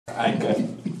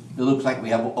It looks like we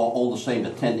have all the same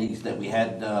attendees that we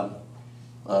had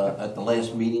at the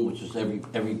last meeting, which is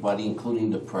everybody,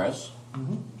 including the press.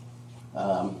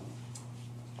 As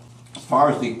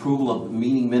far as the approval of the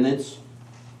meeting minutes,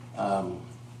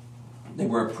 they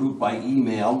were approved by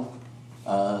email.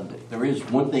 There is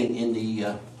one thing in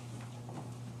the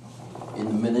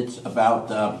minutes about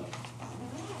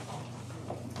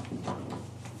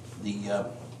the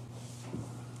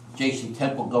Jason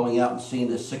Temple going out and seeing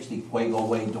the 60 Fuego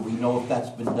Way. Do we know if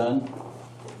that's been done?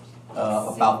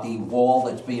 About the wall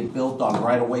that's being built on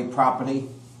right-of-way property?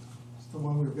 It's the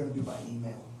one we were gonna do by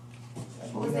email.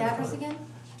 What was the address again?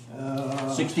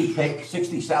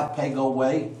 60 South Pago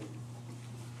Way.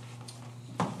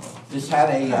 This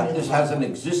has an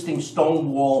existing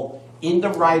stone wall in the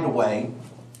right-of-way.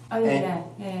 Oh, yeah.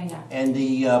 And the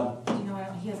You know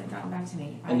what, he hasn't gotten back to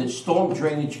me. and the storm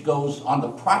drainage goes on the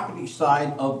property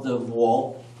side of the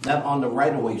wall, not on the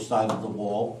right-of-way side of the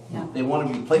wall. Yeah. They want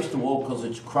to replace the wall because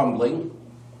it's crumbling.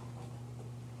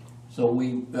 So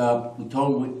we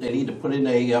told them they need to put in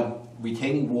a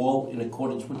retaining wall in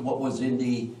accordance with what was in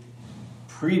the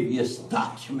previous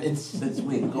documents, since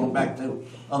we're going back to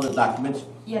other documents.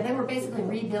 Yeah, they were basically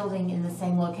rebuilding in the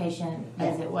same location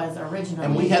as it was originally.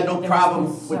 And we had no There was problem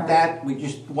concern. with that. We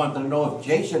just wanted to know if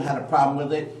Jason had a problem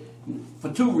with it for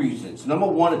two reasons. Number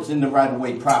one, it's in the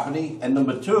right-of-way property, and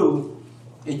number two,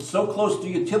 it's so close to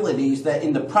utilities that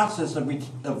in the process of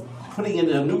putting in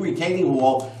a new retaining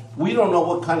wall, we don't know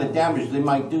what kind of damage they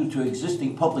might do to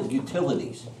existing public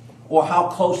utilities, or how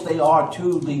close they are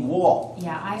to the wall.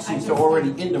 Yeah, since they're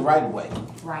already in the right-of-way.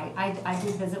 Right, I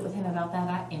did visit with him about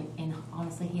that, and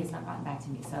honestly, he has not gotten back to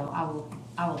me, so I will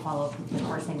follow up with him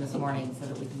first thing this morning so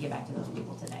that we can get back to those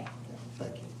people today.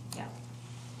 Thank you. Yeah.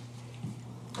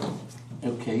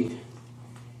 Okay,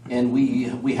 and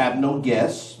we have no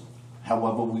guests.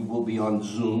 However, we will be on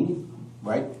Zoom,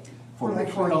 right? For We're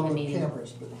recording on the meeting.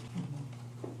 cameras,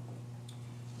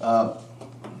 but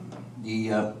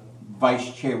The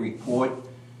vice chair report,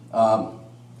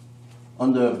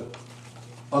 under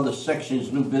other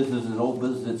sections, new business and old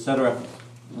business, etc.,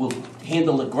 we'll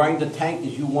handle the grinder tank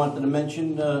as you wanted to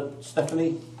mention,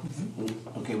 Stephanie?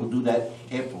 Okay, we'll do that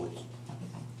afterwards.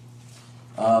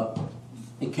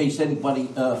 In case anybody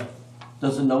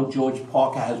doesn't know, George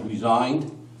Parker has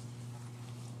resigned.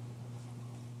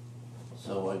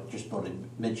 So I just thought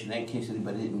I'd mention that in case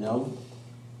anybody didn't know.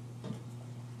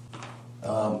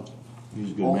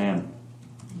 He's a good man.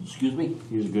 Excuse me?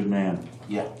 He's a good man.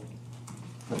 Yeah.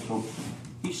 That's what,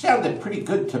 he sounded pretty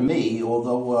good to me,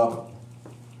 although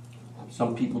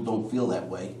some people don't feel that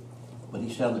way. But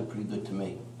he sounded pretty good to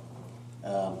me.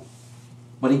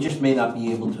 But he just may not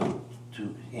be able to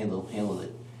handle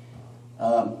it.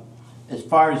 As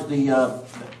far as the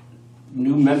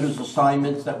new members'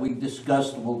 assignments that we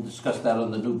discussed, we'll discuss that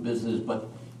on the new business, but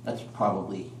that's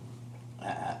probably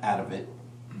out of it.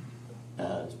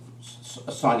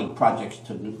 Assigning projects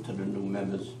to the new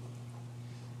members.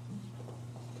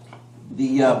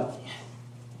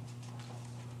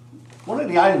 One of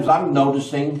the items I'm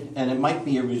noticing, and it might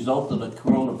be a result of the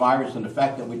coronavirus and the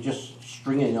fact that we're just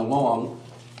stringing along,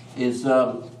 is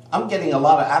I'm getting a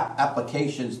lot of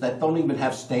applications that don't even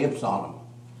have stamps on them.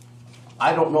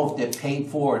 I don't know if they're paid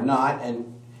for or not,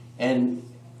 and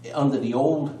under the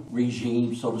old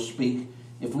regime, so to speak,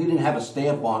 if we didn't have a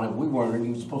stamp on it, we weren't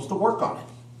even supposed to work on it.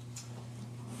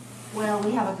 Well,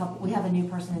 we have a new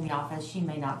person in the office. She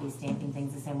may not be stamping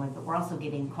things the same way, but we're also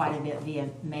getting quite a bit via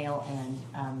mail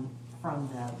and from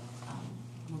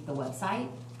the website.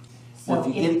 So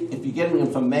Well, if you're getting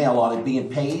them from mail, are they being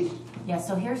paid? Yeah,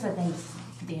 so here's the thing,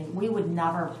 Dan, we would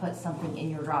never put something in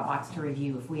your Dropbox to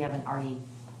review if we haven't already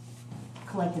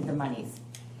collected the monies.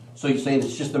 So you're saying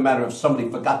it's just a matter of somebody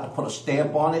forgot to put a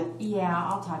stamp on it? Yeah,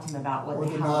 I'll talk to him about or what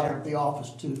they're how not they're. at the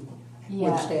office too,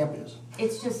 where the Yeah. stamp is.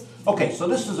 It's just, Okay, so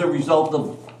this is a result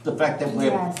of the fact that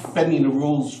we're Yes. bending the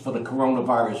rules for the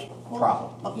coronavirus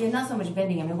problem. yeah, not so much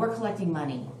bending. I mean, we're collecting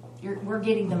money. We're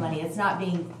getting the money. It's not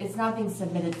being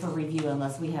submitted for review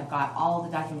unless we have got all the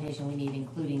documentation we need,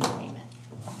 including the payment.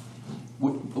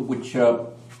 Which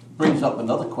brings up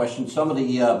another question. Some of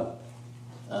the,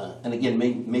 and again,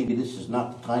 maybe this is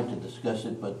not the time to discuss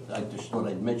it, but I just thought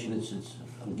I'd mention it since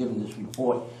I'm giving this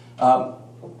report.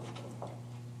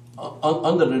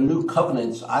 Under the new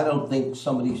covenants, I don't think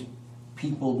some of these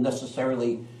people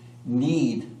necessarily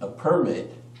need a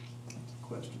permit,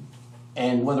 Question.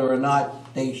 and whether or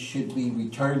not they should be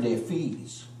returned their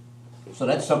fees. So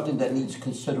that's something that needs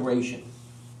consideration.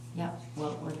 Yeah,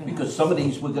 well, we're gonna. Because some of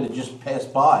these we're gonna just pass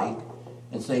by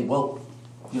and say, well,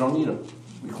 you don't need a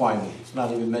requirement. It's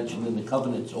not even mentioned in the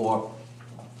covenants, or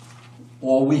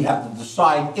or we have to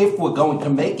decide if we're going to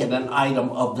make it an item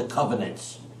of the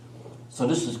covenants. So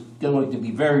this is going to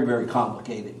be very, very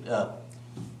complicated. Yeah.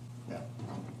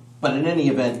 But in any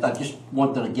event, I just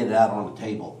wanted to get it out on the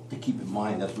table to keep in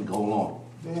mind as we go along.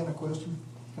 Dan, a question?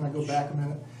 Can I go back a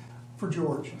minute? For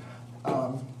George.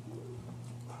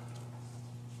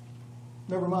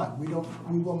 Never mind, we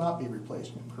will not be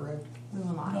replacing him, correct? We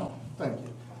will not. No. Thank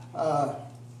you.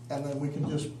 And then we can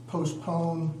just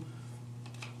postpone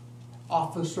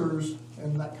officers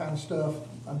and that kind of stuff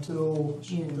until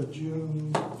June. the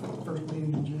June, first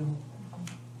meeting in June?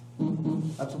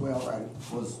 That's the way I'll write it.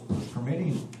 Was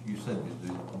permitting, you said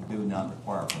that do not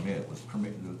require a permit, was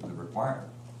the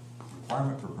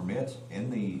requirement for permits in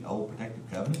the old protective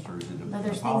covenants, or is it a No,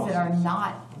 there's policy? things that are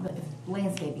not,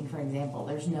 landscaping, for example,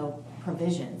 there's no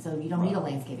provision, so you don't need a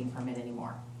landscaping permit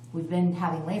anymore. We've been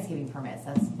having landscaping permits,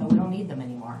 but we don't need them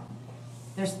anymore.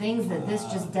 There's things that this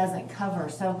just doesn't cover,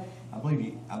 so I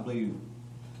believe,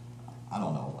 I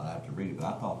don't know, I have to read it, but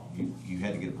I thought you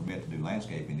had to get a permit to do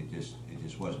landscaping, it just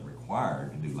wasn't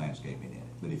required to do landscaping in it.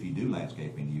 But if you do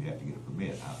landscaping, you have to get a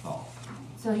permit, I thought.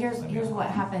 So here's what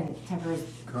happened, Tucker, is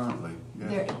Currently,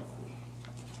 there, yes.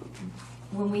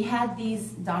 when we had these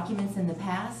documents in the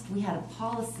past, we had a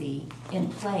policy in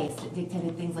place that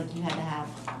dictated things like you had to have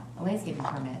a landscaping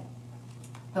permit.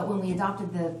 But when we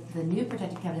adopted the new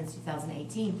protective covenants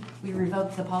 2018, we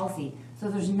revoked the policy. So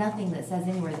there's nothing that says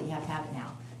anywhere that you have to have it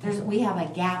now. We have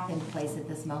a gap in place at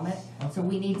this moment, so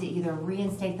we need to either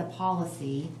reinstate the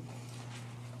policy,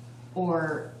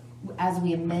 or as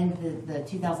we amend the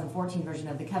 2014 version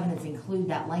of the covenants, include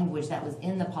that language that was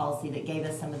in the policy that gave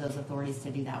us some of those authorities to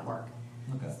do that work.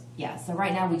 Okay. Yeah, so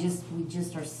right now, we just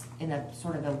are in a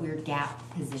sort of a weird gap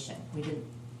position. We didn't.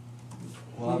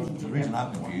 Well, we didn't the do reason that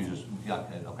I'm before. confused is,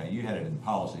 okay, you had it in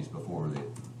policies before that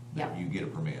Yeah. you get a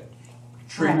permit.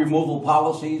 Tree Correct. removal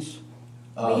policies.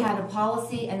 We had a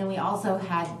policy, and then we also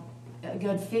had a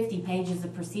good 50 pages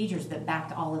of procedures that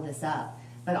backed all of this up.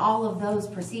 But all of those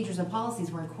procedures and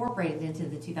policies were incorporated into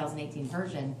the 2018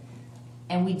 version,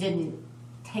 and we didn't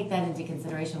take that into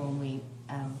consideration when we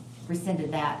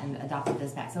rescinded that and adopted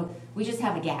this back. So we just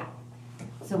have a gap.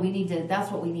 So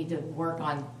that's what we need to work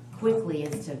on quickly,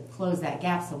 is to close that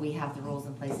gap so we have the rules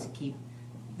in place to keep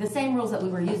the same rules that we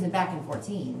were using back in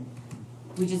 14.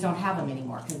 We just don't have them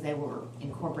anymore because they were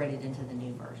incorporated into the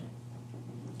new version.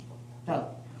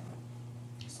 So,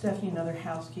 Stephanie, another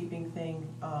housekeeping thing,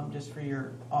 just for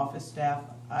your office staff.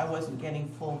 I wasn't getting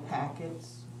full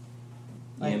packets.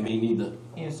 Yeah, me neither.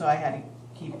 You know, so I had to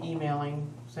keep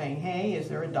emailing saying, hey, is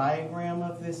there a diagram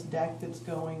of this deck that's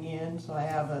going in? So I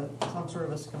have some sort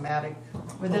of a schematic.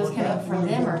 were those Well, coming that from would've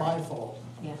them been or? my fault.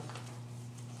 Yeah,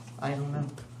 I don't know.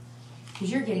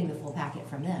 because you're getting the full packet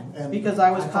from them. And Because I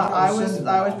was thought sending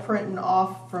I it. was printing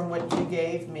off from what you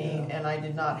gave me, Yeah. and I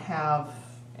did not have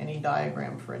any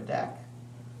diagram for a deck.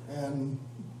 And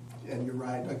you're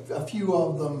right, a few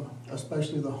of them,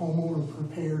 especially the homeowner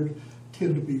prepared,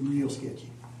 tend to be real sketchy.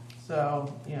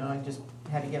 So, you know, I just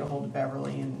had to get a hold of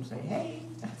Beverly and say, hey.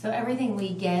 So everything we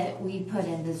get, we put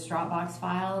in this Dropbox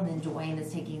file, and then Dwayne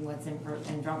is taking what's in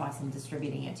Dropbox and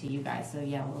distributing it to you guys. So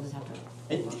yeah, we'll just have to.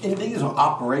 And these are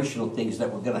operational things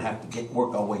that we're gonna have to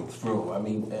work our way through. I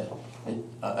mean,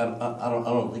 I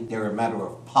don't think they're a matter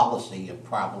of policy and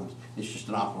problems. It's just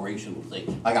an operational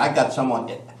thing. Like, I got someone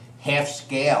at half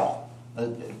scale.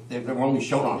 They're only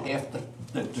shown on half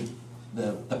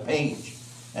the page,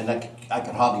 and I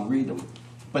could hardly read them.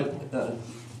 But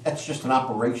that's just an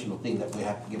operational thing that we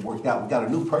have to get worked out. We've got a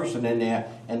new person in there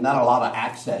and not a lot of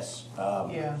access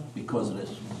Yeah. because of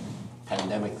this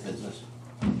pandemic business.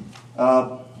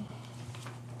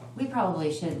 We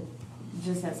probably should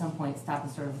just at some point stop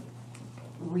and sort of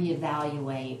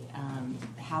reevaluate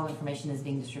how information is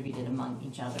being distributed among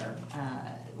each other.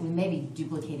 We may be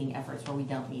duplicating efforts where we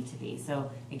don't need to be.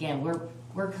 So again,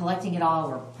 we're collecting it all,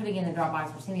 we're putting it in a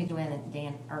Dropbox, we're sending it to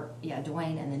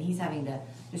Dwayne, and then he's having to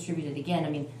distribute it again. I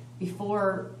mean,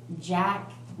 before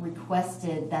Jack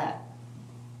requested that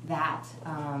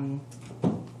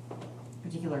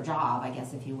particular job, I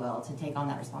guess if you will, to take on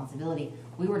that responsibility,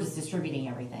 we were just distributing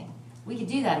everything. We could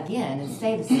do that again and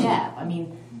save a step. I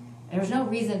mean, there's no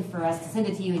reason for us to send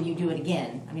it to you and you do it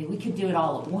again. I mean, we could do it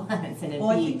all at once and it'd be Well,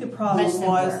 I think the problem much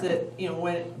was simpler. that, you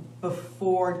know,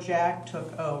 before Jack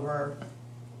took over,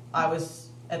 I was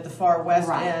at the far west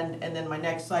Right. end, and then my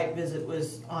next site visit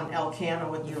was on El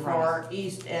Cano at the You're far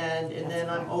east end, and That's then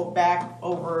I'm right. back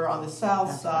over on the south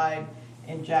That's side,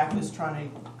 and Jack was trying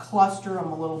to cluster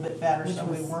them a little bit better, Which so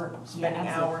we was- weren't yeah, spending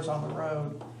absolutely. hours on the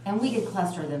road. And we could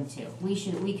cluster them too. We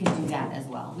could do that as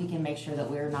well. We can make sure that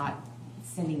we're not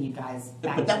sending you guys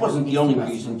back. But that to wasn't the these only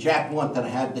questions. reason. Jack wanted to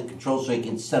have the control so he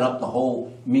can set up the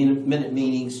whole minute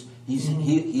meetings.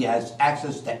 He has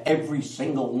access to every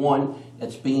single one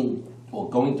that's being, or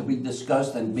going to be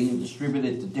discussed and being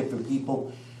distributed to different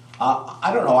people.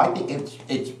 I don't know, I think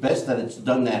it's best that it's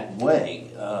done that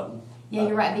way. Yeah,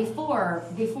 you're right.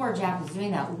 Before Jack was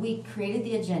doing that, we created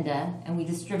the agenda and we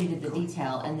distributed the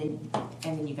detail, and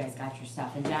then you guys got your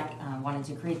stuff. And Jack wanted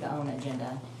to create the own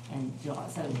agenda and do all.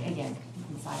 So again,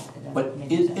 inside the. But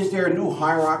is there a new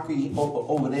hierarchy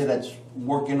over there that's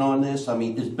working on this? I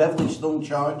mean, is Beverly still in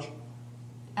charge?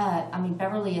 I mean,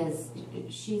 Beverly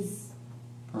she's.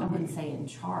 I wouldn't say in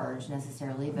charge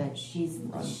necessarily, but she's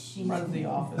Runs the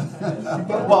office.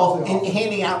 Well, in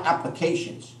handing out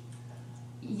applications.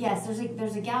 Yes,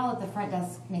 there's a gal at the front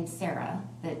desk named Sarah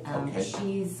that Okay.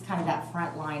 she's kind of that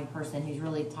front line person who's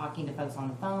really talking to folks on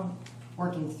the phone,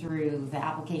 working through the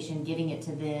application, getting it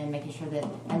to them, making sure that,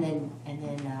 and then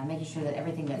making sure that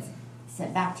everything that's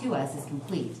sent back to us is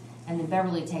complete. And then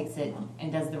Beverly takes it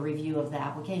and does the review of the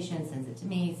application, sends it to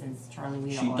me, sends Charlie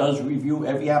Weedle. She does review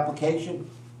every application?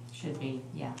 Should be,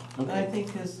 yeah. And I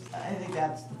think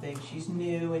that's the thing, she's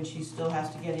new and she still has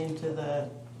to get into the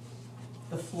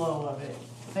flow of it.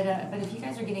 But if you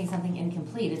guys are getting something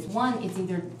incomplete, it's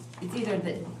either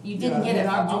that you didn't get it and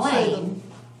I'm from just saying Elaine.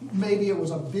 that maybe it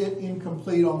was a bit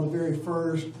incomplete on the very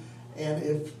first, and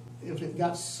if it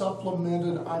got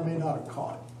supplemented, I may not have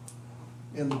caught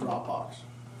it in the Dropbox.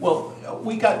 Well,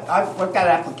 I've got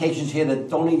applications here that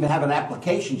don't even have an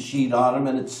application sheet on them,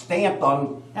 and it's stamped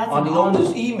on That's the an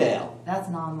owner's email. That's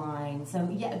an online. So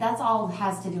yeah, that's all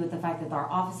has to do with the fact that our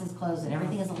office is closed and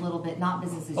everything is a little bit not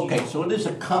business as usual. Okay, so it is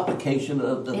a complication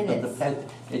of It the is. pet.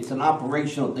 It's an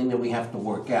operational thing that we have to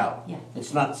work out. Yeah.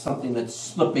 It's not something that's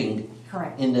slipping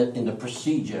Correct. in the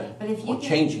procedure But if you or get-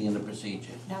 changing in the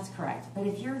procedure. That's correct. But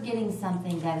if you're getting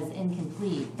something that is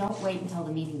incomplete, don't wait until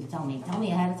the meeting to tell me. Tell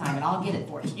me ahead of time and I'll get it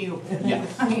for you. Yeah.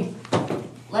 I mean,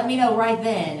 let me know right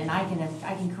then and I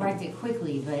can correct it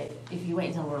quickly, but if you wait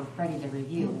until we're ready to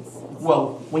review, it's.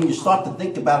 Well, when you start to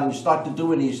think about it and you start to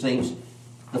doing these things,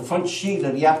 the front sheet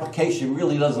of the application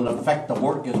really doesn't affect the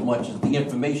work as much as the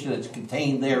information that's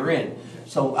contained therein.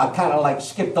 So I kind of like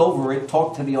skipped over it,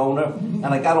 talked to the owner, and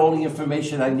I got all the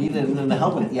information I needed and then to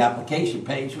help with the application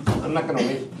page, because I'm not gonna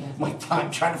waste my time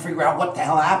trying to figure out what the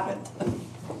hell happened.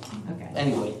 Okay.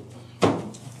 Anyway.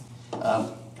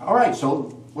 All right,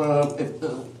 so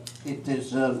if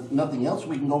there's nothing else,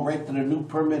 we can go right to the new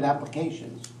permit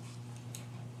applications.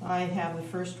 I have the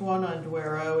first one on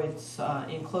Duero. It's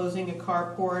enclosing a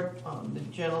carport. The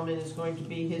gentleman is going to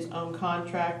be his own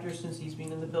contractor since he's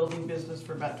been in the building business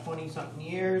for about 20-something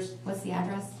years. What's the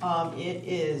address? It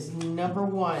is number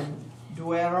 1,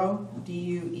 Duero,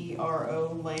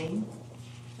 Duero Lane.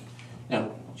 Now,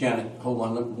 Janet, hold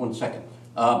on one second.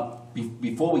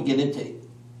 Before we get into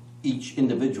each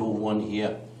individual one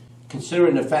here,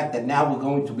 considering the fact that now we're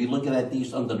going to be looking at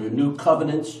these under the new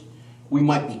covenants, we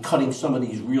might be cutting some of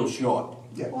these real short.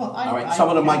 Yeah. Well, All right, some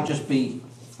of them might just be,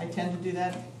 I tend to do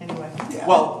that anyway.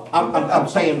 well, I'm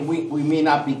saying we may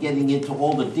not be getting into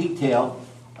all the detail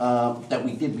that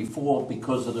we did before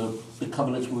because of the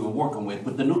covenants we were working with.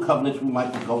 With the new covenants, we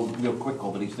might be going real quick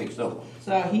over these things, so.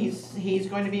 So he's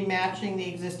going to be matching the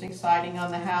existing siding on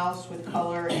the house with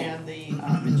color and the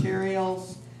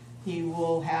materials. He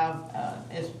will have,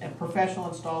 as a professional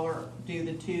installer, do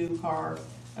the 2-car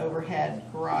overhead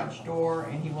garage door,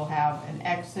 and he will have an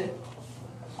exit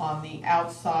on the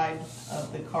outside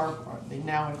of the the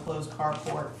now enclosed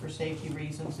carport for safety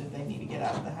reasons if they need to get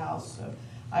out of the house. So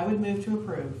I would move to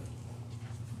approve.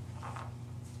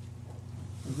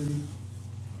 Agreed.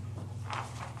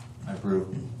 I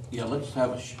approve. Yeah, let's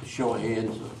have a show of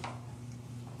hands.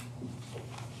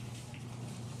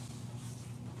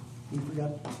 We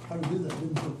forgot how to do that,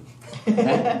 didn't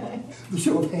Huh? we? The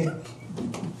show of hands.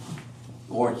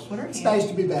 Or What are It's hands? nice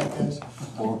to be back, guys.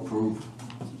 or approve.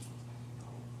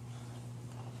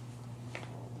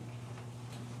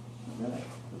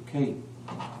 Okay.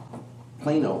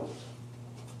 Plano.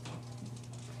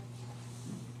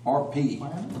 RP.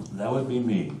 That would be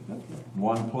me.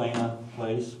 One Plana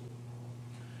Place.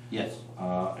 Yes.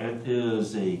 It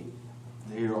is they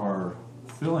are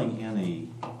filling in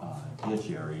a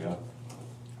ditch area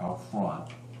out front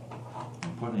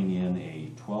and putting in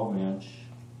a 12-inch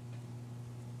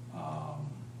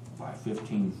by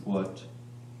 15-foot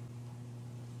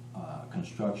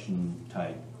construction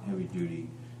type heavy-duty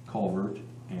culvert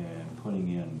and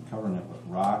covering it with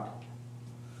rock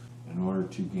in order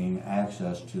to gain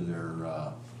access to their,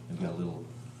 they've got a little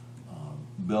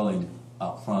building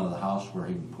out front of the house where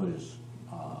he can put his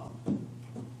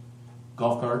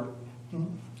golf cart.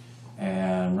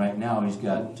 And right now, he's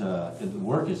got, the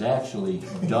work is actually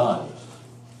done.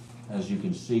 As you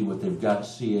can see, what they've got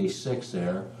CA6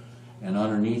 there, and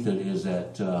underneath it is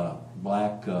that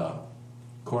black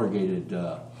corrugated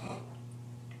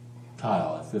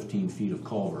tile at 15 feet of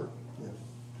culvert. Yes.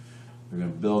 They're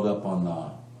gonna build up on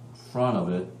the front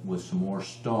of it with some more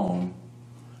stone.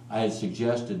 I had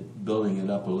suggested building it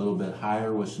up a little bit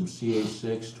higher with some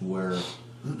CA6 to where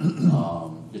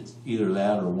it's either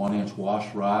that or 1-inch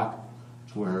wash rock,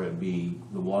 to where it'd be,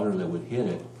 the water that would hit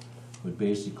it would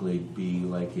basically be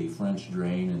like a French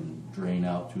drain and drain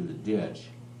out through the ditch.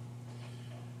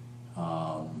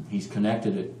 He's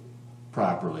connected it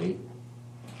properly.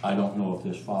 I don't know if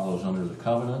this follows under the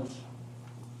covenants,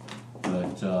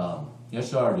 but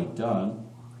it's already done.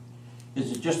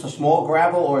 Is it just a small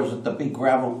gravel, or is it the big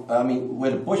gravel? I mean,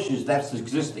 where the bush is, that's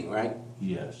existing, right?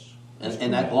 Yes.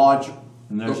 And that large.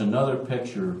 And there's another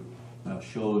picture that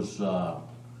shows the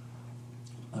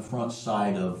front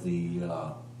side of the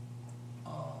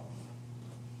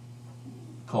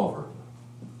culvert.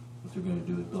 What they're gonna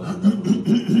do is build it up a little bit.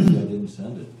 Maybe I didn't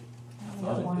send it. I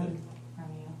thought I did.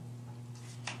 From you.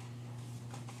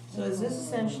 So is this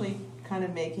essentially kind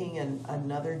of making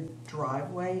another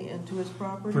driveway into his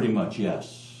property? Pretty much,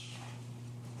 yes.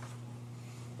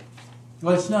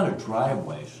 Well, it's not a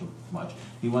driveway so much.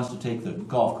 He wants to take the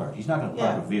golf cart. He's not gonna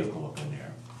park a Yeah. vehicle up in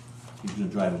there. He's gonna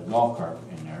drive his golf cart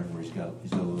in there, where he's got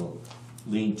a little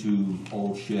lean-to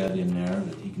old shed in there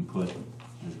that he can put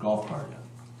his golf cart in.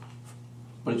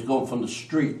 But it's going from the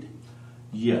street.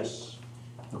 Yes.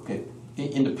 Okay.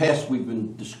 In the past, we've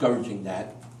been discouraging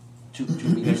that. To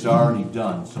me, It's already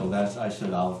done, so that's, I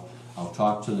said, I'll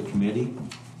talk to the committee.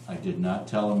 I did not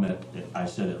tell them I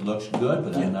said it looks good,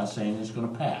 but I'm not saying it's gonna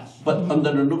pass. But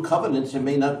under the new covenants, it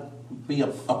may not be a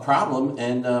problem,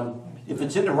 and if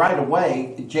it's in the right of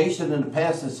way, Jason in the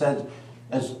past has said,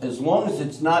 as long as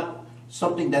it's not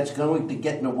something that's going to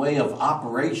get in the way of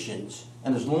operations,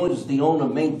 and as long as the owner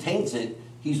maintains it,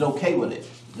 he's okay with it.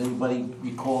 Does anybody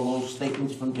recall those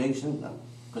statements from Jason?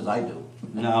 Because I do.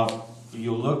 Now,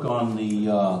 you look on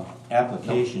the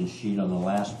application sheet on the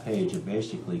last page, it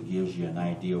basically gives you an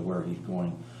idea where he's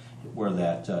going, where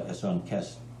that, it's on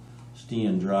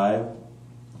Castian Drive.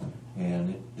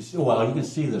 And, well, you can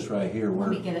see this right here. Let Where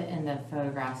me get it in the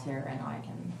photographs here and I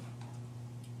can.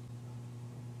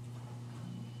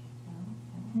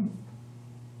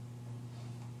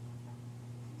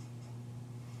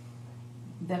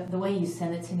 The way you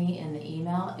send it to me in the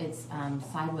email, it's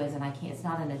sideways and I can't, it's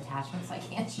not an attachment, so I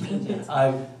can't change it.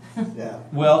 Yeah.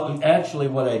 Well, actually,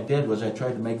 what I did was I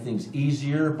tried to make things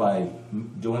easier by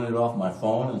doing it off my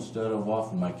phone instead of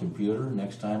off of my computer.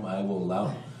 Next time, I will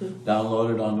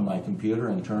download it onto my computer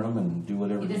and turn them and do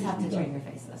whatever You needs just to have be to turn done. your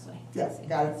face this way. Yeah, See,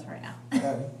 got it. that's right now.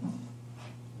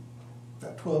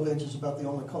 That 12 inch is about the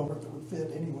only culvert that would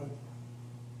fit anyway.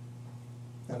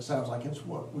 And it sounds like it's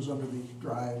what was under the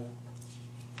drive.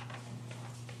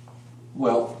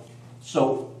 Well,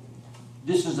 so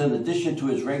this is in addition to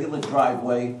his regular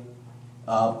driveway.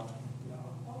 The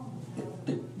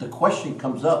question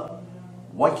comes up,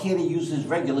 why can't he use his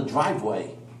regular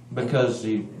driveway? Because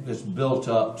it's built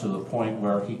up to the point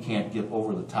where he can't get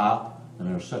over the top, and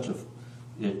there's such a,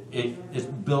 it's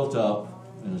built up,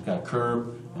 and it's got a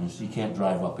curb, and he can't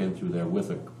drive up in through there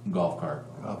with a golf cart.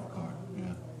 Golf cart,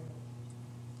 yeah.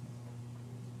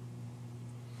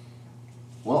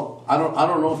 Well, I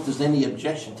don't know if there's any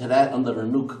objection to that under the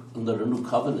new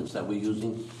covenants that we're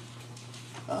using.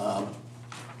 There's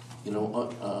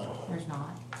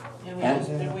not.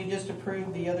 And we just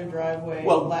approved the other driveway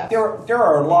Well, last. there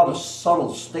are a lot of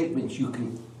subtle statements you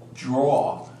can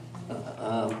draw.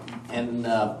 I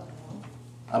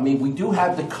mean, we do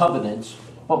have the covenants,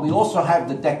 but we also have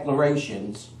the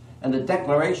declarations. And the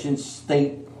declarations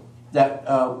state that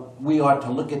we are to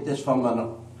look at this from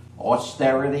an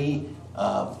austerity,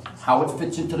 how it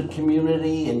fits into the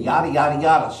community, and yada, yada,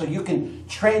 yada. So you can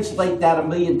translate that a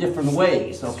million different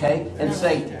ways, okay? And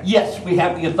say, yes, we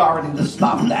have the authority to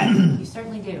stop that. You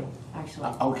certainly do, actually.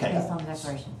 Okay. Based on the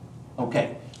declaration.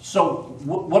 Okay, so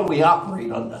what do we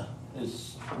operate under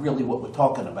is really what we're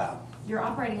talking about. You're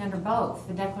operating under both,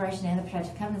 the declaration and the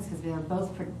protective covenants, because they're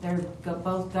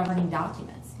both governing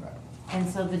documents. Right. And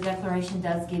so the declaration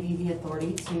does give you the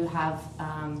authority to have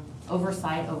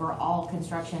oversight over all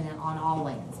construction and on all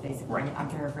lands, basically. Right. I'm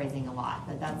paraphrasing a lot,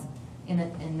 but that's in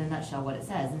a nutshell what it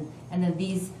says. And then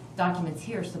these documents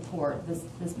here support, this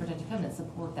protective covenant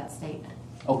support that statement.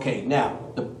 Okay, now,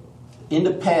 in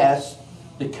the past,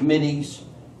 the committees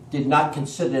did not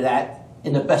consider that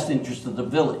in the best interest of the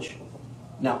village.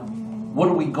 Now, what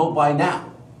do we go by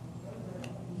now?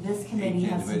 This committee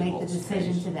has to make the individual's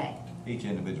decision case. today. Each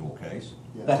individual case,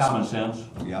 Yes. Common sense.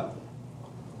 yep.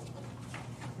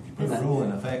 If you put a rule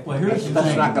in effect. Well, here's the That's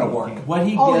thing. not gonna work. What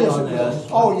he Oh, did yes, on it will. this,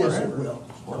 Oh, yes, it will.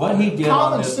 what he did on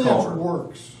Common this sense culvert.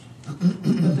 works.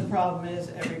 But the problem is,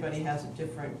 everybody has a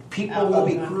different People will outlook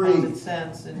be on great, common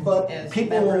sense, and but as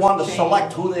People will members want to change-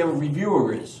 select who their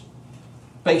reviewer is,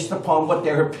 based upon what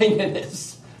their opinion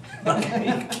is. Are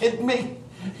you kidding me?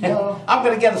 No. I'm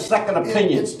gonna get a second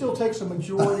opinion. It still takes a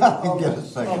majority Get a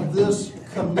second. of this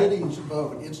committee's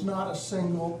vote. It's not a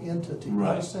single entity,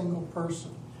 not a Right. single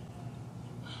person.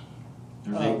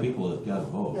 There's 8 people that got a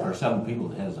vote, Yeah. or 7 people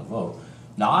that has a vote.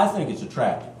 Now, I think it's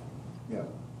attractive. Yeah.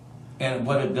 And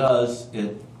what it does,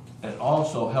 it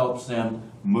also helps them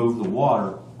move the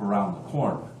water around the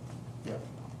corner. Yeah.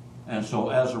 And so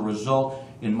as a result,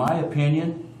 in my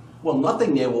opinion, Well,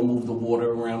 nothing there will move the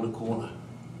water around the corner.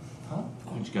 Huh?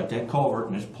 he's got that culvert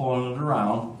and it's pulling it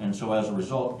around. And so as a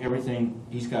result,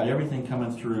 he's got everything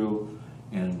coming through.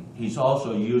 And he's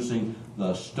also using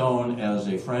the stone as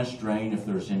a French drain if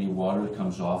there's any water that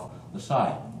comes off the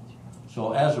side.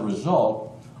 So as a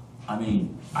result, I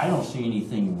mean, I don't see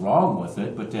anything wrong with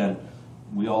it, but then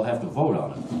we all have to vote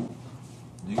on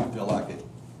it. Do you feel like it,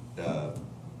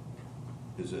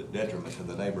 is a detriment to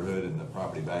the neighborhood and the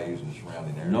property values in the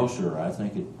surrounding area? No, sir, I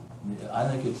think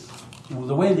it's,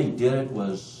 the way they did it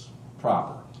was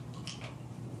proper.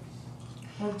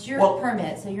 Well, it's your Well-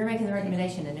 permit, so you're making the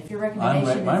recommendation, and if your My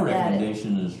recommendation is that,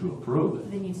 recommendation is to approve it.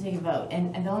 then you take a vote.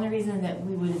 And the only reason that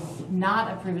we would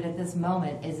not approve it at this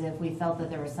moment is if we felt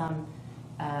that there was some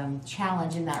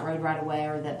challenge in that road right away,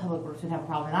 or that Public Works would have a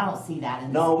problem, and I don't see that in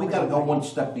this. No, we gotta go particular one case.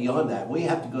 step beyond that. We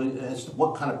have to go as to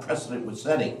what kind of precedent we're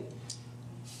setting.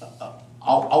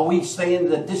 Are we saying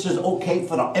that this is okay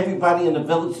for everybody in the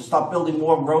village to start building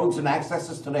more roads and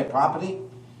accesses to their property?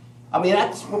 I mean,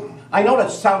 I know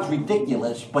that sounds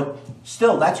ridiculous, but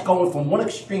still, that's going from one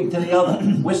extreme to the other.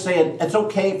 We're saying it's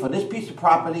okay for this piece of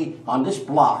property on this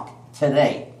block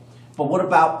today. But what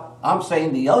about, I'm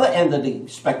saying the other end of the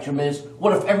spectrum is,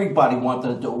 what if everybody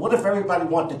wanted to do it? What if everybody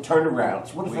wanted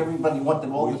turnarounds? What if everybody wanted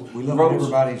all We these we look at roads?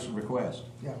 everybody's request.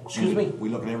 Yeah. Excuse me? We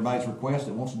look at everybody's request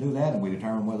that wants to do that, and we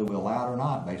determine whether we allow it or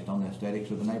not, based on the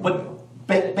aesthetics of the neighborhood.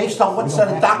 But based on what We set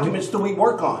don't of have to- documents do we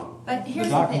work on? But The here's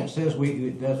the thing. document says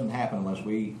it doesn't happen unless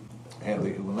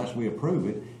we approve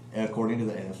it according to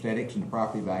the aesthetics and the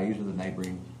property values of the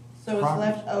neighboring So it's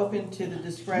properties. left open to the We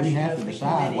discretion have of to the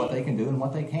decide what they committee. can do and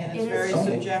what they And can't. it's It very is-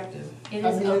 subjective. It I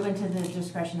is mean, open to the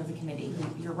discretion of the committee.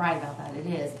 You're right about that, it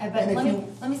is. But And if let me, you-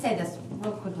 let me say this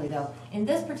real quickly, though. In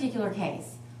this particular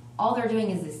case, all they're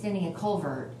doing is extending a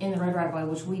culvert in the road right of way,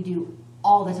 which we do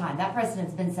all the time. That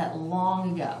precedent's been set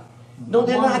long ago. No,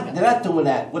 they're Long not. ago. They're not doing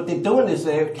that. What they're doing is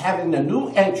they're having a new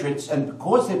entrance, and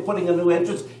because they're putting a new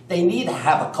entrance, they need to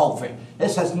have a culvert.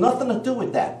 This has nothing to do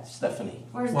with that, Stephanie.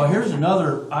 Where's Well, the- here's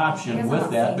another I guess option I'm with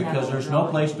not that, seeing that because on there's the no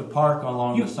drawing. place to park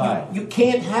along the side. You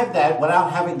can't have that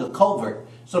without having the culvert.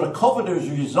 So the culvert is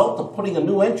a result of putting a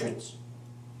new entrance.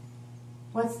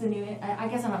 What's the new, I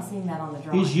guess I'm not seeing that on the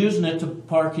drawing. He's using it to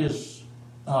park his,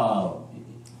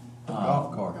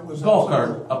 Golf cart. It was golf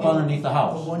actually cart up underneath the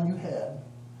house. The one you had.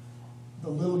 The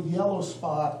little yellow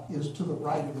spot is to the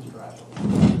right of his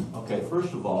driveway. Okay,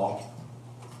 first of all,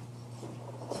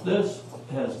 this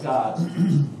has got,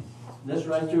 this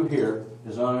right through here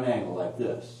is on an angle like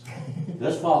this.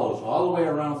 This follows all the way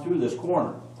around through this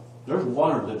corner. There's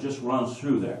water that just runs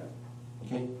through there,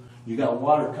 okay? You got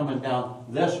water coming down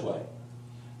this way.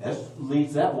 This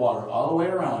leads that water all the way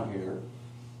around here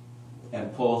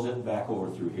and pulls it back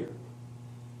over through here.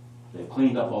 They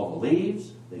cleaned up all the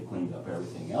leaves, they cleaned up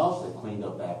everything else, they cleaned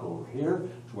up back over here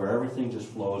to where everything just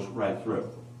flows right through.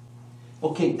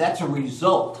 Okay, that's a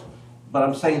result. But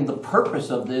I'm saying the purpose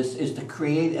of this is to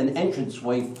create an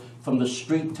entranceway from the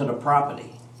street to the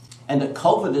property. And the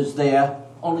culvert is there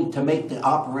only to make the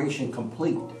operation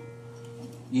complete.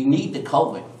 You need the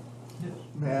culvert.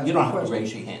 May I ask You don't a have to question?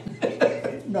 raise your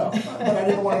hand. No, but I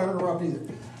didn't want to interrupt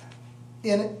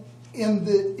either.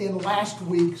 In last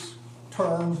week's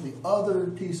terms, the other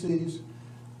PCs,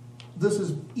 this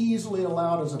is easily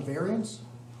allowed as a variance,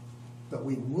 that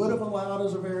we would have allowed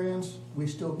as a variance, we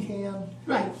still can.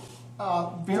 Right.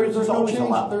 There's is no always change,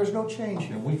 allowed. there's no change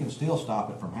here. And we can still stop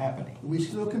it from happening. We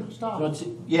still can stop So it. it's,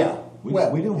 yeah, We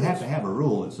Well, don't have it's- to have a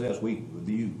rule that says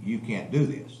you can't do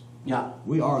this. yeah.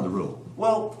 We are the rule.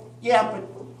 Well, yeah,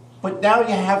 but now you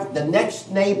have, the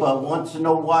next neighbor wants to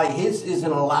know why his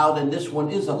isn't allowed and this one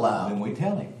is Then allowed. we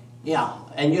tell him. Yeah,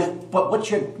 and but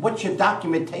what's your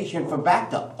documentation for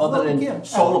backup, other Well, than again,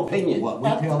 sole opinion? What we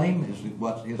tell him is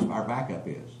what our backup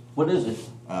is. What is it?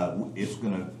 It's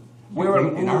gonna, Where are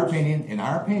the in our rules?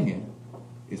 opinion,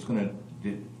 it's gonna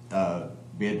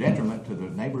be a detriment to the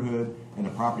neighborhood and the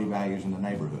property values in the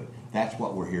neighborhood. That's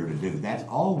what we're here to do. That's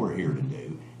all we're here to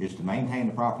do, is to maintain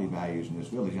the property values in this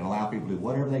village and allow people to do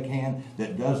whatever they can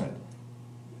that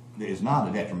is not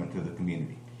a detriment to the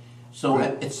community. So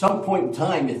at some point in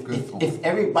time, if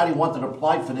everybody wanted to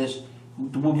apply for this,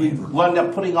 would we wind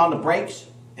up putting on the brakes?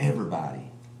 Everybody.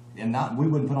 And we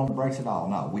wouldn't put on the brakes at all,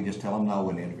 no. We just tell them no,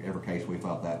 and in every case, we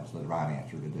felt that was the right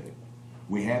answer to do.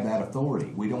 We have that authority.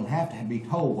 We don't have to be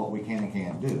told what we can and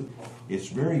can't do. It's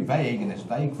very vague, and it's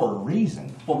vague for a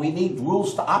reason. But we need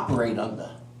rules to operate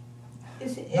under.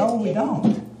 No, we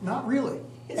don't. Not really.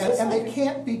 And they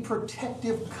can't be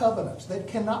protective covenants. They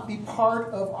cannot be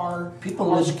part of our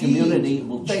People in this our community deeds.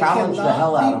 will They challenge the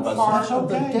hell out of us. cannot be part That's of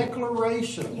the okay.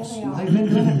 declarations. Yeah, they are. They've been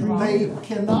doing it wrong. They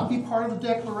cannot be part of the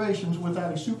declarations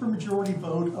without a supermajority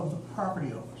vote of the property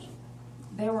owners.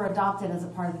 They were adopted as a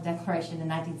part of the Declaration in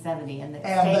 1970, and it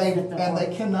And states that the and they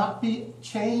board. cannot be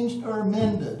changed or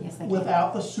amended Yes, they can.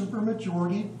 without the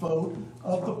supermajority vote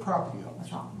of the property owners.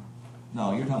 That's wrong.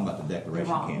 No, you're talking about the You're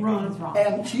declaration, wrong. Ken. It's wrong.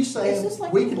 And she's Is saying, this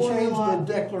like we a can border change the lot?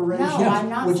 declaration, No, I'm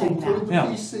not which saying include the that.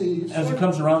 PCs. As it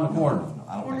comes around the corner.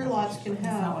 I don't Corner think lots can That's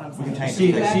not what have, I'm we can saying. change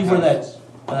See, the see where declaration.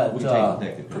 that, We can change the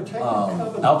declaration. Protective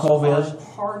covenants alcove are is?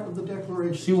 part of the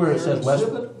declaration. See where it They're says west,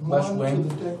 exhibit west one to wing,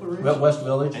 the declaration. west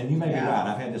village? And you may be Yeah. right,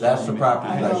 I've had this That's the argument, property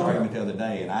I had this values. argument the other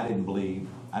day, and I didn't believe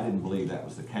that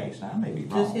was the case. Now, I may be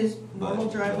wrong. does his but normal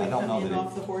driveway I don't come know in that it-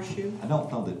 off the horseshoe I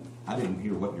don't know that, I didn't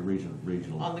hear what your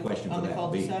regional on question the, for on the that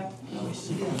would be. cul-de-sac? Let me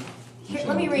see. Here,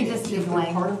 let me read this to you, If they're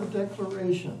part Dwayne. of the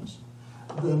declarations,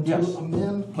 then Yes. to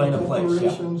amend the Plain and place, yeah.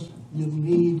 declarations, you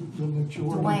need the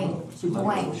majority Dwayne, vote.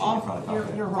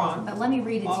 Dwayne, you're wrong, but let me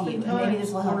read it to you, and maybe Oftentimes,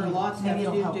 this will help corner you, lots maybe have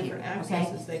it'll two help you, different okay?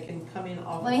 accesses, they can come in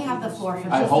off. Let me have the either floor for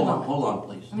street. just a Hold moment. on,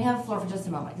 please. Let me have the floor for just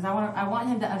a moment, because I want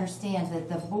him to understand that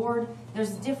the board,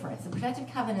 there's a difference. The protective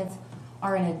covenants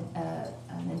are an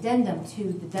addendum to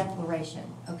the declaration,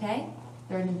 okay?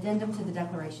 They're an addendum to the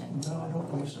declaration. No, I don't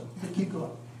believe so. But keep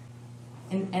going.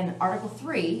 And Article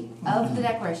 3 of the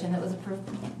declaration that was approved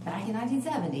back in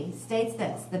 1970 states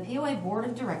this: the POA Board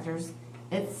of Directors,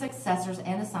 its successors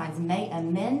and assigns may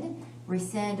amend,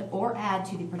 rescind, or add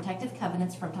to the protective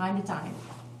covenants from time to time.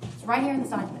 It's right here in this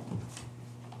document.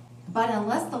 But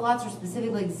unless the lots are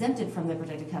specifically exempted from the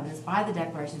protective covenants by the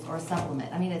declarations or a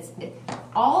supplement. I mean,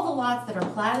 all the lots that are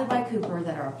platted by Cooper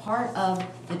that are a part of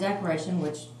the declaration,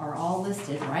 which are all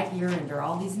listed right here under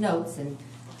all these notes, and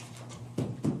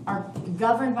are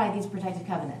governed by these protective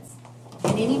covenants.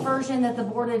 And any version that the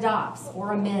board adopts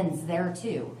or amends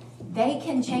thereto, they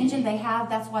can change them. They have.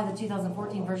 That's why the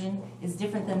 2014 version is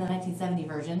different than the 1970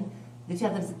 version. The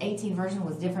 2018 version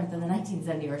was different than the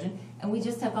 1970 version, and we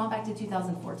just have gone back to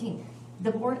 2014.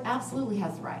 The board absolutely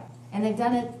has the right, and they've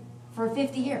done it for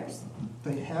 50 years.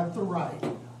 They have the right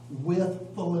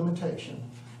with the limitation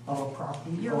of a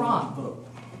property You're owner's wrong. vote.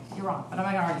 You're wrong, but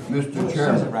I'm not gonna argue. Mr. It says it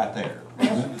Chairman, right there.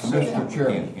 Mr.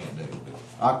 Chairman, Can't do.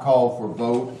 I call for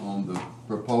vote on the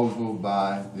proposal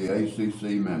by the ACC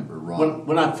member, Ron.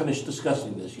 We're not finished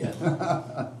discussing this yet.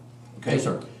 Okay, Yes,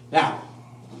 sir. Now,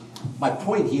 my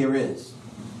point here is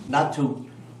not to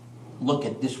look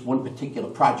at this one particular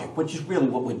project, which is really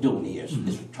what we're doing here,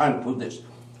 is trying to prove this.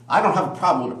 I don't have a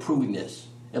problem with approving this.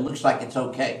 It looks like it's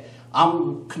okay.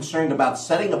 I'm concerned about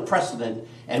setting a precedent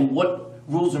and what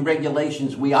rules and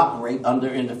regulations we operate under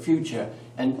in the future,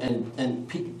 and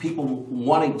people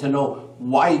wanting to know,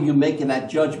 why are you making that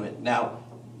judgment? Now,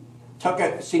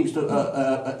 Tucker seems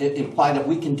to imply that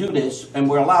we can do this and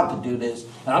we're allowed to do this,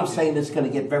 and I'm saying it's going to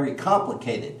get very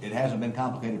complicated. It hasn't been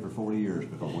complicated for 40 years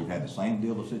because we've had the same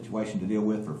deal of situation to deal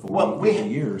with for 40, Well, we- 50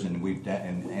 years, and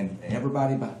and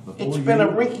everybody before It's you been a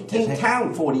has rinky-dink had-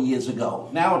 town 40 years ago.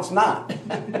 Now it's not.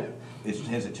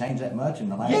 Has it changed that much in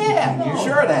the last Yeah, 15 years?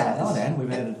 sure it has. No, it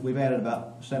hasn't. We've added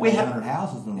about 1,700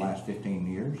 houses in the last 15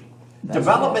 years. That's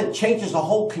Development changes the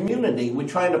whole community. We're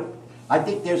trying to, I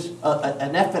think there's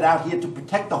an effort out here to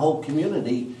protect the whole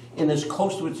community in as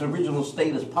close to its original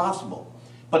state as possible.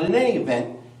 But in any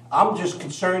event, I'm just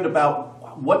concerned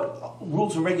about what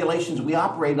rules and regulations we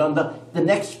operate under the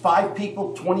next 5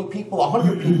 people, 20 people,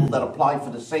 100 people that apply for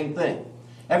the same thing.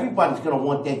 Everybody's going to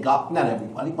want their golf, not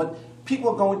everybody, but people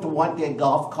are going to want their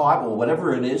golf cart or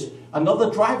whatever it is, another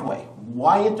driveway.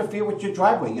 Why interfere with your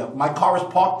driveway? My car is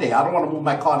parked there. I don't want to move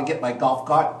my car to get my golf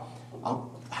cart. I'll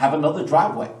have another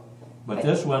driveway. But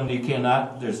this one, you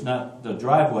cannot, there's not, the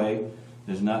driveway,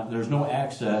 there's no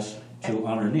access to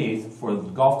underneath for the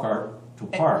golf cart to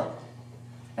park.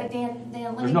 But Dan,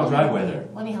 let There's me. no driveway there.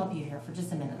 Let me help you here for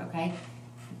just a minute, okay?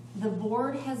 The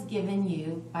board has given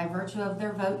you, by virtue of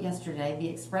their vote yesterday, the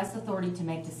express authority to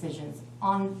make decisions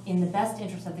in the best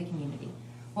interest of the community.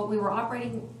 What we were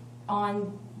operating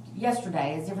on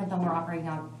yesterday is different than we're operating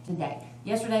on today.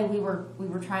 Yesterday, we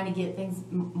were trying to get things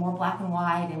more black and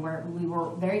white, and we were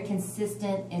very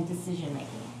consistent in decision making.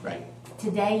 Right.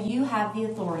 Today, you have the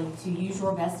authority to use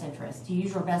your best interest, to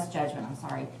use your best judgment,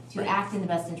 to Right. act in the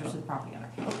best interest of the property owner.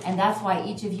 And that's why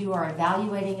each of you are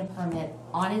evaluating a permit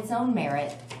on its own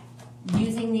merit,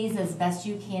 using these as best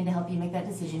you can to help you make that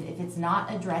decision. If it's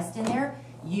not addressed in there,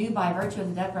 you, by virtue of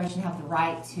the declaration, have the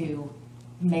right to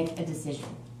make a decision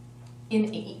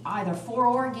in either for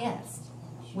or against,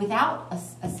 without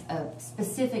a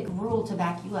specific rule to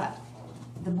back you up.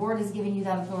 The board is giving you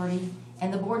that authority,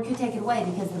 and the board could take it away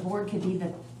because the board could be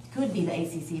the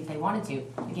ACC if they wanted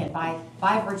to, again,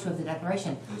 by virtue of the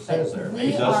declaration. It says there, We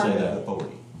It does are- say that.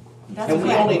 authority. That's And we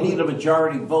correct. only need a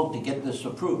majority vote to get this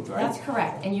approved, right? That's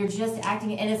correct, and you're just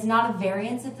acting, and it's not a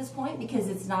variance at this point because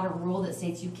it's not a rule that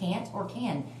states you can't or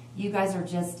can. You guys are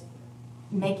just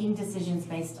making decisions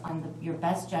based on your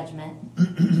best judgment.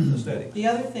 Aesthetic. The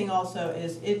other thing also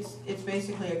is it's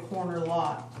basically a corner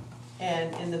lot.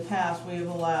 And in the past, we have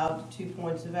allowed 2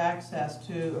 points of access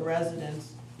to a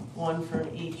residence, one from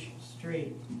each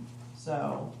street.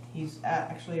 So he's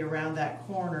actually around that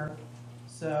corner,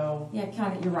 so. Yeah,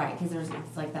 kind of, you're right, because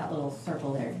it's like that little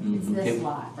circle there. It's Okay. this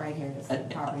lot right here, this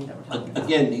property that we're talking about.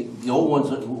 Again, the old ones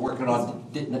that we're working on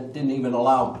didn't even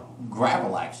allow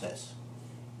gravel access.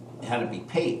 It had to be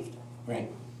paved,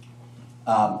 right?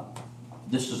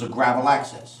 This is a gravel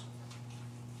access.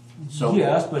 So.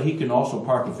 Yes, but he can also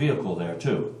park a vehicle there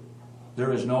too.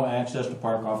 There is no access to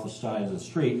park off the side of the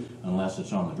street unless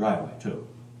it's on the driveway too.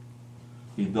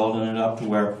 He's building it up to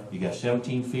where you got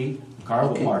 17 feet, the car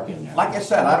will Okay. park in there. Like I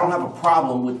said, I don't have a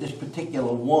problem with this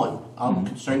particular one. I'm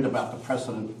concerned about the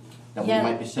precedent that we Yeah,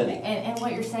 might be setting. And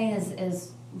what you're saying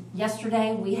is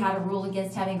yesterday, we had a rule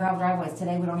against having gravel driveways.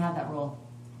 Today, we don't have that rule.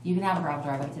 You can have a gravel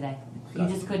driveway today. You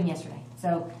just couldn't yesterday.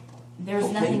 So there's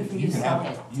Okay, nothing for you to stop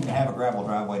it You can today. have a gravel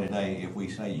driveway today if we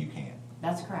say you can.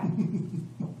 That's correct.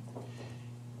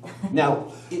 Now,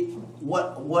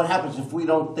 what happens if we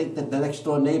don't think that the next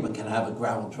door neighbor can have a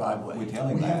gravel We driveway? tell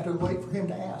him We have that. to wait for him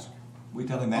to ask. We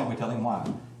tell him that, we tell him why.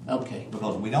 Okay.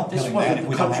 Because we don't This tell him wasn't that if the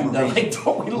we don't have a country that I reason.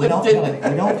 thought we We don't lived tell in.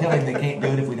 him, we don't tell him they can't do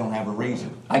it if we don't have a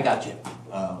reason. I got you.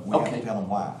 We have Okay. to tell them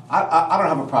why. I don't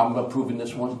have a problem approving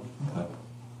this one. Okay.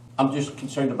 I'm just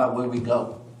concerned about where we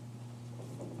go.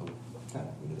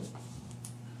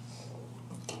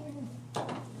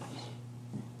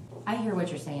 I hear what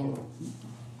you're saying,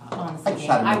 honestly, I just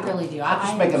Dan. had I to- really do. I'm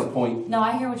just making a point. No,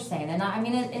 I hear what you're saying, and I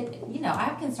mean, I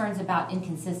have concerns about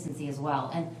inconsistency as well,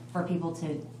 and for people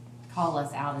to call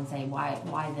us out and say, why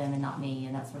them and not me,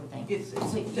 and that sort of thing. It's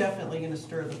So, definitely gonna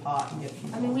stir the pot and get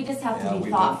people. I mean, we just have Yeah, to we've be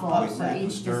been- thoughtful we've for been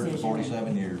each stirred for decision.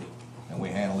 47 years, and we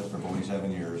handled it for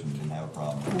 47 years and didn't have a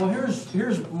problem. Well,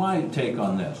 here's my take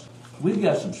on this. We've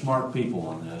got some smart people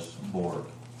on this board,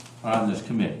 or on this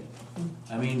committee.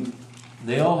 I mean,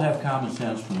 they all have common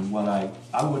sense from what I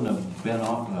wouldn't have been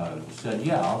on, said,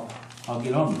 yeah, I'll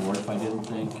get on the board if I didn't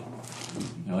think,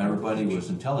 everybody was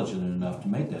intelligent enough to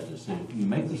make that decision, you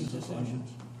make these decisions.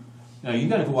 Now, you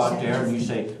gotta go out there and you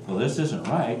say, well, this isn't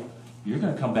right, you're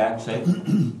gonna come back and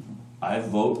say, I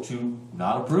vote to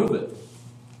not approve it.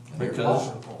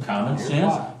 Because common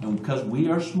sense, and because we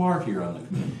are smart here on the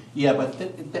committee. Yeah, but,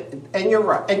 and you're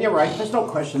right, there's no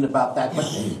question about that,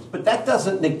 but that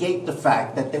doesn't negate the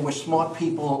fact that there were smart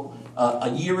people a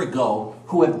year ago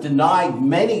who have denied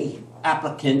many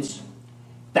applicants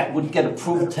that would get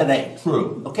approved today.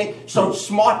 True. Okay, so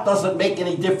smart doesn't make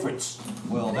any difference.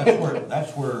 Well,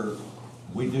 that's where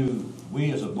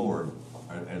we as a board,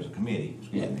 or as a committee,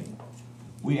 excuse Yeah. me,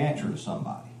 we answer to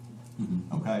somebody,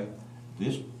 okay?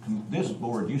 This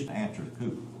board used to answer to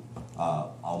Cooper,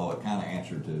 although it kinda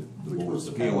answered to the board,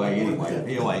 the POA anyway.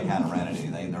 The POA kinda ran it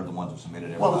anyway, they're the ones that submitted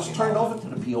everything. Well, it's turned over to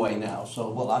the POA now, so.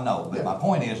 Well, I know, but my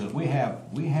point is we have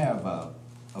a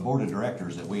board of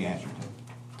directors that we answer to.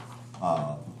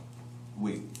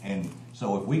 And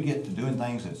so if we get to doing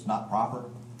things that's not proper,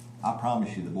 I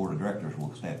promise you the board of directors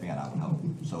will step in, I would hope.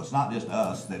 So it's not just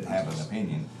us that have an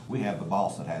opinion, we have the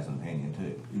boss that has an opinion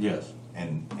too. Yes.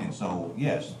 And so,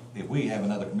 yes, if we have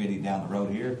another committee down the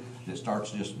road here that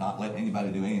starts just not letting anybody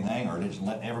do anything, or just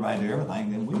letting everybody do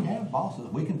everything, then we have bosses,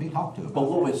 we can be talked to But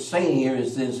about. what we're saying here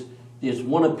is there's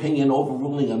one opinion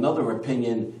overruling another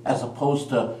opinion as opposed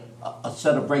to a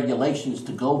set of regulations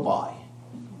to go by.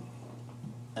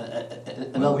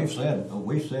 Well, we've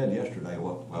said yesterday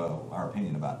what, our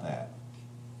opinion about that,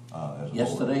 as a board.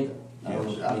 Yesterday?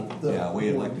 Yes. Yeah, we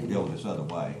elected to go this other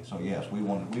way. So yes, we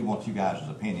want you guys'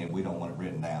 opinion. We don't want it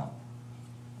written down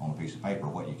on a piece of paper,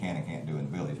 what you can and can't do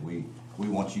in the village. We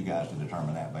want you guys to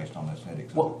determine that based on this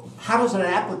ethics. Well, how does an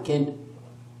applicant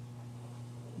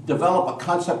develop a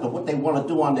concept of what they want to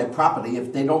do on their property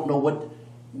if they don't know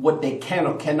what they can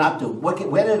or cannot do?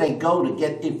 Where do they go to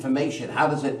get information? How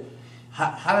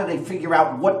do they figure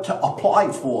out what to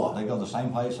apply for? They go the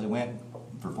same place they went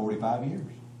for 45 years.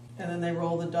 And then they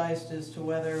roll the dice as to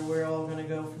whether we're all gonna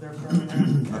go for their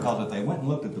permanent. Because if they went and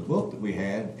looked at the book that we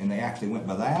had, and they actually went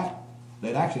by that,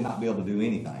 they'd actually not be able to do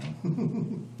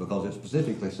anything. Because it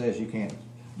specifically says you can't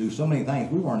do so many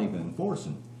things we weren't even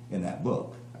enforcing in that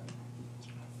book.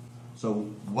 So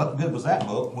what good was that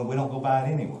book when we don't go by it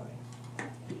anyway?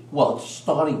 Well, it's a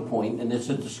starting point and it's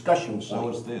a discussion So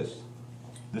point. is this.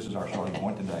 This is our starting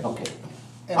point today. Okay.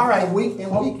 And All right.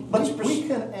 Let's we proceed.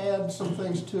 can add some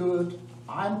things to it.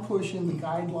 I'm pushing the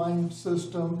guideline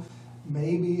system.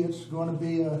 Maybe it's gonna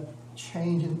be a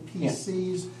change in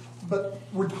PCs, but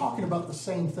we're talking about the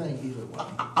same thing either way.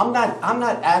 I'm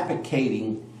not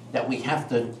advocating that we have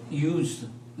to use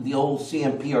the old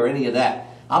CMP or any of that.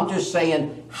 I'm just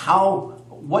saying under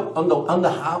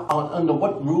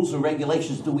what rules and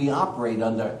regulations do we operate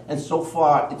under? And so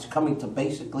far, it's coming to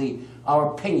basically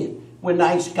our opinion. We're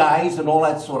nice guys and all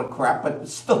that sort of crap, but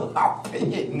it's still our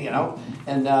opinion, you know?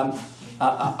 And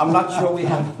I'm not sure we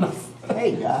have enough.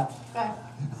 Hey, guy.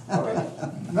 All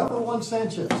right. Number one,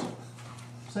 Sanchez.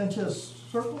 Sanchez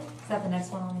Circle? Is that the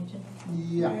next one on the agenda?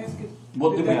 Yeah.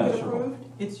 We'll do Did that that. get approved?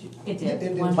 It's, It did. It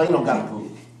did. One- Plano got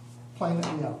approved.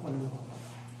 Plano.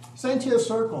 Sanchez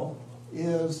Circle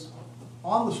is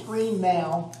on the screen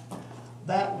now.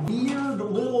 That weird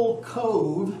little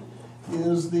code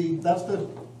is that's the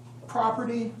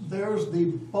property. There's the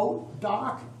boat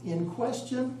dock in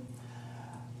question.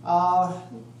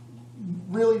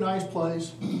 Really nice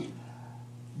place.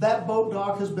 That boat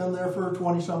dock has been there for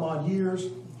 20 some odd years.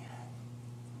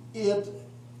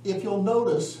 If you'll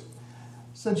notice,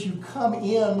 since you come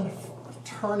in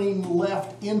turning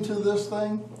left into this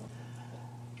thing,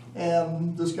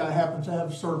 and this guy happens to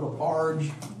have sort of a barge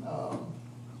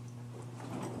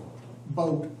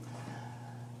boat,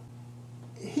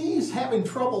 he's having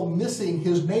trouble missing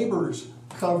his neighbor's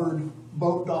covered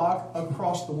boat dock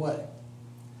across the way.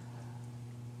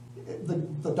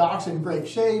 The dock's in great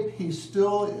shape. He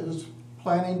still is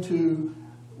planning to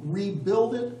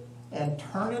rebuild it and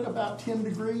turn it about 10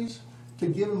 degrees to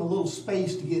give him a little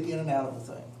space to get in and out of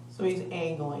the thing. so he's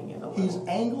angling it a little. He's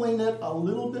angling it a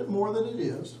little bit more than it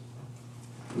is.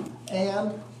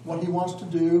 And what he wants to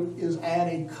do is add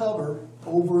a cover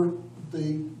over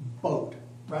the boat.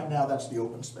 Right now, that's the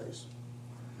open space.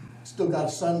 Still got a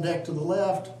sun deck to the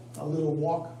left, a little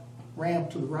walk ramp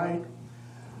to the right.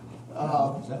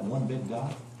 Is that one big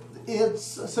dock?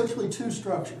 It's essentially two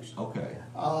structures. Okay.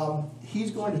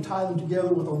 He's going to tie them together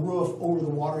with a roof over the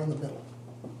water in the middle.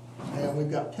 And we've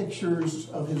got pictures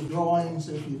of his drawings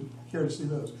if you care to see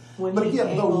those. When But he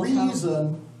again, the angles out-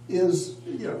 reason is,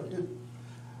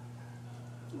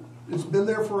 it's been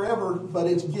there forever, but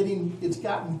it's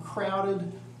gotten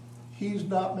crowded. He's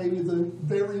not maybe the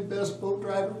very best boat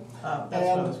driver. That's what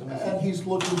I was gonna say. And he's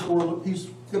he's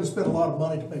gonna spend a lot of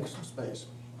money to make some space.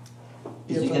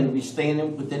 Is he going to be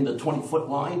staying within the 20-foot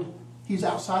line? He's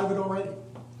outside of it already.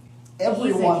 He's a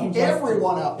congested-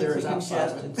 Everyone out there is It's outside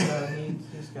of congested, it.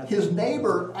 so he's got. His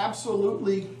neighbor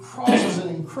absolutely crosses and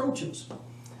encroaches.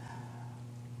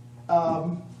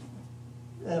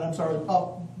 And I'm sorry,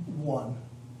 up one.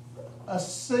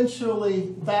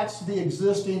 Essentially, that's the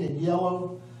existing in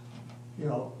yellow.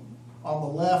 On the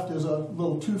left is a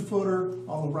little 2-footer.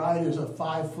 On the right is a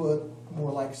 5-foot,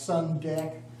 more like sun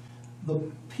deck. The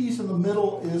piece in the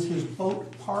middle is his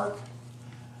boat park,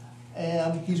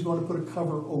 and he's going to put a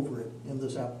cover over it in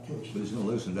this But application. he's gonna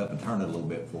loosen it up and turn it a little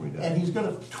bit before he does. And he's going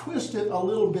to twist it a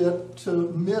little bit to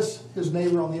miss his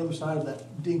neighbor on the other side of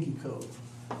that dinky cove.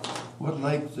 What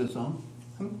lake is this on?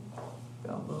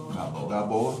 Balboa.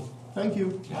 Balboa? Thank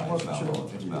you. Yeah, I it's wasn't Balboa. sure.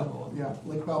 It's Balboa. Yeah,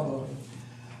 Lake Balboa.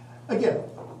 Again,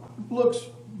 looks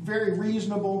very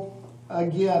reasonable.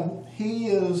 Again, he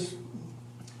is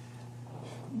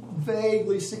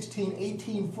vaguely 16,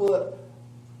 18 foot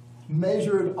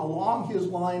measured along his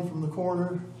line from the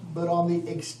corner, but on the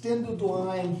extended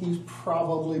line, he's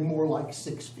probably more like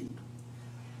 6 feet.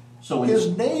 So His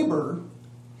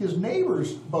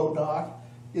neighbor's boat dock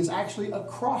is actually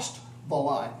across the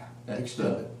line That's,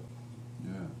 extended.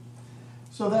 Yeah.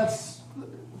 So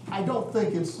I don't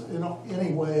think it's in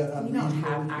any way an You don't unreasonable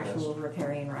have request. actual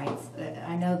riparian rights.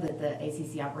 I know that the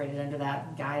ACC operated under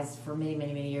that, guys, for many,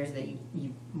 many, many years, that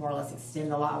you more or less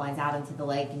extend the lot lines out into the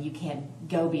lake and you can't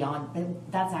go beyond.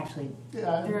 That's actually,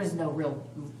 Yeah. there is no real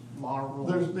law or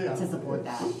rule Yeah. to support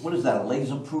that. what is that, a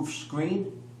laser-proof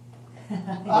screen?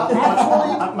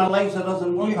 Actually, My laser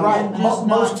doesn't work on right, that. Just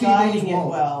most not guiding TVs it won't.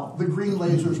 well. The green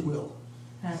lasers will.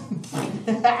 Get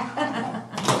it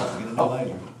done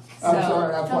later. I'm So,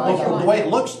 sorry, that's tell why us I your got The way it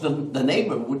looks, the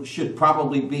neighbor should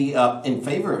probably be in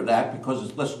favor of that because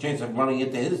there's less chance of running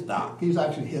into his dock. He's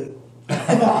actually hit it.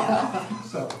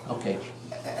 So, Okay.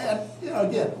 and,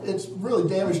 again, it's really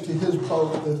damage to his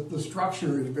boat. The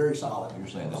structure is very solid. You're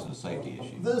saying this is a safety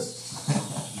issue. This,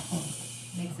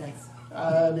 Makes sense.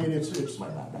 I mean, it's,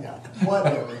 yeah,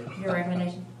 whatever. Your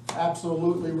recommendation?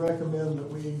 Absolutely recommend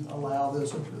that we allow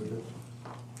this and approve it.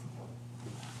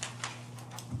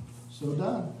 So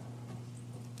done.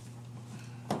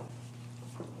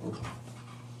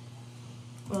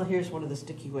 Well, here's one of the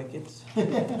sticky wickets.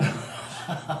 Yes.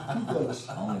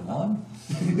 Only one?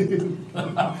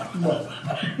 No.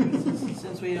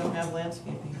 Since we don't have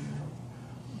landscaping.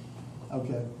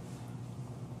 Okay.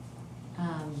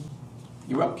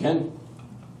 You're up, Ken.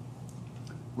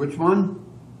 Which one?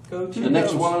 Go to The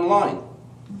next one in line.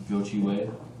 Gochi Way.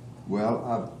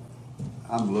 Well,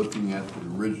 I'm looking at the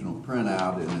original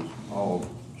printout and it's all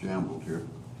jumbled here.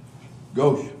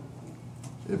 Gauche,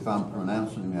 if I'm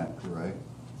pronouncing that correct.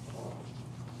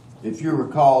 If you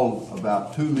recall,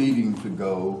 about 2 meetings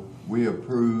ago, we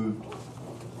approved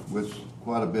with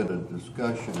quite a bit of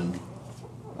discussion,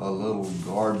 a little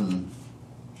garden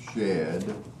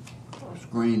shed,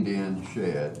 screened-in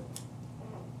shed.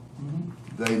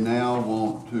 They now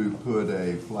want to put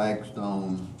a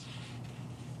flagstone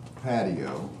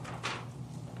patio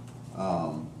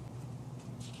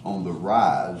on the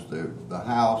rise. The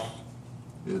house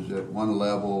is at one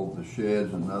level, the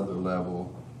shed's another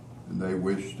level, and they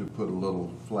wish to put a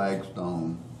little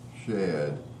flagstone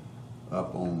shed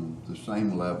up on the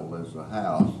same level as the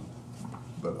house,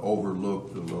 but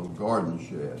overlook the little garden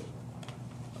shed.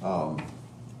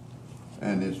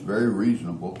 And it's very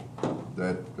reasonable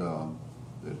that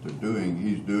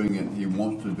he's doing it, he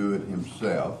wants to do it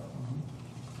himself,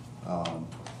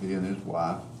 he and his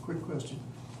wife. Quick question.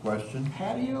 Question?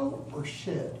 Patio or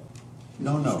shed?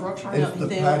 No, Structure? it's the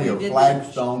They patio, already did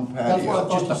flagstone That's what I patio.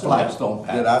 thought. Just a flagstone Did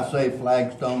pad. I say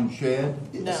flagstone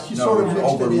shed? No. She No, sort of it's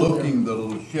mixed it in there. overlooking the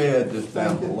little shed that's down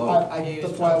Thank you. below.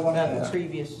 That's why I wanted About to the ask.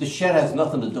 previous. The shed has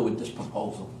nothing to do with this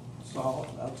proposal. That's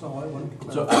all I wanted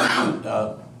to So,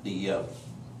 clarify. Yeah,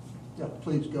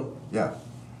 please go. Yeah,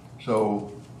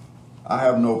 so I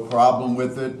have no problem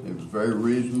with it. It was very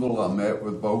reasonable. I met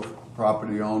with both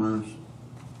property owners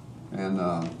and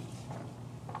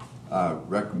I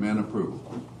recommend approval.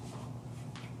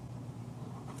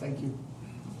 Thank you.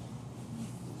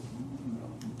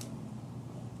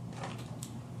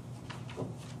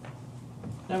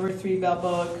 Number 3,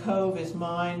 Balboa Cove is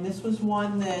mine. This was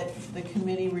one that the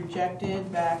committee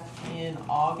rejected back in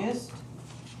August.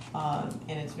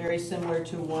 And it's very similar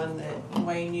to one that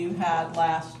Wayne, you had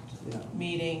last Yeah.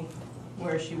 meeting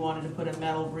where she wanted to put a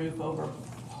metal roof over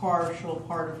partial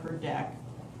part of her deck.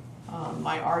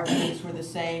 My arguments were the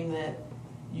same, that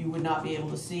you would not be able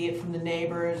to see it from the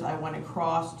neighbors. I went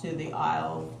across to the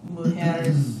Isle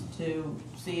Mujeres to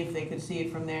see if they could see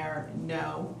it from there.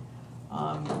 No.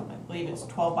 I believe it's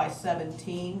 12 by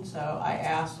 17, so I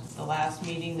asked the last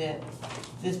meeting that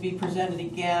this be presented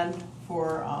again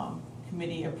for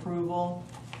committee approval.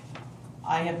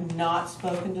 I have not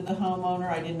spoken to the homeowner.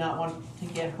 I did not want to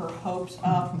get her hopes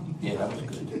up. Yeah, that was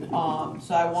good.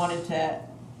 So I wanted to,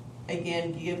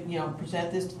 again,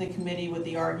 present this to the committee with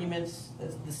the arguments,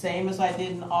 the same as I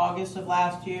did in August of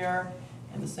last year,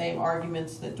 and the same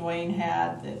arguments that Dwayne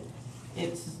had, that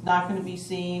it's not going to be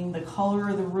seen. The color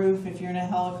of the roof, if you're in a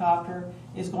helicopter,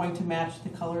 is going to match the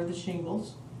color of the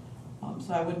shingles.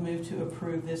 So I would move to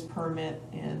approve this permit,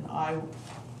 and I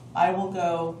will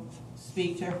go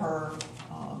speak to her.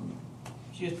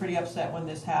 She was pretty upset when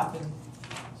this happened,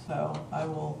 so I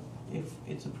will, if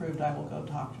it's approved, I will go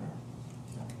talk to her.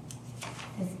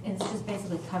 It's just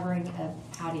basically covering a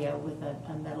patio with a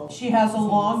metal. She has a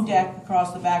long deck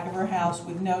across the back of her house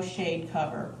with no shade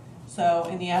cover. So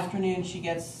in the afternoon, she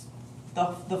gets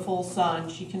the full sun.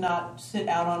 She cannot sit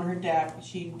out on her deck.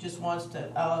 She just wants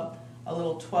a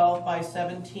little 12 by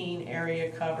 17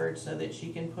 area covered so that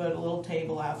she can put a little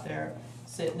table out there,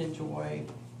 sit and enjoy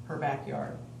her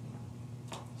backyard.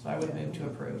 So I would move to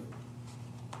approve.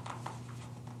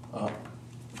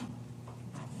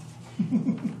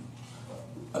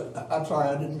 I'm sorry,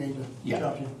 I didn't mean to Yeah.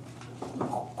 jump you.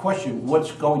 Question,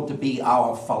 what's going to be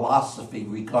our philosophy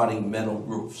regarding metal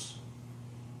roofs?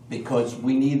 Because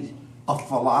we need a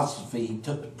philosophy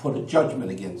to put a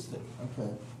judgment against it. Okay.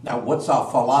 Now, what's our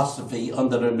philosophy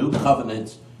under the new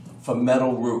covenants for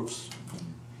metal roofs?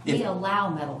 We allow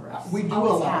metal roofs. We do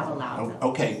Always allow have them. allowed them.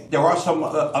 Okay, there are some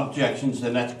objections,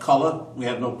 and that's color, we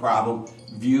have no problem.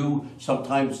 View,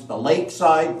 sometimes the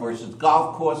lakeside versus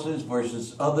golf courses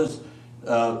versus others.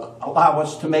 allow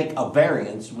us to make a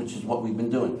variance, which is what we've been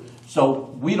doing.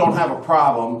 So we don't have a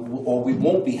problem, or we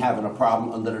won't be having a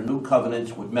problem under the new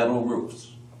covenants with metal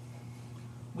roofs.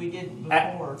 We did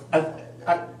before.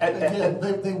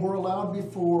 Again, they were allowed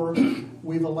before,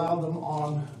 we've allowed them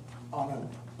on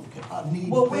a need basis.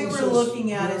 What we were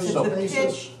looking at is various if the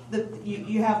basis. pitch,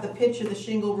 you have the pitch of the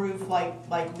shingle roof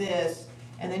like this,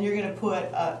 and then you're gonna put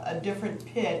a different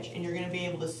pitch, and you're gonna be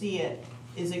able to see it.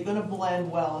 Is it gonna blend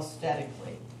well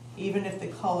aesthetically, even if the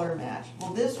color match?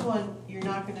 Well, this one, you're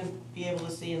not gonna be able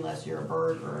to see unless you're a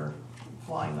bird or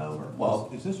flying over. Well,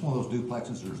 Is this one of those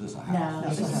duplexes or is this a house? No,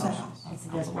 This it's is a a house. It's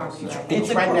this property right here.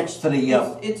 it's right next to the,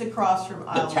 It's across from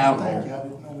Island. town Hall. Thank you, I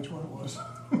didn't know which one it was.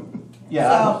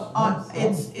 yeah. So,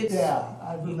 it's. Yeah,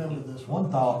 I remember this one.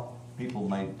 One thought people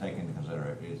may take into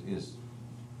consideration is,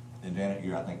 and Janet,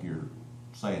 I think you're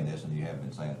saying this and you have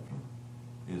been saying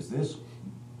it, is this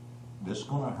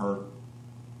gonna hurt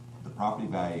the property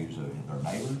values of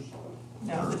their neighbors?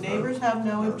 No, the neighbors have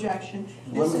no objection.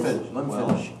 Let This me is, finish, let me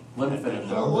finish, let me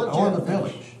finish. Or the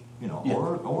village, you know, Yeah.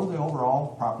 or the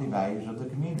overall property values of the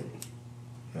community.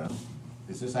 Yeah,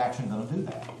 Is this action gonna do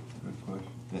that? good question.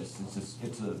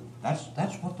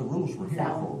 That's what the rules were here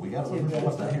for. We gotta remember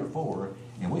what they're here for,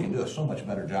 and we can do a so much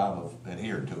better job of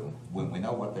adhering to them when we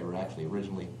know what they were actually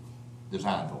originally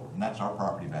designed for, and that's our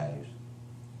property values.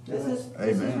 this is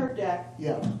Amen. her deck.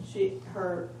 Yeah,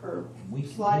 Her We-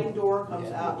 sliding door comes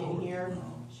Yeah. out in here.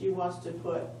 She wants to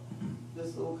put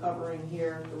this little covering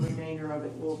here. The remainder of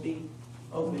it will be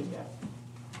open deck.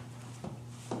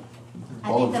 I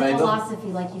All think in the favor? philosophy,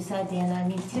 like you said, Dan, I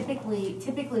mean,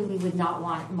 typically we would not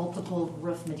want multiple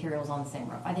roof materials on the same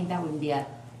roof. I think that would be a,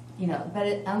 but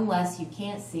unless you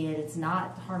can't see it, it's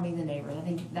not harming the neighbors. I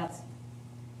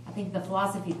think the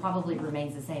philosophy probably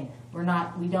remains the same.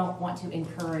 We don't want to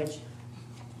encourage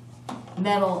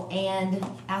metal and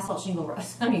asphalt shingle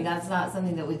roofs. I mean, that's not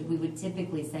something that we would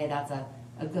typically say that's a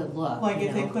good look. Like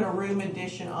if they know? put a room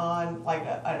addition on, like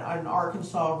an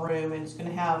Arkansas room, and it's gonna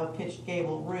have a pitched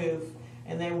gable roof,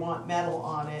 and they want metal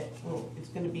on it, well, it's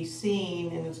gonna be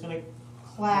seen, and it's gonna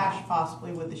clash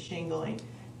possibly with the shingling.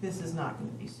 This is not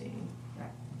gonna be seen. Right.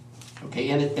 Okay,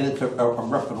 and it's a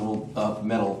reputable,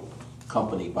 metal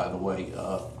company, by the way,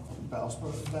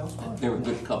 Valspar. they're a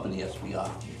good company, SBI.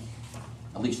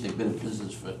 At least they've been in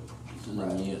business for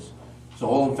Right. years. So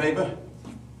all in favor?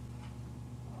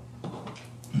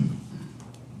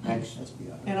 Next.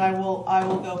 SBI. And I will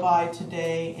go by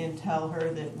today and tell her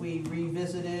that we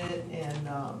revisited it, and,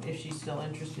 if she's still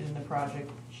interested in the project,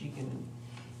 she can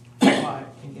apply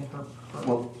and get her.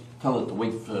 Well, tell her to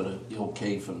wait for the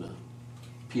okay from the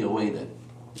POA that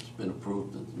it's been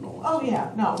approved and all that. Oh,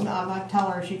 yeah, no, I'm not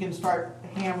telling her she can start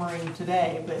hammering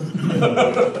today, but,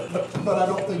 But I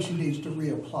don't think she needs to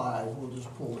reapply, we'll just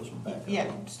pull this one back.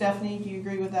 yeah, Stephanie, do you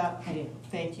agree with that? I do.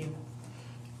 Thank you.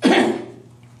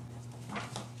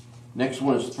 Next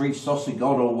one is 3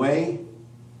 Sosigato Way,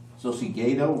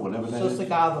 Sosigato, whatever that is.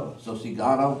 Sosegado.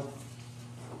 Sosigato.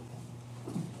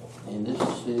 And this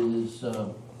is,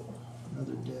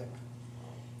 Another deck.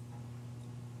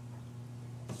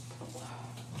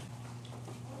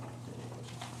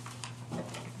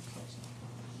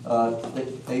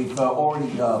 they've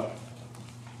already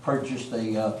purchased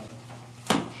an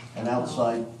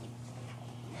outside,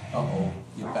 uh-oh,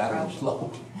 your battery's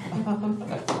low.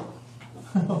 Okay.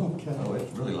 Oh,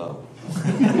 it's really low.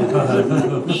 Thanks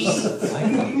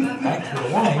for the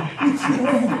warning.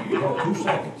 Oh, 2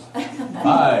 seconds.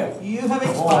 5, You have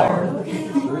expired.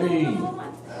 3,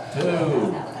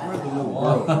 2,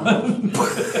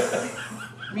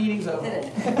 Meeting's over. You're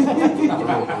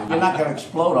not gonna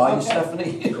explode, are you,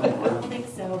 Stephanie? I don't think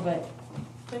so, but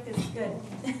quick is good.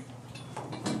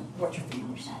 Watch your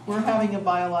fingers. We're having a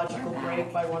biological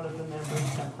break by one of the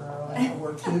members temporarily. That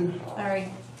work too? Sorry,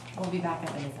 we'll be back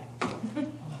up in a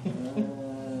second.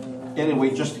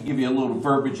 Anyway, just to give you a little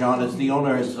verbiage on this, the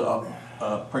owner has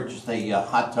purchased a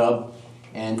hot tub,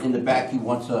 and in the back, he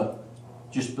wants to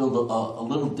just build a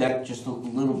little deck, just a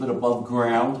little bit above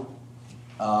ground.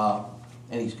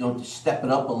 And he's going to step it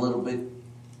up a little bit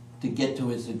to get to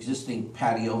his existing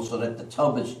patio, so that the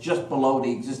tub is just below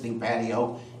the existing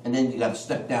patio, and then you gotta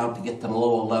step down to get to the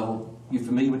lower level. You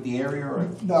familiar with the area, or?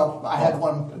 No, I had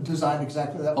one designed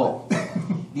exactly that way. Oh,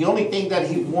 the only thing that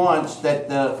he wants that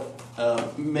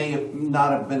may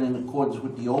not have been in accordance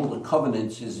with the older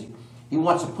covenants is he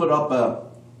wants to put up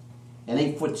an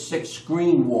 8'6"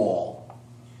 screen wall.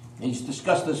 And he's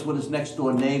discussed this with his next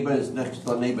door neighbor. His next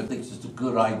door neighbor thinks it's a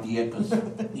good idea because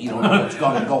you don't know what's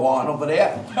going to go on over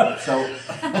there. So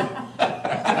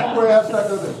Where else did I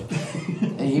do this?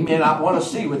 and he may not want to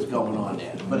see what's going on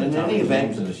there. But in any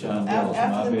event, To the Shondells, my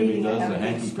After the baby meeting, I does have the a good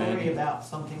hanky story panky. about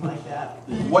something like that.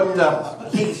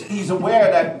 what he's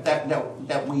aware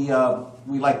that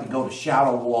we like to go to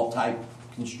shadow wall type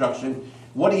construction.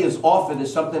 What he has offered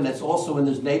is something that's also in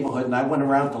his neighborhood, and I went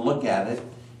around to look at it,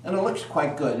 and it looks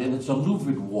quite good. And it's a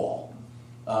louvered wall,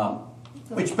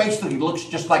 which basically looks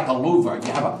just like a louver.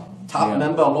 You have a top Yeah.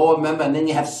 member, a lower member, and then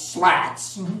you have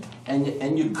slats,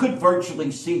 and you could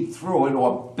virtually see through it,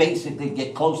 or basically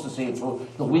get close to seeing through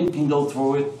it. The wind can go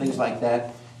through it, things like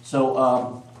that. So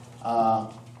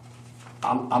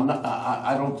I'm not,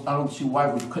 I don't see why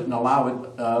we couldn't allow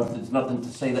it. There's nothing to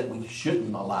say that we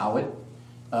shouldn't allow it.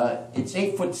 It's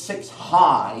 8'6"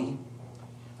 high.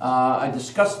 I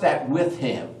discussed that with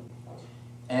him,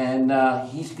 and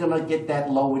he's gonna get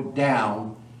that lowered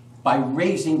down by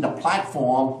raising the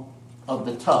platform of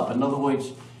the tub. In other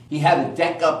words, he had a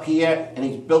deck up here, and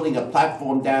he's building a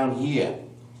platform down here,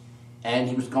 and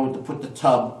he was going to put the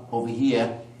tub over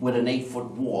here with an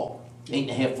 8-foot wall,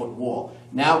 8.5-foot wall.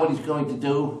 Now what he's going to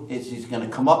do is he's gonna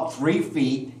come up 3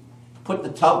 feet, put the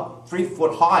tub 3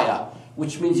 foot higher,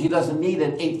 which means he doesn't need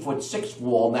an 8'6"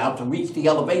 wall now to reach the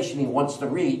elevation he wants to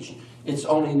reach. It's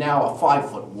only now a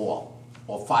 5-foot wall,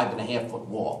 or 5.5-foot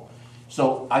wall.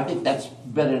 So I think that's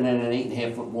better than an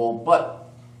 8.5-foot wall, but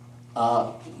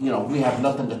you know, we have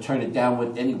nothing to turn it down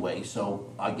with anyway, so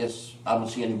I guess I don't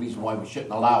see any reason why we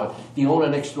shouldn't allow it. The owner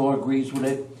next door agrees with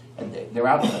it, and they're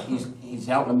out, he's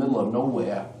out in the middle of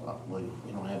nowhere. Well,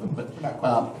 you don't have it,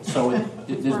 but, so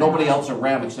there's nobody else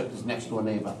around except his next door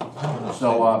neighbor.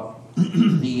 So,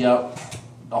 the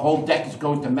whole deck is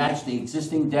going to match the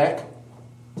existing deck,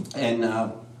 and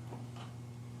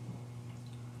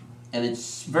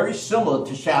it's very similar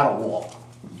to shadow wall.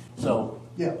 So,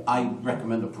 Yeah. I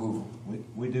recommend approval.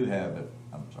 We do have,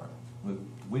 I'm sorry,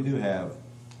 we do have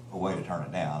a way to turn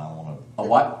it down. I wanna. A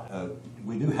what?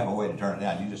 We do have a way to turn it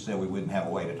down. You just said we wouldn't have a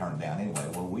way to turn it down anyway.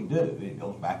 Well, we do. It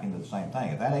goes back into the same thing.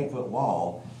 If that 8-foot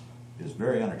wall is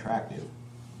very unattractive,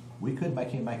 we could make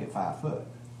him make it 5 foot.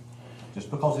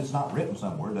 Just because it's not written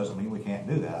somewhere doesn't mean we can't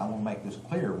do that. I want to make this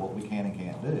clear what we can and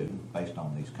can't do based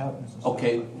on these covenants and stuff.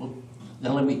 Okay, well,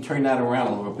 then let me turn that around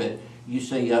a little bit. You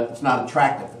say it's not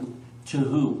attractive. To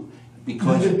who?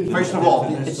 Because, first of all,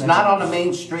 it's not on the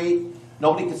main street.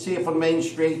 Nobody can see it from Main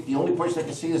Street. The only person that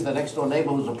can see it is the next door neighbor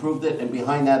who's approved it, and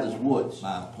behind that is woods.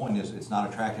 My point is, it's not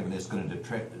attractive and it's going to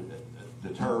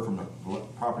deter from the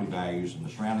property values in the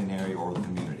surrounding area or the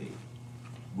community.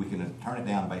 We can turn it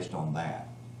down based on that.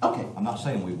 Okay, I'm not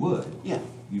saying we would. yeah.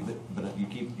 But you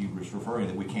were referring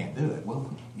that we can't do it.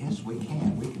 Well, yes, we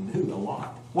can. We can do a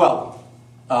lot. Well,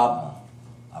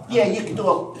 I've heard yeah, this you can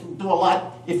before. do a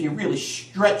lot if you really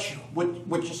stretch what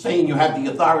you're saying. You have the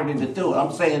authority to do it.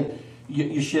 I'm saying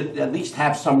you should at least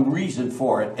have some reason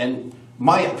for it. And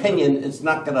my opinion, it's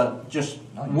not gonna just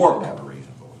No, you work. should have a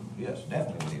reason for it. Yes,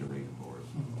 definitely we need a reason for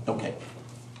it. Okay.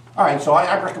 All right, so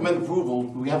I recommend approval.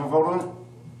 Do we have a vote on it?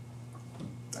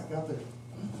 Back out there.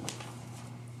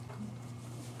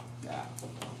 Yeah.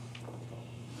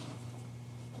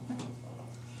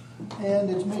 And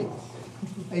it's me.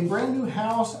 A brand new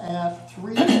house at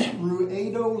 3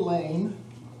 Ruedo Lane.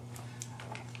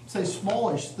 It's a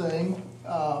smallish thing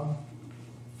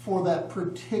for that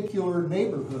particular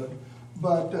neighborhood,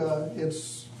 but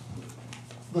it's,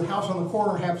 the house on the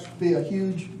corner happens to be a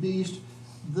huge beast.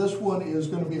 This one is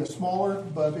gonna be a smaller,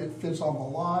 but it fits on the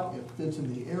lot, it fits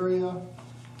in the area.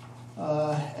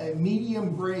 A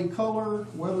medium gray color,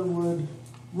 weatherwood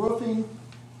roofing,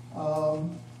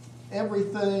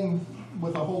 everything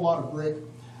with a whole lot of brick.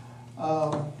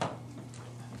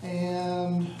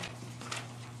 And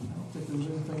I don't think there was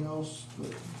anything else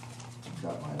that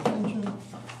got my attention.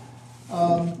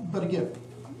 But again,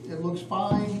 it looks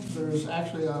fine. There's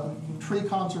actually a tree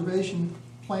conservation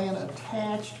plan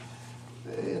attached.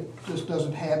 It just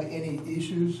doesn't have any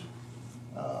issues.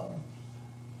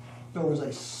 There was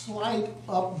a slight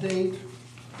update.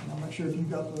 I'm not sure if you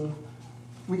got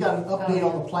we got an update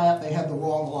on the plat. They had the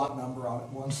wrong lot number on it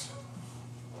once.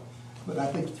 But I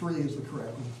think 3 is the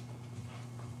correct one.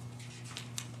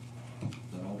 Is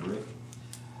that all brick?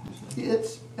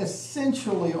 It's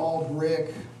essentially all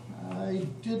brick. I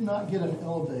did not get an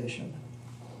elevation.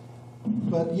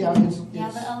 But yeah, Yeah,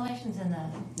 the elevation's in the.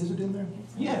 is it in there?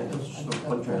 Yeah, it's just a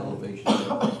bunch of elevation.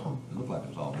 It looked like it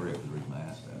was all brick, is the reason I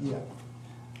asked that. Yeah.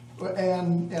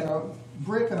 And a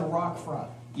brick and a rock front.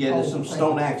 Yeah, there's Oh, some thank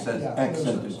stone you. accent- Yeah, there's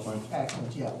accents. some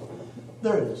accents, yeah.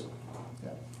 There it is.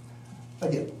 Yeah.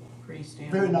 Again, Pretty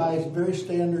standard. very nice, very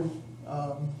standard.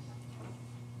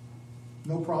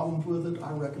 No problems with it.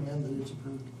 I recommend that it's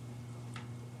approved.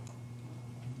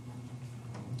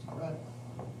 All right.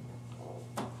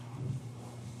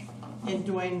 And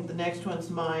Dwayne, the next one's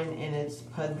mine, and it's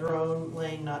Padron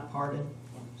Lane, not Pardon.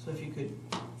 So if you could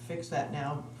fix that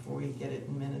now before we get it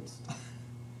in minutes.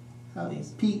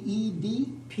 Please.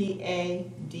 P-E-D? P-A-D-R-O-N,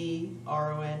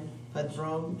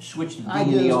 Padron. Switch the D I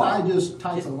and the R. just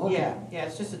typed them, okay. Yeah,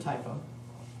 it's just a typo.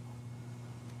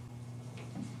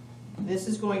 This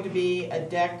is going to be a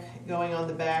deck going on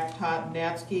the back. Todd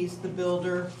Natsky's the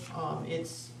builder.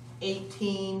 It's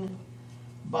 18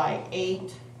 by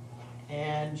 8,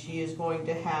 and she is going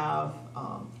to have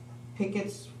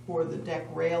pickets for the deck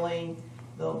railing.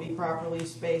 They'll be properly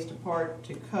spaced apart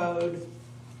to code.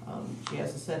 She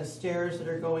has a set of stairs that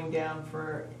are going down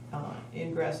for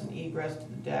ingress and egress to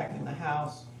the deck and the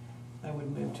house. I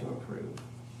would move to approve.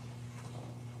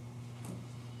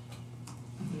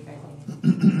 You guys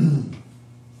think?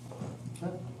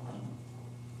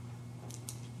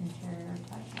 Interior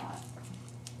type lot.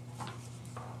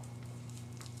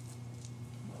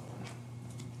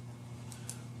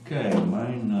 Okay,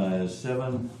 mine is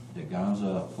 7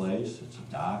 DeGanza Place, it's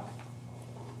a dock.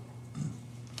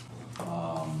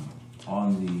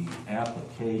 On the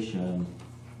application,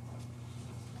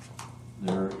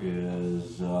 there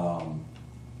is, on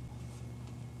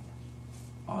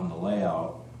the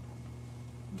layout,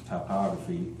 the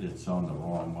topography, it's on the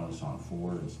wrong one, it's on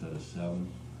 4 instead of 7.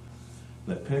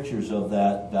 But pictures of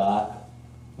that dock,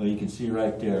 well, you can see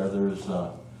right there, there's,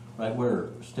 right where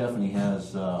Stephanie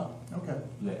has, Okay.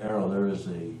 the arrow, there is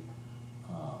a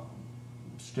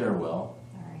stairwell,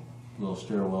 All right. little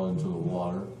stairwell into the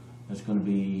water. It's gonna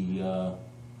be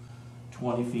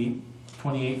 20 feet,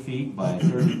 28 feet by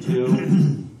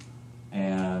 32.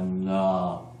 And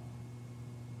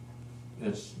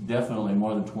it's definitely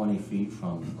more than 20 feet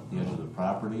from the edge of the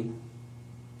property.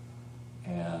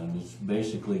 And it's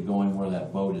basically going where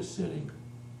that boat is sitting.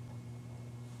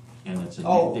 And it's a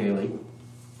Oh. daily.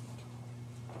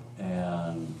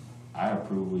 And I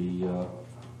approve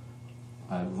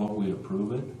I vote we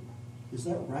approve it. Is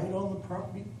that right on the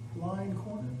property line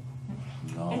corner?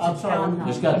 No. It's I'm a sorry. townhouse.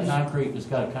 It's got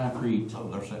a concrete, So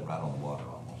they're sitting right on the water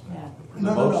almost. Yeah. the No,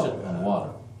 no, boat's no. sitting on water.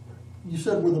 You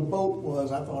said where the boat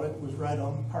was, I thought it was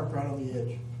parked right on the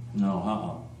edge.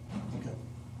 No, Okay.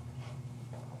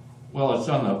 Well, it's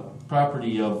on the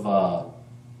property of,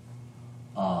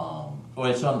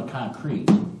 it's on the concrete,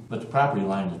 but the property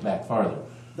line is back farther.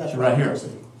 That's So right here. I see.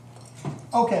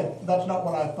 Okay, that's not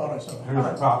what I thought I saw. Here's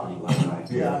the property line right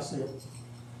here. Yeah, I see it.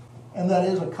 And that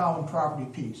is a common property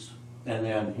piece. And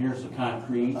then here's the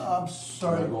concrete. I'm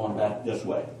sorry. We're going back this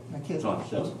way. I can't- It's on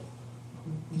 7.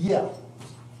 Yeah,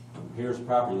 Here's the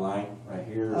property line, right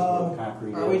here is where the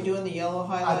concrete Are we is. doing the yellow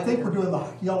highlight? I think we're doing the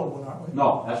yellow one, aren't we?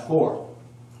 No, that's 4.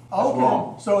 That's Okay,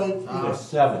 wrong. so it, It's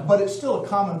 7. but it's still a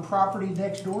common property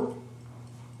next door?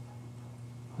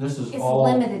 This is It's all,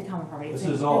 limited common property. this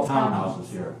It's- is all it's townhouses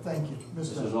here. Thank you. This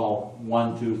Missed is that. all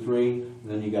 1, 2, 3, and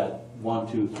then you got 1,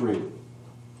 2, 3.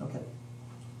 Okay.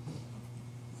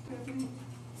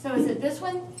 So is it this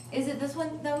one? Is it this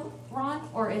one though, Ron,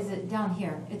 or is it down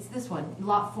here? It's this one,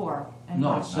 lot 4. and No,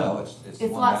 lot- it's No, 7. it's the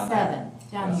It's one lot down there. 7,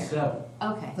 down That's here. 7.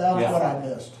 Okay. That was Yeah. what I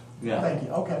missed. Yeah. Thank you,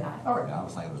 okay, all right. Yeah, I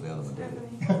was thinking it was the other one.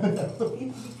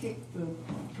 Stephanie, if you kick the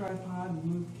tripod and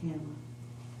move the camera.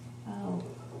 Oh.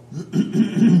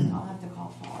 I'll have to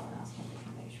call Paul and ask him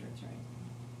to make sure it's right.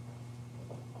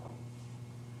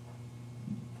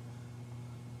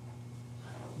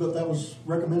 But that was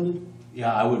recommended?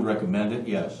 Yeah, I would recommend it,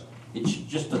 yes. It's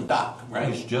just a dock, It's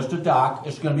right? just a dock,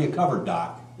 it's gonna be a covered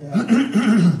dock. Yeah.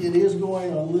 It is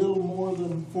going a little more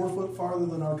than 4 foot farther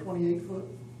than our 28 foot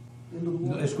into the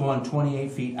water? It's going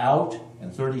 28 feet out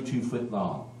and 32 feet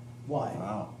long. Why?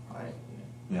 Wow. Right.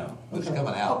 Yeah, But it's Okay.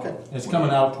 coming out. Okay. it's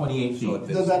coming out 28 So feet.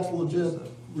 it Then that's legit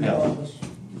Yeah. regardless.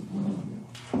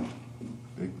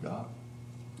 Big dock.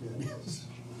 Yeah, it is.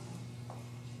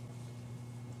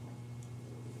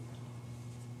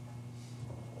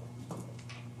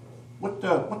 What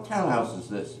townhouse is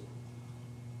this?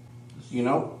 You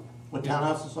know? What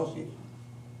townhouse association?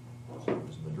 Is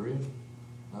it Madrid?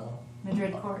 No?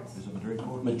 Madrid courts. Is it Madrid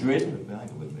Court? Madrid? I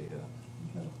think it would be,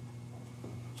 yeah.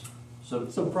 So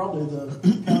So probably the.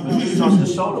 Madrid's on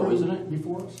DeSoto, isn't it?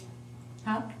 Before us?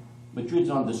 Huh? Madrid's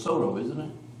on DeSoto, isn't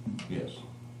it? Yes,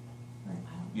 Or, I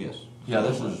don't- yes. Yeah,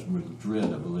 this is Madrid,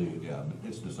 I believe. Yeah,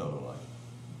 it's DeSoto Lake.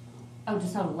 Oh,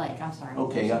 DeSoto Lake, I'm sorry.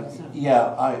 Okay, DeSoto.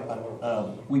 yeah,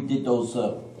 we did those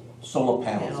solar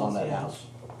panels on that Panels, yeah. house.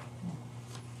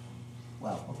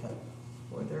 Wow, okay.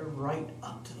 Boy, they're right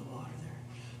up to the water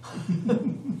there.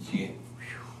 Yeah.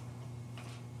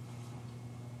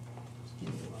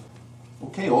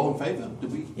 Okay, all in favor?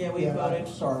 Did we? Yeah, we Yeah, voted.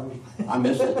 Sorry. I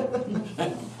missed it. I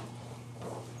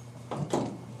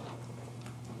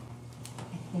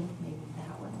think maybe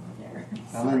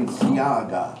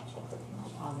Balenciaga.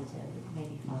 Positive, it may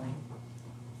be fine.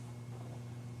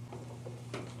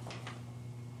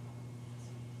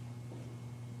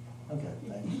 Okay,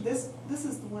 thanks. This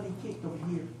is the one he kicked over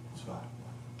here. It's fine.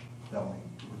 That one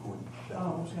recorded.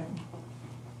 Oh, okay.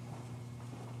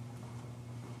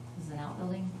 This is an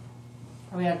outbuilding.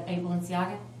 Are we at A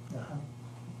Balenciaga? Uh-huh.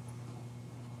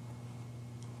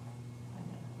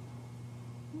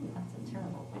 Ooh, that's a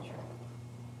terrible picture.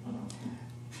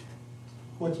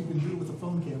 What you can do with a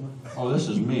phone camera. Oh, this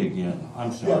is me again, I'm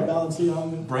Yeah, sorry.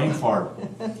 Balenciaga. Brain fart.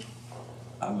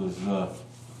 I was,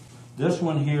 this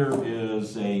one here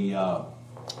is a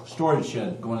storage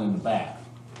shed going in the back.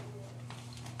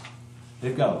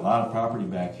 They've got a lot of property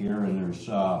back here, and there's,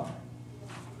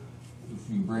 if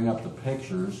you bring up the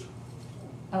pictures,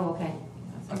 Oh, okay.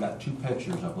 I got 2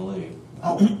 pictures, I believe.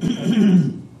 Oh,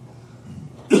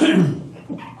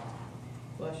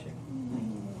 Bless you.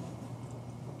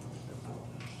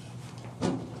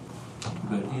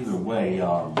 But either way,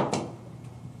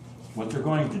 what they're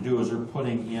going to do is they're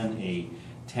putting in a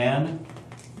 10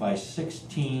 by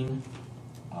 16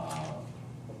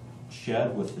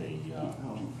 shed with a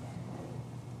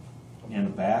in the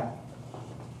back,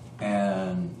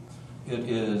 and it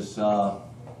is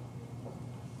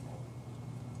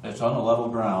it's on the level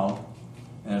ground,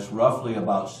 and it's roughly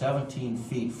about 17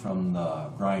 feet from the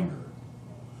grinder.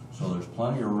 So there's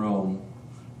plenty of room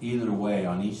either way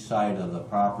on each side of the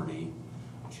property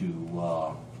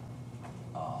to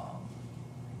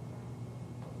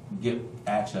get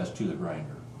access to the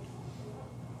grinder.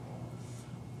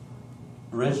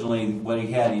 Originally, what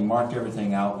he had, he marked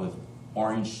everything out with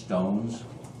orange stones,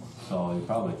 so you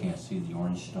probably can't see the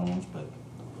orange stones, but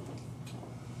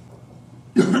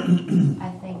I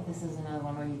think this is another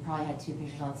one where you probably had 2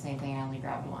 pictures on the same thing. I only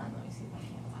grabbed one. Let me see if I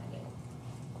can't find it.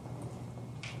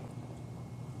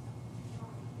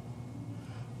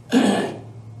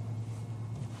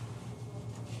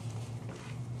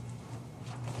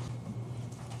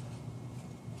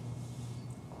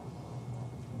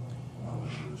 I'll do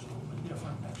this a little bit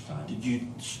different next time. Did you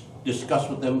discuss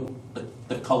with them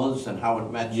the colors and how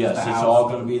it matches the Yes, house? it's all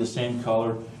gonna be the same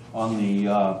color on the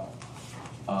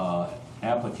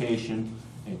application.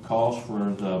 It calls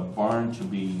for the barn to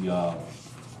be a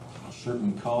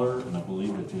certain color, and I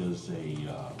believe it is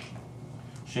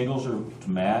shingles are to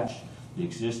match. The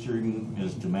existing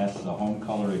is to match the home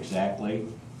color exactly,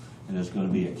 and it's gonna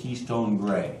be a Keystone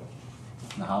gray.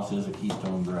 The house is a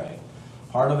Keystone gray.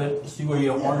 Part of it, see where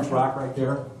you have orange rock right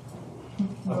there?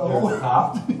 Up there at the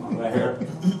top, right here.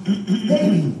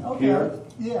 maybe, okay. Here.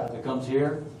 Yeah. It comes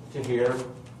here to here,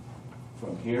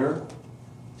 from here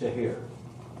to here.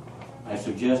 I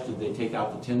suggested they take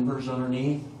out the timbers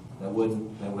underneath, that way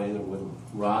that wouldn't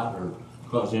rot or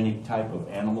cause any type of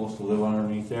animals to live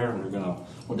underneath there, and they're gonna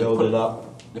build it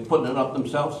up. They're putting it up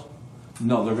themselves?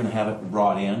 No, they're gonna have it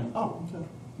brought in, Oh, okay.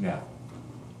 yeah.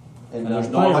 And And there's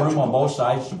no plenty of room on electrical? both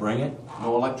sides to bring it,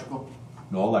 No electrical?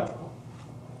 no electrical.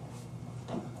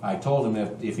 I told him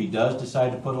if he does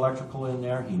decide to put electrical in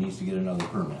there, he needs to get another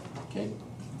permit. Okay.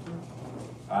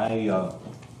 I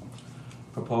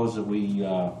propose that we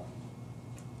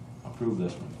approve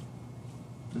this one.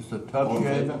 Just a All tough in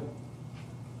shade. favor?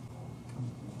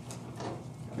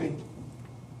 Okay.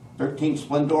 13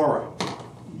 Splendora.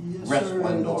 Yes, Rest sir,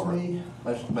 that's Splendora. me.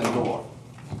 Rest Splendora.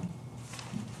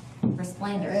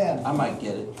 Resplendor. And I might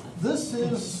get it. this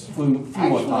is Few more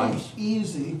actually times.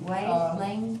 easy. Wade,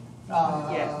 Lane,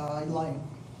 Lane.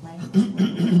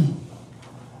 Lane.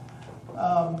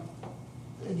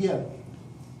 Again,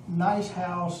 nice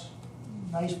house,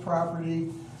 nice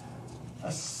property.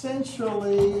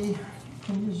 Essentially,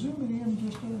 can you zoom it in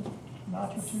just a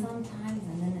notch or two? Sometimes,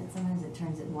 and then sometimes it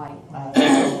turns it white. I I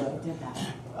did that.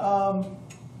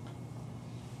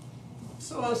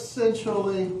 So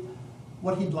essentially,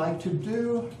 what he'd like to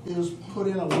do is put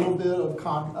in a little bit of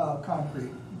concrete.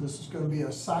 This is going to be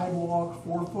a sidewalk,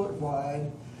 4 foot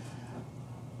wide.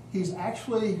 He's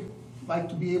actually like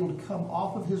to be able to come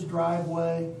off of his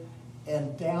driveway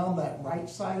and down that right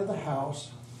side of the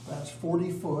house, that's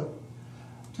 40 foot,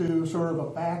 to sort of a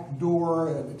back door,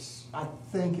 and I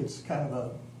think it's kind of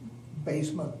a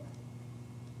basement,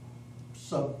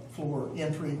 subfloor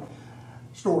entry,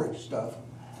 storage stuff.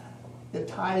 It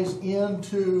ties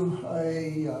into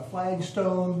a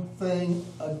flagstone thing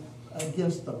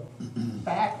against the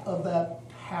back of that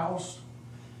house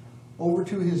over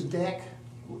to his deck,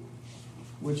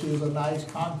 which is a nice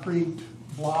concrete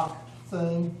block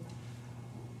thing.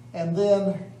 And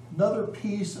then another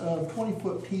piece of,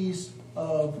 20-foot piece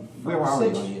of. Where are we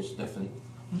 6 on here, Stephanie?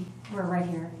 We're right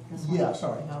here, this one. Yeah,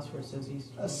 sorry. The house where it says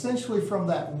east. Essentially from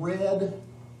that red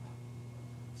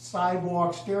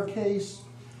sidewalk staircase.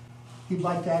 He'd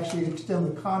like to actually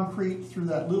extend the concrete through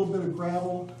that little bit of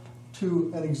gravel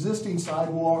to an existing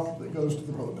sidewalk that goes to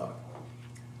the boat dock.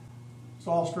 It's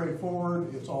all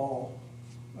straightforward, it's all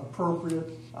appropriate.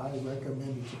 I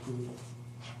recommend its approval.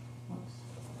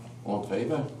 All in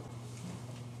favor?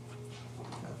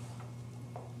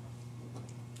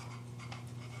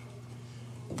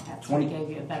 That's 20 what gave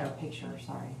you a better picture,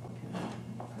 sorry.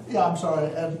 Yeah, I'm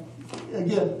sorry, and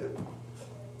again,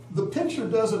 the picture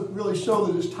doesn't really show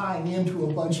that it's tying into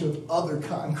a bunch of other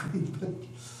concrete, but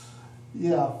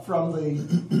yeah, from the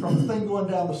thing going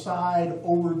down the side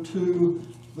over to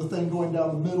the thing going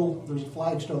down the middle, there's a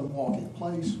flagstone walk in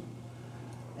place.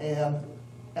 And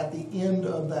at the end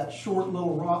of that short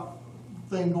little rock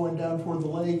thing going down toward the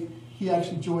lake, he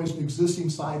actually joins an existing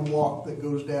sidewalk that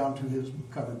goes down to his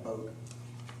covered boat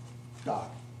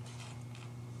dock.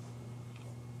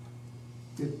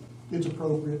 It's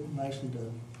appropriate and nicely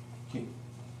done. Okay.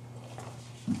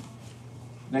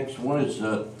 Next one is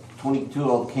 22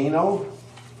 Volcano.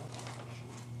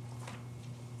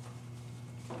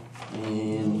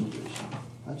 And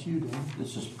That's you, Dan.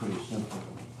 this is pretty simple.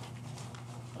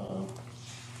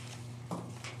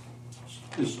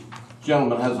 This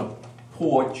gentleman has a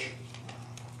porch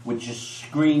which is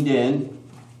screened in.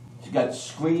 He's got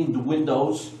screened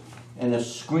windows and a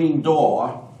screen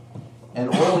door. And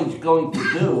all he's going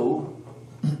to do,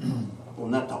 well,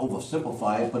 not to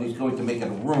oversimplify it, but he's going to make it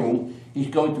a room. He's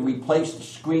going to replace the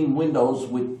screen windows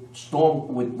with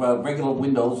regular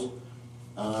windows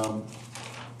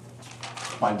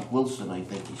by Wilson, I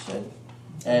think he said.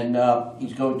 And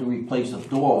he's going to replace a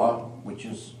door, which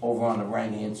is over on the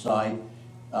right-hand side,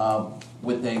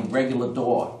 with a regular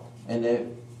door. And they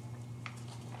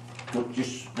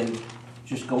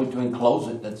just going to enclose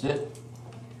it. That's it.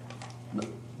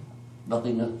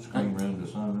 Nothing. Screen room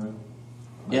to sunroom?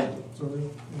 Yeah, Sorry.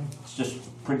 it's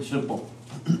just pretty simple.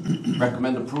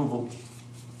 Recommend approval.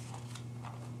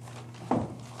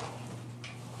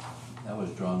 That was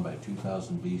drawn by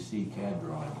 2000 BC CAD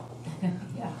drawing.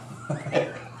 Yeah.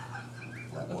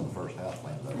 That wasn't the first house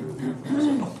plan.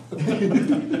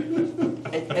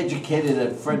 Educated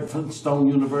at Fred Flintstone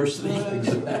University.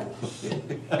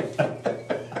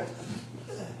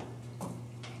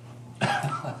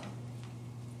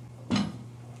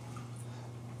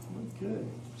 Good.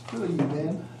 Still you,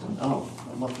 Dan. Oh,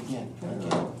 I'm up again.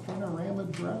 Panorama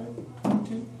Drive,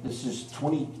 22? This is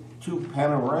 22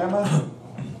 Panorama.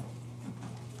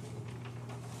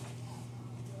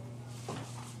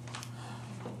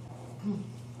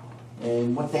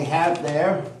 And what they have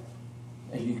there,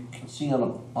 as you can see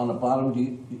on the bottom,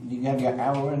 do you have your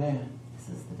arrow in there? This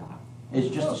is the dock.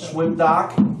 It's just a swim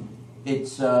dock.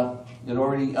 It's it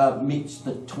already meets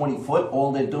the 20 foot.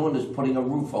 All they're doing is putting a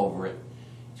roof over it.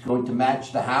 It's going to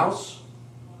match the house,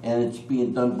 and it's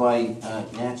being done by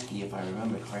Natsky, if I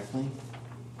remember correctly.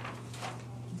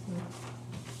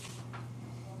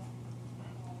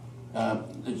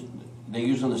 They're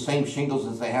using the same shingles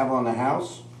as they have on the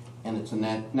house, and it's a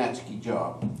Natsky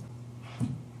job.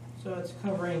 So it's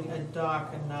covering a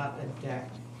dock and not a deck.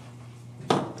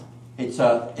 It's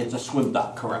a swim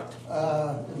dock, correct?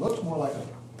 It looks more like a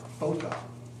boat dock.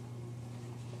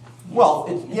 Well,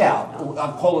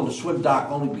 I'm calling it a swim dock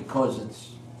only because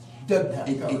Doesn't have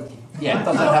it cover. yeah, it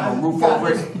doesn't have a roof over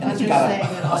it, and I'm it's just got saying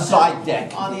that a on side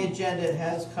deck. On the agenda, it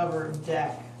has covered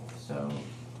deck, so,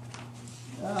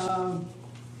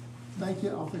 Thank you,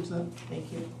 I'll fix that.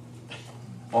 thank you.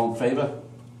 All in favor?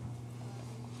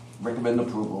 Recommend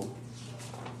approval.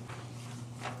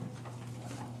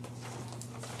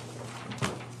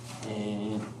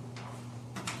 And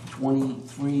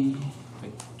 23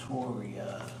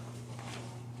 Victoria.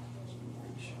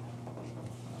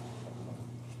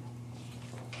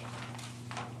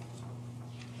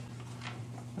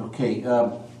 Okay,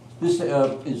 this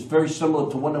is very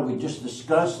similar to one that we just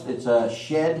discussed. It's a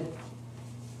shed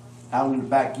out in the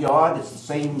backyard. It's the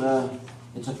same,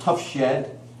 it's a tough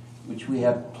shed, which we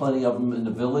have plenty of them in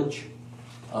the village.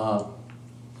 They're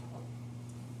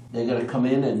gonna come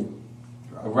in and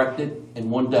erect it in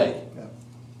one day.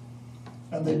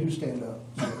 Yeah. And they do stand up.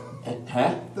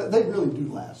 Huh? They really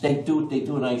do last. They do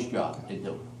a nice job, they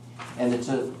do. And it's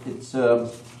a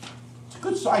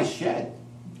good sized shed,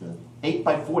 Okay. 8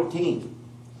 by 14.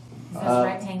 Is this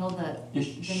rectangle the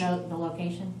just- the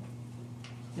location?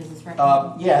 Is this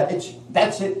rectangle? Yeah,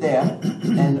 that's it there.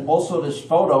 And also there's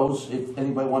photos, if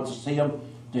anybody wants to see them,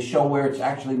 to show where it's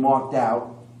actually marked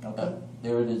out. Okay.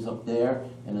 There it is up there,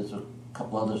 and there's a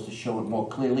couple others to show it more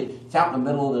clearly. It's out in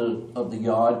the middle of the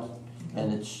yard,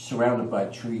 and it's surrounded by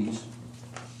trees.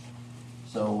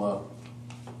 So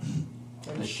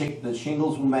the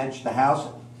shingles will match the house.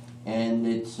 and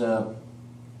it's there's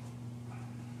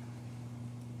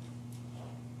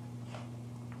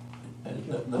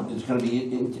going to be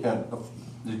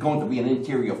there's going to be an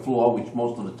interior floor, which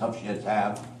most of the tough sheds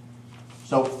have.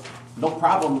 So no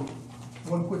problem.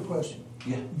 One quick question.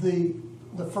 Yeah.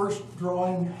 The first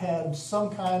drawing had some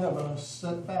kind of a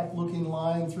setback looking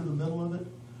line through the middle of it.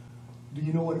 Do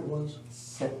you know what it was?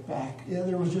 Setback. Yeah,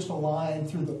 there was just a line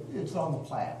through it's on the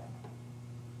plat.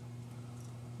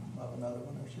 Another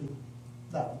one or two.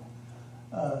 That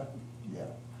one. Yeah.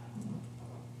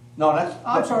 No,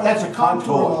 I'm sorry, that's a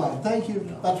contour. line. Thank you.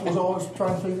 That's what I was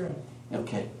trying to figure out.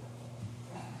 Okay.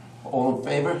 All in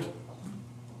favor?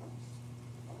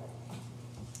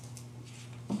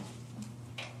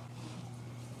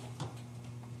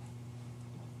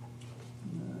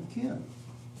 Ken.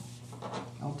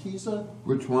 Altiza,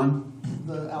 Which one?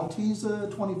 the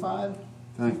Altiza 25.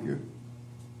 Thank you.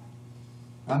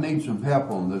 I need some help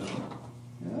on this one.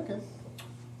 Yeah, okay.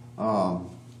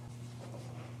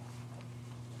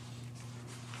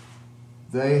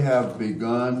 They have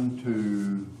begun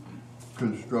to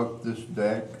construct this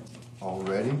deck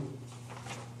already.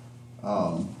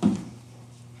 I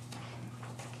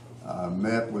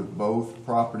met with both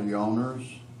property owners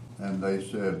and they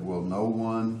said, well, no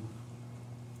one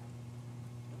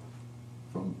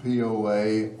from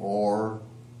POA or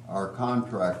our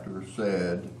contractor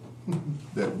said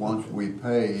that once we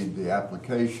paid the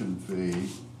application fee,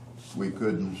 we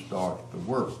couldn't start the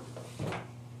work.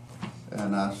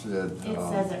 And I said, It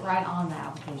says it right on the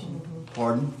application.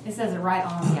 pardon? It says it right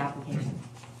on the application.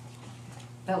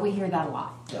 But we hear that a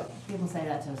lot. Yeah. People say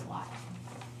that to us a lot.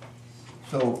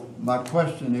 So my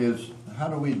question is, how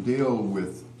do we deal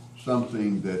with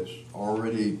something that's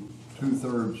already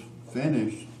 2/3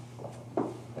 finished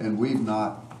and we've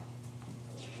not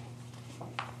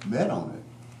met on it?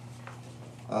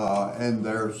 And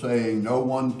they're saying, no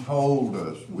one told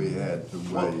us we had to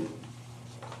wait.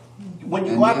 When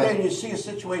you And go out yet- there and you see a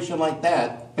situation like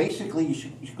that, basically you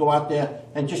should go out there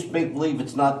and just make believe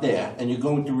it's not there. And you're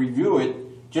going to review it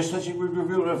just as you would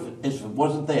review it if it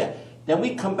wasn't there. Then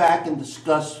we come back and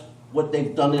discuss what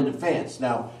they've done in advance.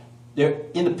 Now,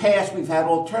 in the past, we've had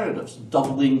alternatives,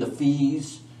 doubling the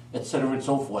fees, et cetera, and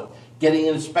so forth. Getting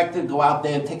an inspector to go out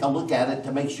there and take a look at it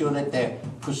to make sure that they're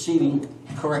proceeding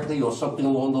correctly or something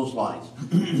along those lines.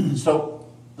 So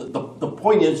the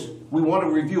point is, we want to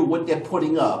review what they're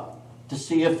putting up to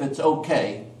see if it's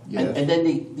okay. Yes. And then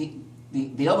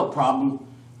the other problem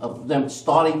of them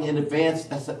starting in advance,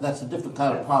 that's a different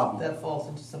kind of problem. That falls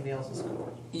into somebody else's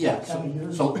court. Yeah, Kind of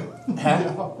yours.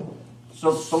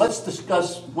 so let's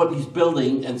discuss what he's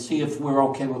building and see if we're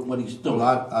okay with what he's doing.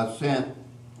 Well, I sent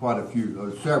quite a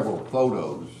few, several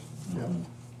photos Yeah.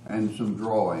 and some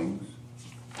drawings.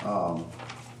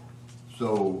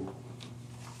 So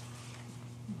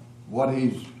what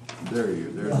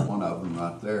there's one of them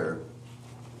right there.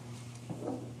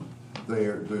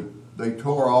 They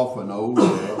tore off an old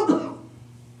deck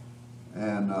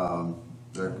and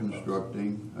they're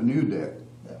constructing a new deck.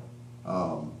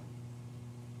 Yeah.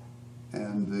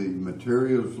 And the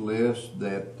materials list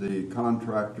that the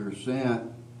contractor sent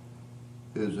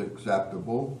is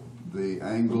acceptable. The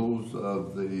angles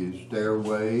of the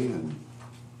stairway and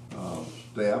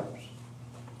steps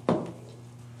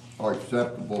are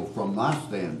acceptable from my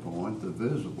standpoint, the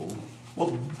visible.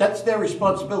 Well, that's their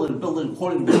responsibility to build it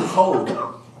according to the code.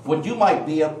 What you might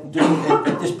be able to do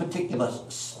at this particular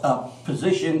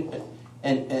position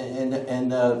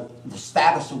and the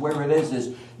status of where it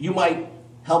is you might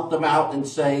help them out and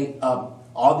say,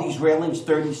 are these railings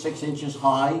 36 inches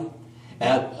high?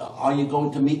 Are you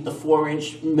going to meet the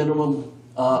 4-inch minimum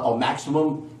or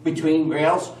maximum between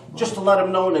rails? Just to let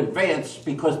them know in advance,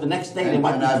 because the next day they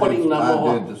might be putting them I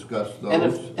on. did discuss those.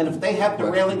 And if they have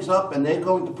the railings up and they're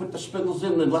going to put the spindles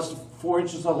in less than 4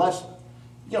 inches or less,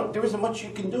 there isn't much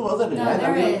you can do other than No, that.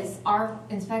 there is. Our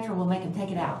inspector will make them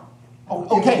take it out.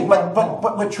 Okay,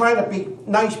 but we're trying to be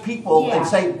nice people Yeah. and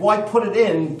say, why put it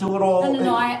in, do it all.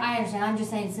 No, I understand. I'm just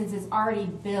saying, since it's already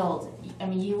built, I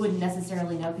mean, you wouldn't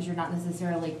necessarily know because you're not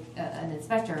necessarily an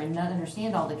inspector and not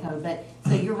understand all the code. But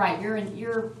so you're right.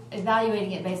 You're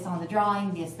evaluating it based on the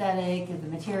drawing, the aesthetic, the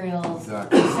materials,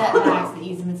 Exactly. the setbacks, the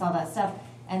easements, all that stuff,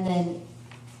 and then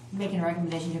making a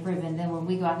recommendation to approve. And then when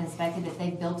we go out and inspect it, if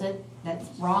they built it that's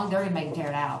wrong, they're gonna make them tear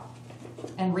it out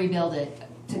and rebuild it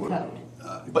to code.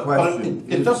 But Question,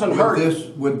 it doesn't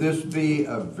hurt. Would this be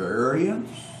a variance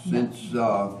since,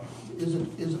 Is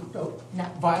it No.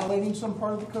 violating some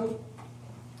part of the code?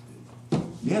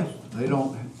 yes,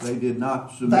 they did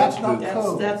not submit That's to. not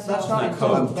code. That's That's not not the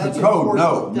code. The That's code,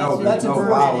 no, enforcement. no, That's there's no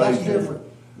enforcement. That's violation. different.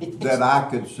 that I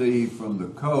could see from the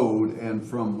code and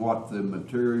from what the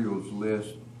materials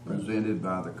list presented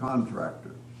by the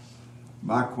contractor.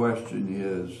 My question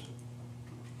is,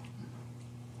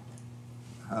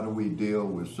 how do we deal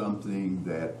with something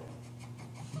that,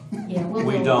 Yeah,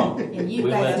 We don't. Yeah, you We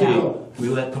guys let don't. we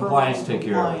let compliance take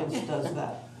care of it. Compliance does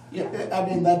that. Yeah, I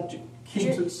mean, that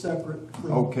keeps it separate.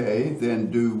 clean. okay, then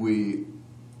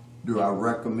do I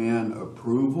recommend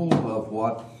approval of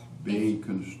what's being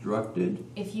constructed?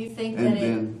 If you think And that it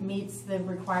then- meets the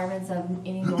requirements of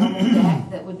any normal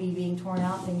deck that would be being torn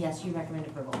out, then yes, you recommend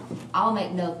approval. I'll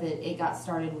make note that it got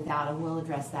started without, and we'll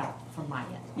address that from my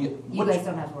yeah. end. You guys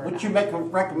don't have to worry What about you're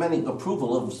it. recommending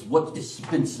approval of is what has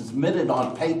been submitted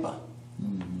on paper.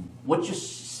 What you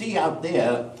see out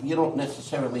there, you don't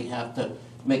necessarily have to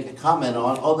make a comment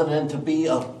on, other than to be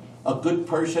a good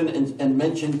person and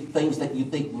mention things that you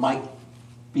think might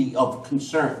be of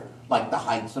concern, like the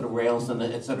heights of the rails and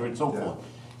et cetera and so Yeah. forth.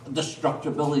 The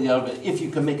structurability of it, if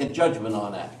you can make a judgment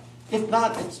on that. If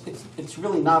not, it's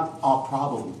really not our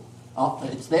problem.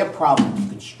 It's their problem to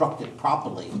construct it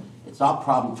properly. It's our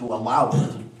problem to allow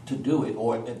them to do it,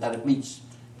 or that it meets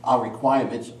our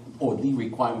requirements or the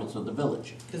requirements of the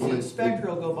village. Because the inspector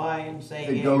will go by and say.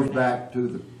 It "Yeah, goes you're back to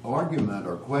the argument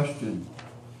or question,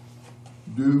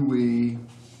 do we,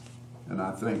 and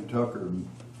I think Tucker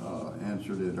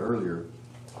answered it earlier,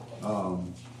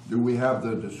 do we have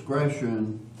the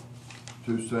discretion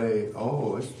to say,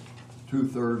 oh, it's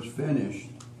 2/3 finished,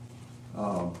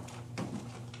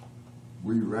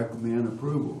 we recommend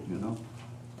approval, you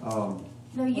know?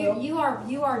 No, you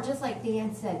are, just like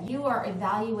Dan said, you are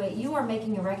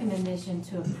making a recommendation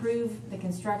to approve the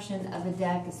construction of a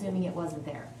deck, assuming it wasn't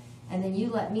there. And then you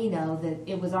let me know that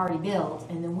it was already built,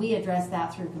 and then we address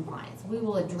that through compliance. We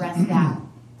will address that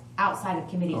outside of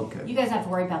committee. Okay. You guys don't have to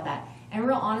worry about that. And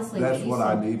real honestly, That's you what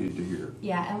said- I needed to hear.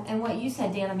 Yeah, and what you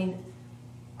said, Dan, I mean,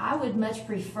 I would much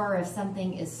prefer if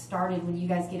something is started when you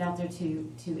guys get out there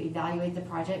to evaluate the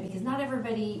project, because not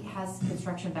everybody has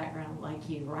construction background like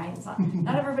you, right? It's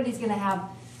not everybody's gonna have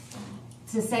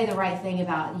to say the right thing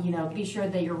about, be sure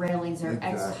that your railings are X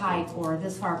Exactly. height or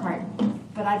this far apart.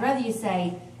 But I'd rather you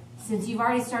say, since you've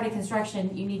already started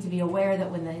construction, you need to be aware that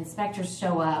when the inspectors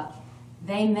show up,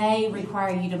 they may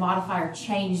require you to modify or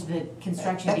change the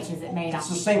construction because it may not It's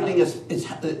be. the same thing as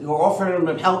we're offering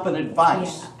them help and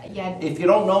advice. Yeah. If you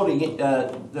don't know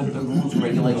the rules and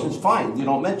regulations, fine, you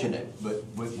don't mention it. But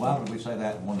why would we say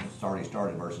that when it's already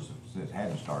started versus if it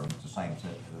hadn't started? It's the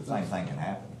same thing can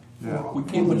happen. Yeah.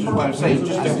 Which is what I'm saying,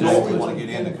 just If ignore we it. want to get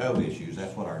into code issues,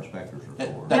 that's what our inspectors are for.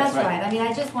 That's That's right. right. I mean,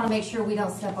 I just want to make sure we don't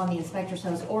step on the inspector's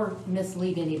toes or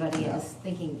mislead anybody into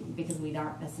thinking because we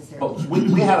aren't necessarily. But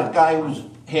we had a guy who was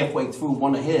halfway through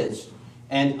one of his,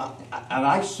 and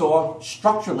I saw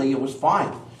structurally it was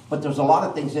fine, but there's a lot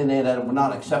of things in there that were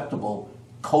not acceptable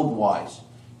code-wise.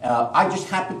 I just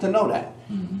happened to know that.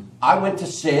 I went to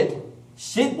Sid.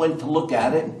 Sid went to look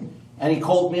at it, and he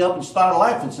called me up and started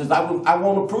laughing and says, I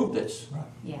won't approve this.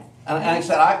 Yeah. And I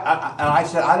said,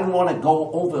 I didn't want to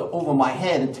go over my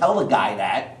head and tell the guy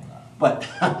that, but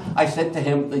I said to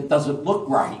him, it doesn't look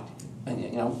right,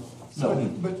 and, so.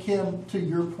 But Ken, to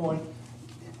your point,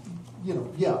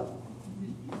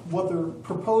 what they're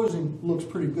proposing looks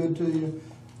pretty good to you.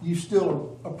 You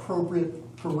still are appropriate,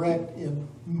 correct in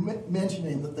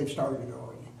mentioning that they've started it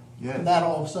already. Yes. And that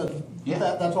all of a sudden, Yeah.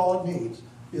 that's all it needs,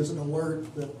 is an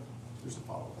alert that there's a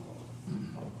follow-up.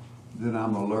 Then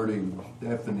I'm alerting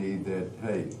Stephanie that,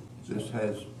 hey, this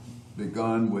has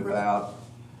begun without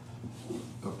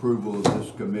approval of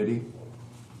this committee,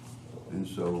 and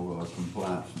so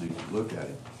compliance needs to look at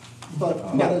it. But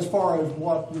as far as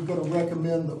what you're gonna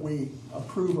recommend that we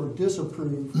approve or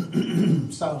disapprove,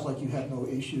 sounds like you have no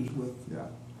issues with. Yeah.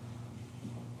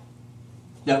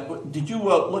 Yeah, but did you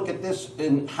look at this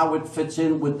and how it fits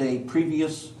in with a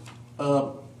previous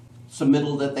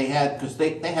submittal that they had? Because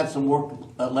they had some work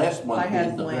last month. I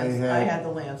had the They had- I had the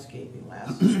landscaping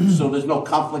last. So there's no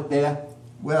conflict there?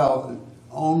 Well,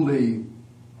 only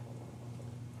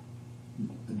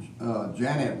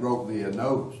Janet wrote me a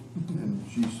note, and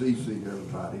she CC'd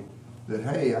everybody, that,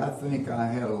 hey, I think I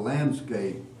had a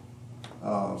landscape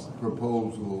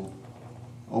proposal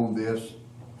on this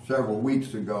several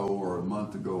weeks ago or a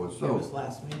month ago or It so. was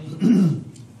last meeting.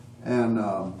 And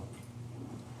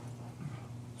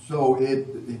so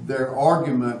their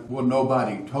argument, well,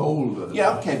 nobody told us.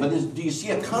 Yeah, okay, but do you see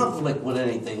a conflict with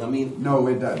anything? I mean, No,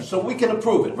 it doesn't. so we can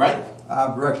approve it, right?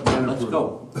 I recommend Let's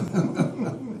approval.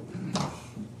 go.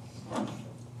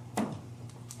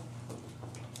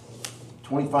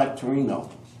 25 Torino.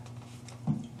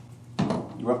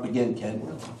 You're up again, Ken.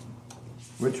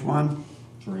 Which one?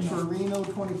 Torino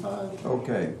 25.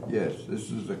 Okay, yes,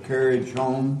 this is a carriage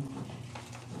home.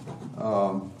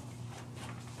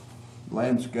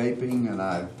 Landscaping, and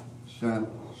I sent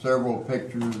several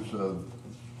pictures of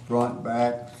front,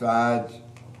 back, sides.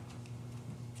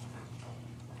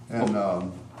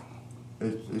 And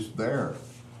it's there.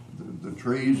 The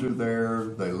trees are there.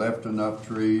 They left enough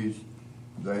trees.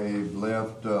 They've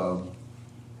left, All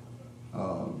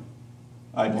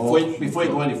right, before you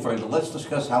go any further, let's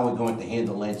discuss how we're going to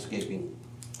handle landscaping.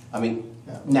 I mean,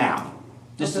 Yeah. now,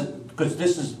 this is, because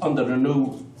this is under the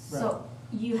new, So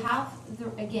you have,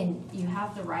 again, you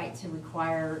have the right to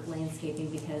require landscaping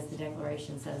because the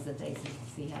declaration says that the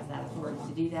ACC has that authority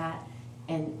to do that.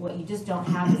 And what you just don't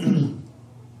have is any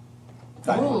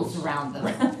rules Guidelines. around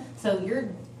them. So you're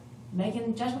making a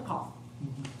judgment call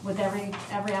with every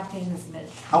application that's submitted.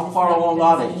 How Just far make along the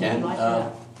are they, decision you Ken? like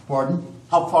to. pardon?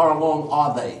 how far along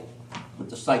are they with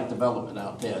the site development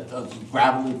out there? Does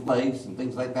gravelly place and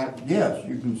things like that? Yes,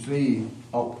 you can see,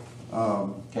 Oh,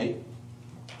 okay.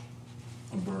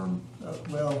 A berm.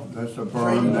 Well, that's a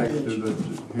berm next to drainage.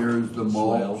 the, here's the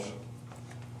mulch,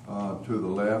 Swales. to the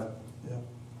left.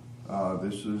 Yeah.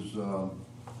 This is,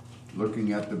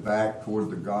 looking at the back toward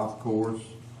the golf course.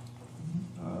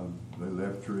 They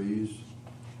left trees.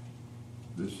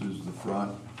 This is the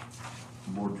front,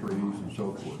 more trees and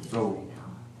so forth. So,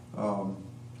 I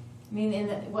mean,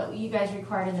 what you guys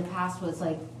required in the past was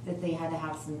like that they had to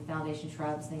have some foundation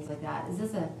shrubs, things like that. Is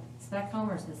this a spec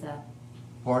home or is this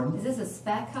pardon? is this a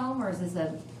spec home or is this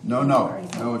a? No,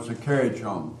 it's a carriage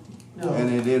home. No.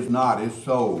 And it is not, it's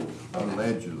sold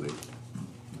allegedly.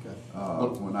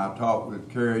 Okay. When I talked with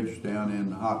Carriage down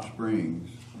in Hot Springs,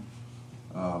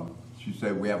 she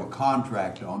said, we have a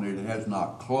contract on it, it has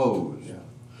not closed. Yeah.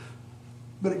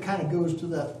 But it kind of goes to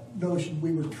that notion,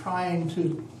 we were trying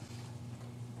to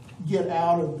get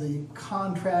out of the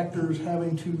contractors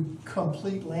having to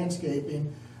complete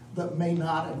landscaping that may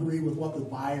not agree with what the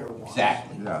buyer wants.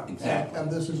 Exactly, Yeah. exactly.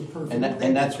 And this is a perfect.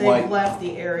 And that's They've why, left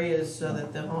the areas so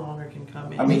that the homeowner can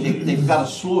come in. I mean, they've got a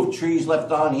slew of trees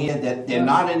left on here that they're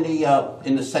not in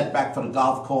the setback for the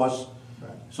golf course.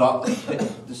 Right. So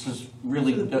this is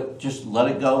really, just let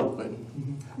it go.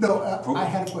 No, I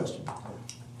had a question.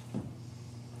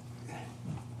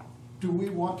 Do we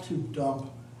want to dump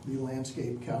the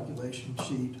landscape calculation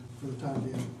sheet for the time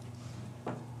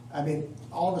being? I mean,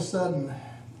 all of a sudden,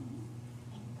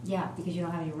 Yeah, because you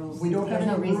don't have any rules. we don't have There's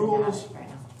no any reason to have rules. it right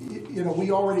now. You know,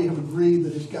 we already have agreed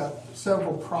that it's got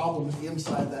several problems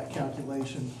inside that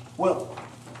calculation, Well,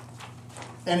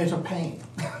 and it's a pain.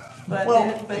 But Well-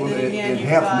 then, but Well, then it again, you've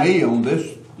helped got, me on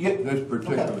this, Yeah. this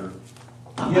particular.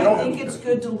 You know- I think it's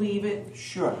good to leave it,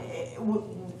 sure.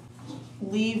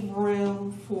 leave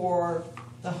room for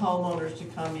the homeowners to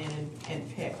come in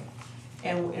and pick.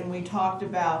 And we talked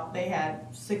about, they had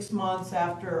 6 months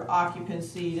after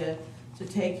occupancy to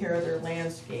take care of their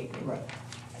landscaping. Right.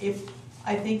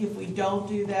 I think if we don't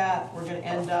do that, we're gonna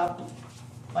end up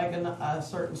like a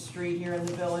certain street here in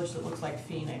the village that looks like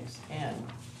Phoenix. And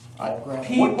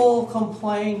people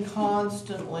complain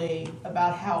constantly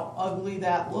about how ugly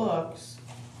that looks.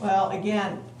 Well,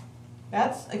 again,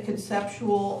 that's a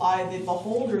conceptual eye of the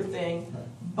beholder thing,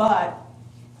 but,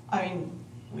 I mean,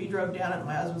 we drove down it, and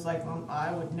my husband's like,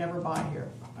 I would never buy here.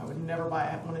 I would never buy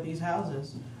one of these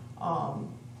houses.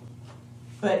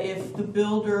 But if the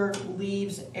builder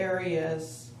leaves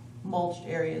areas, mulched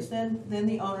areas, then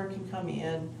the owner can come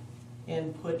in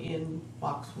and put in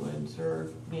boxwoods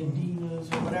or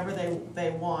mandinas or whatever they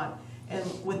want. And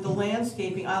with the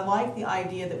landscaping, I like the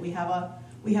idea that we have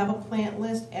a plant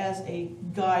list as a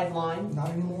guideline. Not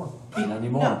anymore. Not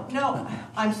anymore. No,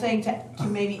 I'm saying to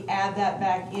maybe add that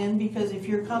back in, because if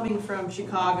you're coming from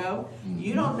Chicago,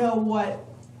 you don't know what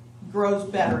grows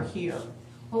better here.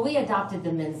 Well, we adopted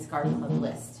the men's garden club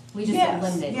list. We just Yes,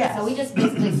 eliminated it. yes. So we just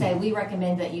basically say, we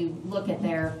recommend that you look at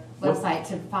their website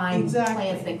to find Exactly.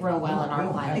 plants that grow well in our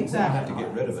We climate. don't have to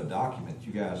get rid of a document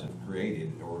you guys have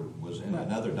created or was in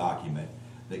another document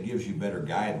that gives you better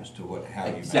guidance to how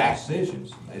you make Exactly.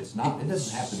 decisions. It's not, it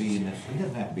doesn't have to be in this, it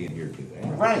doesn't have to be in here too.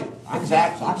 Right, I can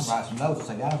exactly. write some notes and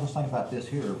say, guys, let's think about this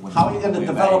here. when How are you gonna we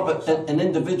develop evaluate an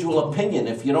individual opinion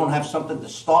if you don't have something to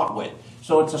start with?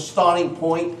 So it's a starting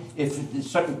point. If there's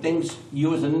certain things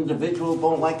you as an individual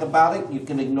don't like about it, you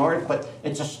can ignore it, but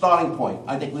it's a starting point.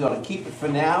 I think we ought to keep it for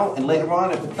now, and later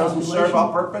on, if it doesn't serve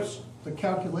our purpose, The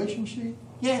calculation sheet,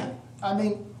 yeah. I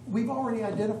mean, we've already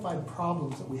identified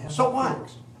problems that we have. So to what?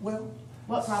 fix. Well,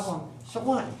 What problem? So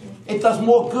what? It does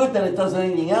more good than it does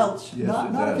anything else. Yes, not it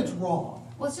if does. it's wrong.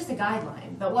 Well, it's just a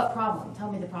guideline, but what problem?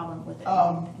 Tell me the problem with it.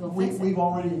 We'll fix it. We've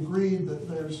already agreed that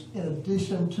there's, in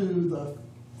addition to the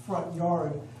front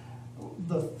yard,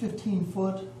 the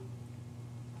 15-foot,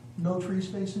 no tree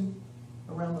spacing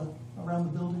around the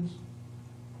buildings.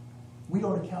 We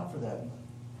don't account for that in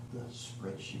the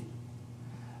spreadsheet.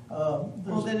 Well,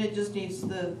 There's- then it just needs,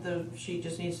 the sheet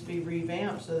just needs to be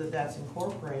revamped so that that's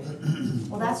incorporated.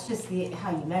 Well, that's just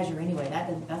how you measure anyway,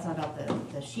 that's not about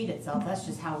the sheet itself, that's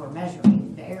just how we're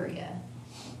measuring the area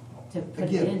to put it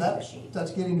Again, into the sheet.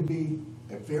 that's getting to be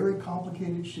a very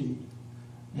complicated sheet.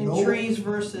 And No- trees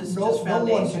versus No, just no one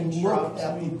foundation can look shrubs.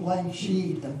 at a blank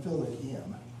sheet and fill it in.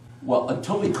 Well,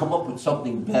 until we come up with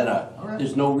something better, All right.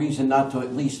 there's no reason not to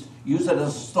at least use it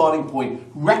as a starting point,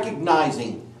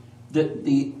 recognizing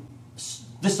the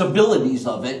disabilities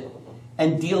of it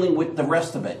and dealing with the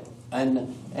rest of it.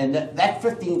 And that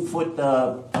 15-foot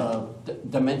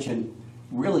dimension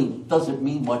really doesn't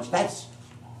mean much. That's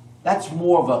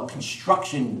more of a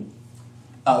construction,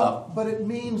 But it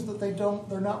means that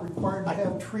they're not required to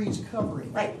have trees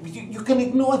covering. right, you can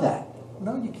ignore that.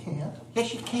 No, you can't.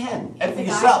 Yes, you can, It's for a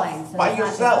yourself, guideline, so by it's not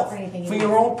yourself, for anything for you your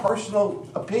do. own personal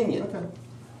opinion. Okay.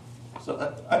 So,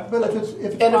 But if it's And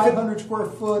if it- 500 square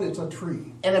foot, it's a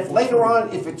tree. and if later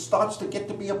on, if it starts to get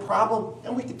to be a problem,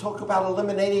 then we can talk about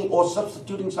eliminating or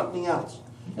substituting something else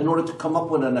in order to come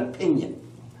up with an opinion.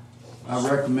 I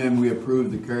recommend we approve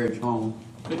the carriage home.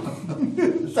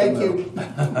 Thank you.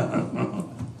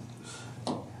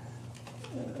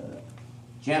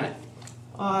 Janet,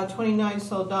 29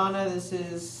 Saldana, this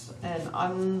is an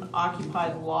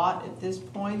unoccupied lot at this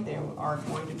point. They are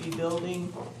going to be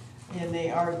building, and they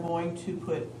are going to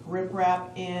put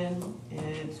riprap in.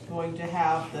 It's going to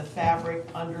have the fabric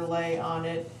underlay on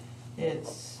it.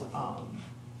 It's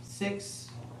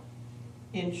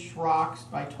 6-inch rocks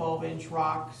by 12-inch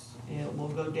rocks. It will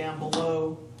go down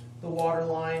below the water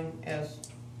line as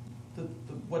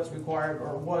what's required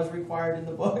or was required in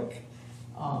the book.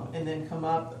 And then come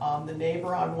up. The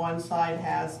neighbor on one side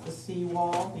has a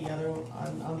seawall, the other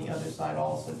on the other side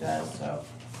also does. So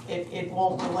it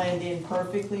won't blend in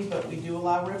perfectly, but we do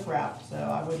allow riprap, so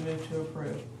I would move to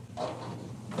approve.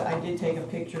 But I did take a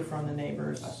picture from the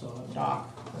neighbor's dock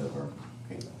over.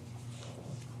 okay. So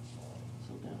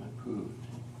then approved.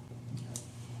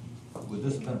 Would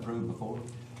this have been approved before?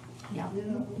 Yeah. Okay,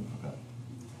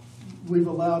 We've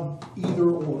allowed either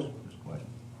or. just a question.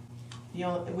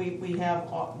 We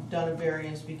have done a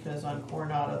variance because on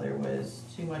Coronado there was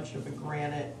too much of a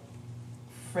granite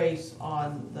face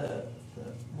on the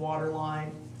water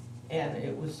line, and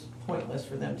it was pointless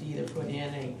for them to either put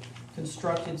in a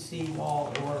constructed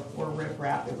seawall or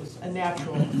riprap. It was a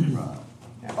natural. Right.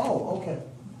 Oh, okay.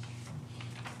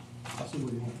 I see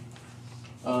what you mean.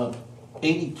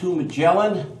 82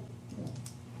 Magellan.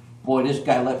 Boy, this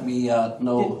guy let me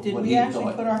know Did what we he actually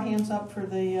thought. put our hands up for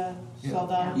the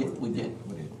Saldana? Yeah, we did.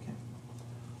 We did, okay.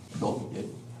 No, we did.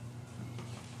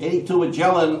 82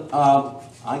 Magellan,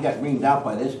 I got reamed out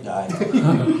by this guy.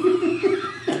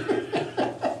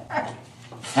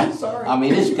 Sorry. I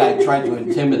mean, this guy tried to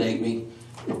intimidate me.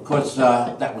 Of course,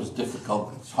 that was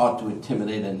difficult. It's hard to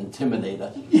intimidate an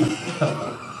intimidator.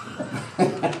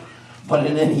 But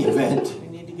in any event, We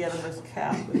need to get him his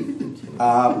cap.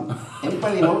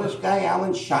 anybody know this guy,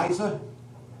 Alan Scheiser?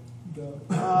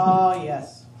 Oh,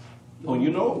 yes. Oh,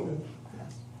 you know him?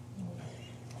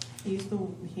 Yes.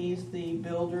 He's the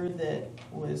builder that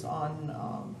was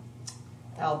on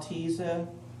Altiza.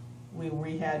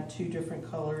 We had 2 different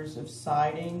colors of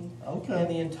siding. Okay. And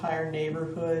the entire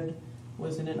neighborhood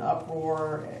was in an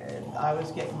uproar, and I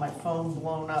was getting my phone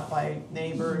blown up by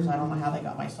neighbors. I don't know how they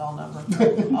got my cell number.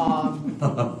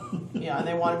 Yeah, and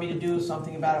they wanted me to do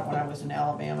something about it when I was in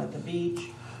Alabama at the beach.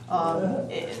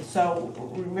 So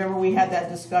remember we had that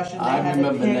discussion. They I had to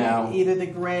remember pick now. either the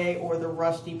gray or the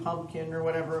rusty pumpkin or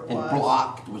whatever it And was.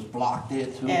 blocked, it was blocked there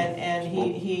too. And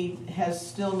he has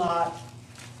still not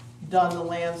done the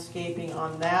landscaping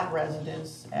on that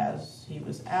residence as he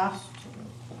was asked to.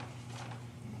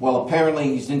 Well, apparently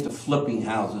he's into flipping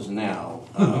houses now.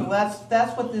 Well,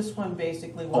 that's what this one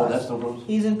basically was. Oh, that's the rules?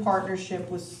 He's in partnership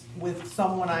with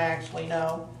someone I actually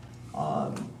know.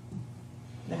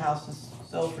 The house is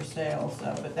still for sale,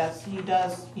 so, but he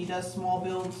does small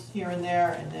builds here and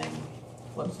there and then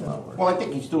flips them over. Well, I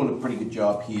think he's doing a pretty good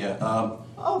job here. Oh,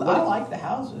 I like the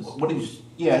houses.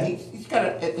 He's got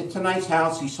it's a nice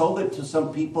house. He sold it to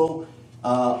some people,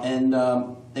 and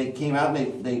they came out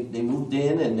and they moved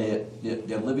in and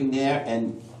they're living there,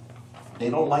 and they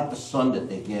don't like the sun that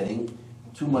they're getting,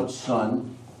 too much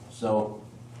sun. So,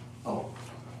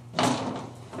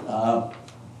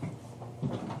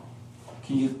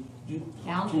 can you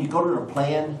go to the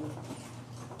plan?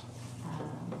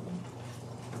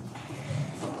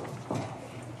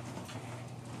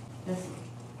 This,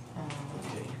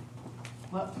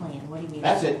 what plan, what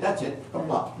That's it,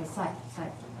 come up. The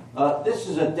site. This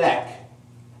is a deck,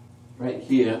 right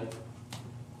here.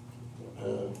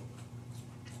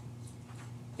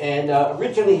 And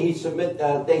originally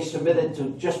they submitted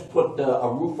to just put a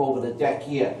roof over the deck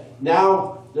here.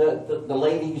 Now, the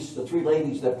ladies, the three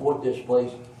ladies that bought this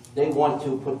place, they want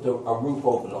to put a roof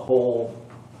over the whole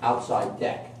outside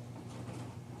deck.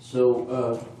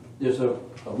 So, there's a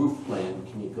roof plan.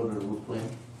 Can you go to the roof plan?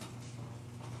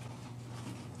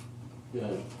 Yeah,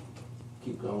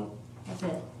 keep going. That's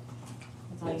it.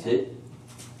 That's all you That's got. it?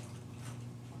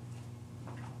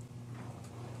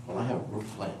 Well, I have a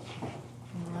roof plan.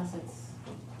 Unless it's,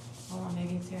 hold on,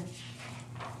 maybe it's here.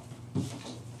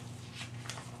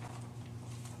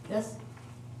 This?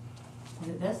 Is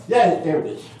it this? Yeah, there it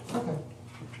is. Okay.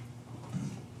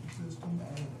 Existing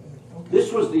ag, okay.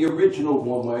 This was the original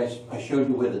one where I showed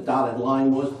you where the dotted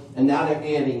line was, and now they're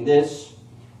adding this.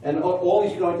 And all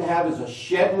he's going to have is a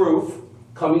shed roof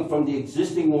coming from the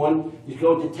existing one. He's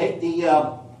going to take the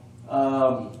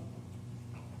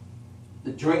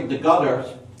gutters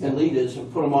and leaders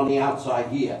and put them on the outside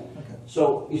here. Okay.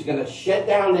 So he's going to shed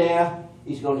down there,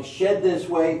 he's going to shed this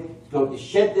way, he's going to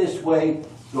shed this way,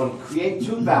 he's going to create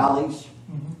two valleys.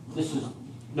 This is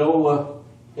no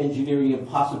engineering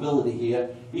impossibility here.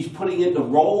 He's putting in the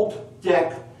rolled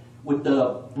deck with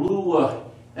the blue,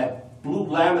 that blue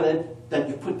laminate that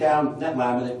you put down, not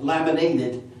laminate,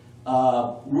 laminated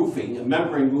roofing, a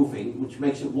membrane roofing, which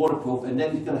makes it waterproof. And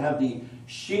then he's going to have the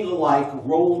shingle-like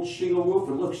rolled shingle roof.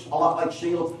 It looks a lot like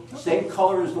shingle, same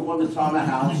color as the one that's on the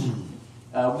house.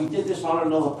 We did this on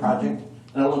another project,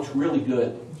 and it looks really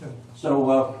good. Okay.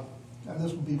 So And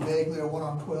this will be vaguely a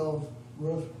 1-on-12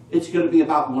 roof? it's going to be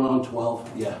about 1 on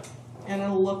 12, yeah. And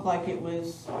it'll look like it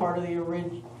was part of the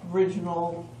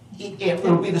original.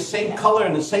 It'll be the same color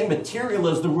and the same material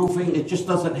as the roofing, it just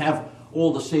doesn't have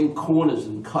all the same corners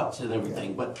and cuts and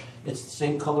everything, but it's the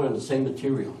same color and the same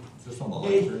material. Is this on the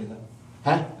lake or anything?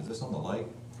 Huh? Is this on the lake?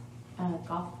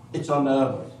 Golf. It's on the,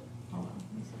 Hold on,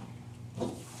 let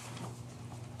me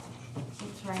see.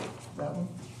 It's right, That one?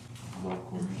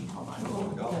 hold On on.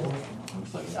 the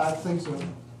golf course? I think so.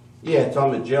 yeah, it's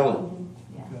on Magellan,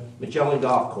 Yeah. Okay. Magellan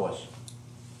Golf Course.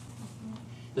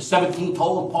 The 17th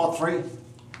hole of par 3.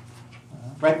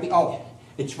 Right, oh,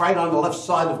 it's right on the left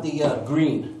side of the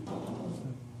green.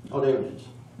 Oh, there it is.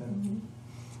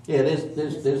 Yeah,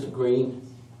 there's a green.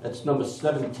 That's number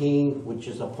 17, which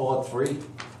is a par 3.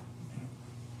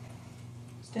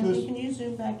 Stephanie, can you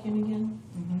zoom back in again?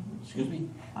 Excuse me?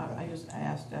 I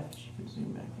asked Steph if she could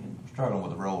zoom back in. Struggling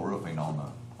with the roll roofing on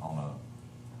a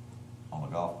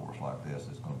golf course like this,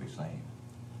 it's gonna be same.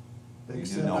 You do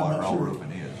Except know I'm what not roll sure.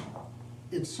 roofing is.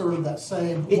 It's sort of that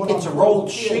same. It's a rolled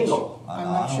shingle. I'm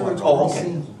not I know sure what it's roll- all okay.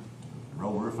 seen.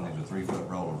 Roll roofing is a 3-foot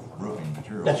roll of roofing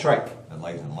material. That's right. That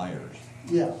lays in layers.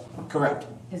 Yeah, Correct.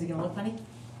 Is it gonna look funny?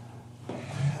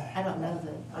 I don't know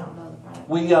the product.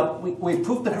 We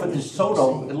approved it for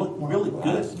DeSoto. It looked really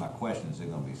That's good. my question, is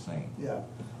it gonna be same? yeah.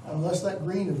 Unless that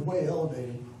green is way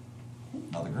elevated.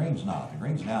 No, the green's not, the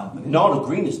green's down. but it- No, the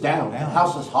green is down. The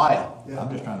house is higher. Yeah. I'm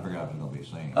just trying to figure out if it's gonna be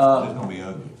same. It's Uh, gonna be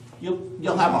ugly.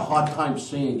 You'll have a hard time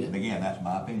seeing And it. again, that's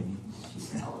my opinion.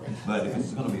 But if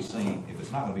it's gonna be seen, if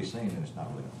it's not gonna be seen, then it's not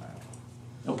really gonna matter.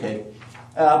 Okay.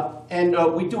 And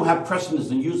we do have precedents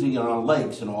in using it on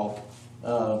lakes and all.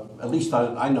 At least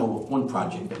I know of one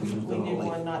project that we used it We on a did lake.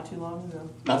 one not too long ago.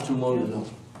 Not too long ago.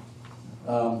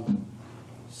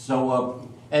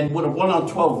 And with a 1 on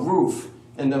 12 roof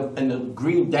and the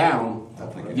green down,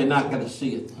 you're not gonna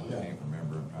see it. I can't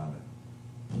remember, I'm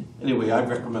trying to. Anyway, I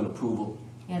recommend approval.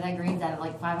 Yeah, that green's at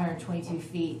like 522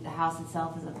 feet. The house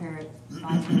itself is up here at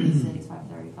 536,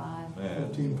 535.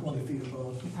 15, 20 feet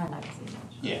above. You're probably not gonna see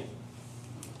much. Yeah.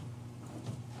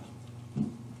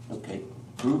 Okay,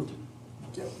 approved.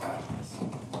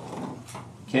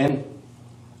 Ken?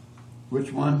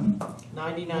 Which one?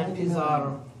 99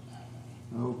 Pizarro.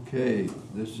 Okay,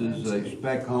 this is a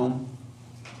spec home.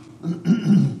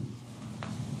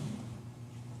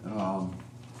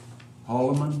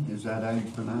 Holloman, is that how you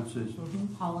pronounce this?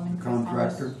 Holloman Chris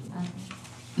Contractor.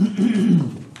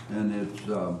 Hollis. And it's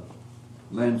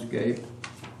landscape.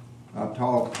 I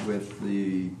talked with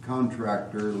the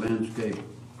contractor, landscape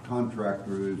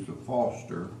contractor who's a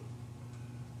Foster.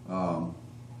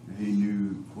 He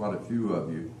knew quite a few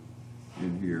of you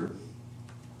in here.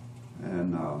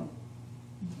 And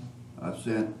I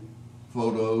sent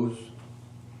photos.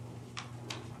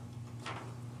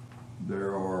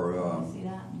 There are, See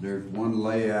that? there's one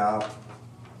layout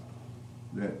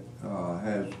that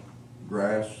has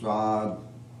grass sod,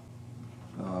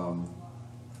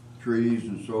 trees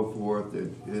and so forth.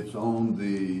 It's on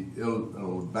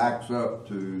it backs up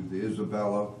to the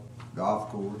Isabella Golf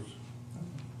Course.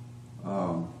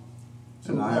 So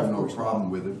And I the have golf no course problem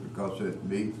lot. with it because it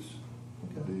meets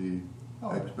Okay. the Oh.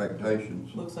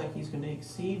 expectations. Looks like he's gonna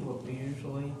exceed what we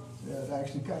usually, Yeah, it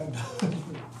actually kind of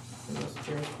does.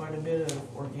 there's quite a bit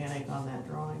of organic on that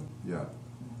drawing, Yeah.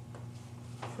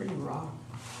 pretty raw.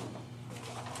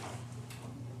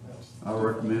 I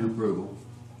recommend approval.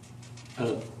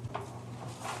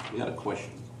 We got a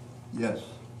question. Yes.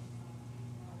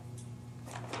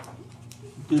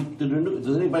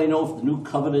 Does anybody know if the new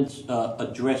covenants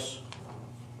address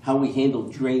how we handle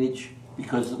drainage?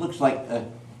 Because it looks like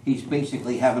he's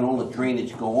basically having all the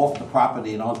drainage go off the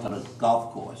property and onto the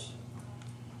golf course.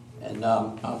 And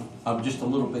I'm just a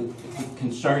little bit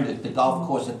concerned that the golf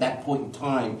course at that point in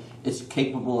time is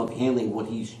capable of handling what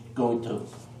he's going to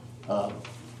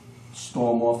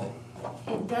storm off it.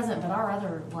 It doesn't, but our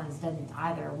other ones doesn't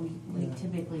either. We Yeah.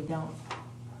 typically don't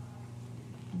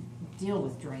deal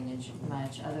with drainage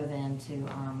much, other than to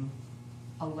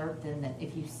alert them that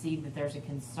if you see that there's a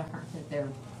concern, that they're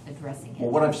addressing Well,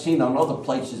 it. what I've seen on other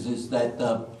places is that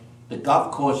the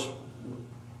golf course,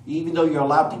 even though you're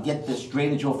allowed to get this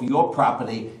drainage off of your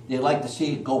property, they like to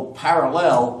see it go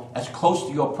parallel, as close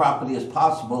to your property as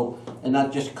possible, and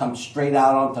not just come straight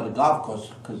out onto the golf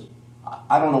course, because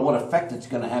I don't know what effect it's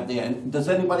gonna have there. And does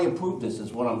anybody approve this,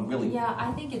 is what I'm really... Yeah,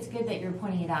 I think it's good that you're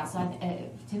pointing it out. So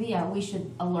to me, we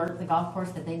should alert the golf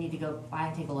course that they need to go by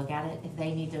and take a look at it. If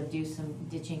they need to do some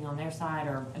ditching on their side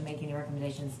or make any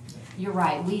recommendations. You're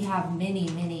right, we have many,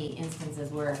 many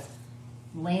instances where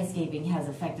landscaping has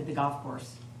affected the golf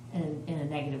course in a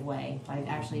negative way by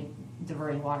actually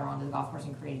diverting water onto the golf course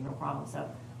and creating real problems. So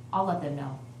I'll let them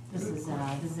know. This is But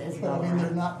I mean, they're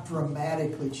Isabel. not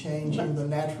dramatically changing the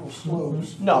natural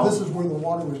slopes. No. This is where the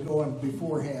water was going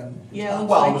beforehand. Yeah, it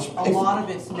Well, looks like a lot of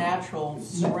it's natural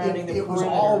surrounding the It was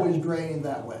perimeter. always draining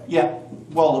that way. Yeah,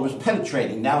 well, it was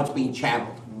penetrating, now it's being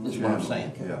channeled, is what I'm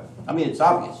saying. Yeah. I mean, it's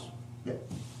obvious. Yeah.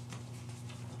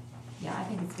 Yeah, I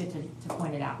think it's good to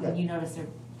point it out. When Yeah. you notice a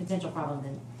potential problem,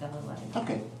 then definitely let me know.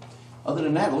 Okay. Other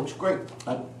than that, it looks great.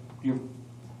 You're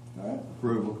All right.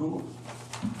 Approval. cool.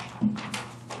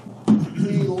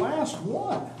 The last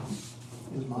one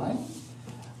is mine.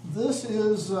 This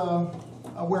is a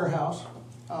warehouse.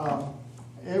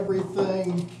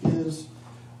 Everything is,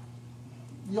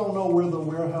 y'all know where the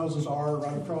warehouses are,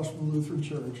 right across from Lutheran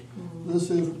Church. This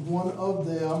is one of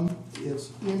them.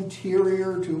 It's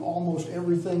interior to almost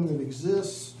everything that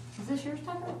exists. Is this yours,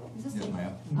 Tucker? Is this Yes, the-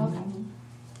 ma'am. Okay.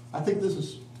 I think this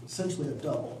is essentially a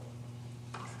double.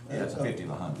 Yeah, it's a 50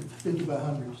 by 100. 50 by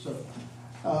 100, so,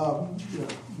 you know,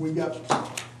 we've got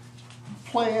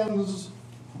plans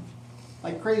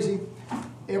like crazy.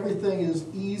 Everything is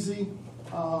easy.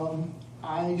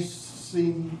 I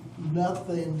see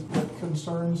nothing that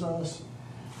concerns us,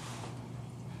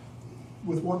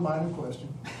 with one minor question.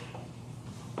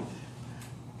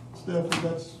 Stephanie,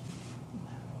 that's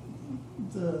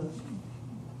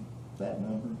that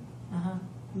number? Uh-huh.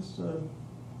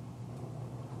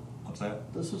 What's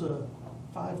that? This is a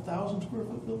 5,000 square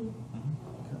foot building?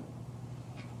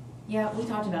 Yeah, we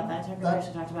talked about that. Tucker That-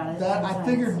 actually talked about it. That, I sometimes.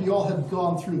 figured y'all had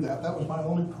gone through that. That was my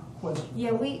only question.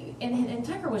 Yeah, and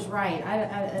Tucker was right.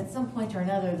 At some point or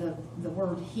another, the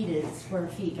word heated square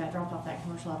feet got dropped off that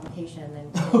commercial application,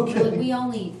 and Okay. really, we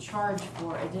only charge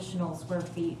for additional square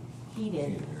feet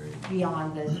heated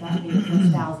beyond the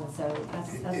 1,000, so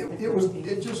that's the It was, first piece.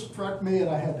 it just struck me and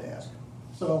I had to ask.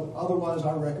 So otherwise,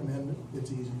 I recommend it.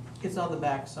 It's easy. It's on the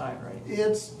back side, right?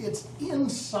 It's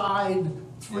inside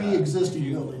three Yeah, existing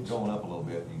you- buildings. Going up a little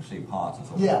bit, you can see Ponce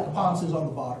is over Yeah, at the the Ponce bottom. is on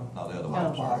the bottom. No, the other Oh, one,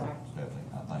 I'm sorry, sorry. Stephanie,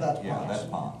 I think. That's Yeah, Ponce. that's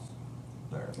Ponce,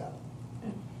 there. Yeah.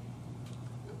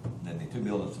 Then the two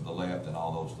buildings to the left and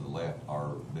all those to the left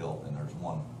are built, and there's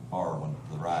one one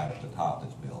to the right at the top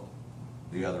that's built.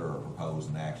 The other are proposed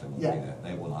and actually won't be Yeah. that,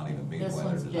 they will not even be the This way they're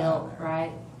one's designed built, there.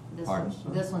 right? Pardon?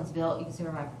 This one's built. You can see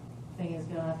where my thing is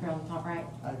going up here on the top right.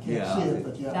 I can't Yeah. see it,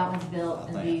 but yeah. That one's built, I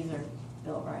and think. these are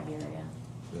built right here,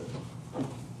 yeah.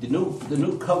 The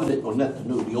new covenant, or not the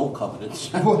new, the old covenants.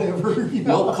 Whatever. you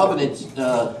The old know. covenants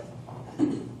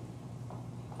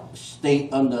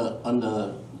state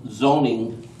under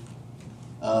zoning,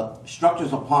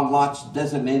 structures upon lots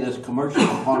designated as commercial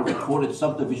upon recorded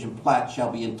subdivision plat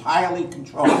shall be entirely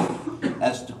controlled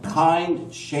as to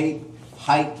kind, shape,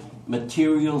 height,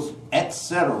 materials,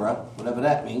 etc., whatever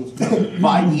that means,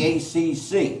 by the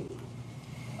ACC.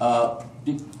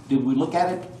 Did we look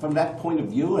at it from that point of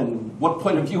view, and what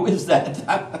point of view is that?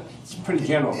 It's pretty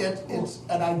general. It's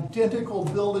an identical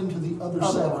building to the other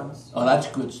Other seven. ones. Oh, that's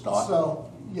a good start. So,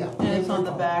 Yeah. And it's on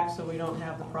the back, so we don't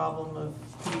have the problem of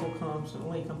people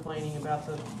constantly complaining about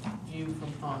the view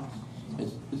from ponds.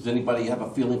 Does anybody have a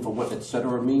feeling for what et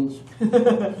cetera means?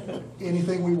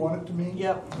 Anything we want it to mean.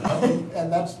 Yep.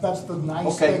 And that's the nice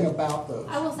Okay. thing about those.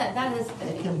 I will say, that is,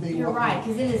 It can be you're what- right,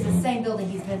 because it is the same building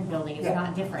he's been building, it's Yeah.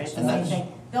 not different, it's the And same that's-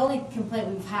 thing. The only complaint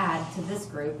we've had to this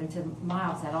group and to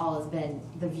Miles at all has been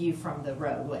the view from the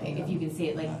roadway, if you can see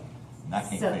it, like. And I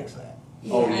can't so- fix that.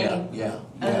 Oh, I yeah, mean, yeah,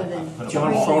 Other yeah. than.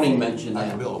 John trees. Froning mentioned I that.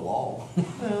 can build a wall.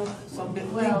 Well, some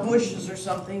big Well- bushes or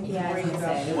something. Yeah, I was bring gonna it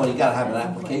up. say. Well, you gotta have an At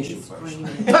some point, application he's first.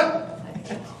 screaming.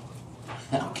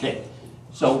 Okay,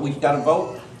 so we've got to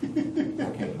vote? I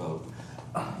can't vote.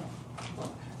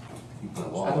 You put a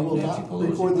law, I will Nancy not Pelosi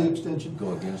record the might extension.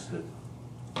 Go against it.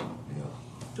 Yeah.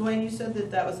 Dwayne, you said that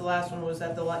that was the last one, was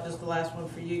that just the last one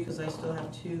for you, because I still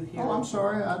have two here? Oh, I'm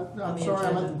sorry, On I'm the sorry, I'm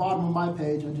at agenda. the bottom of my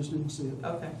page, I just didn't see it.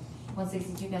 Okay.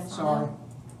 162 Gaston. Sorry.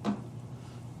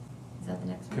 Is that the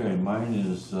next one? Okay, mine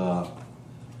is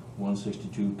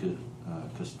 162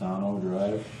 Castano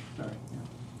Drive. Sorry.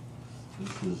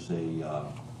 This is a,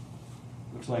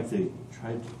 looks like they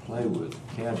tried to play with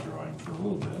CAD drawing for a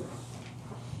little bit.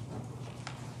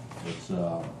 It's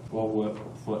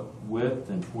 12-foot width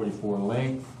and 44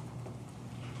 length.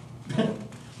 They're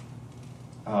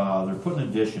putting an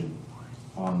addition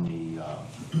on the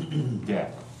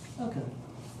deck. Okay.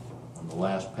 On the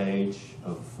last page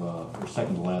of, or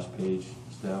second to last page,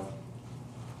 Steph.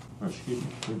 Or excuse me,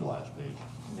 third to last page.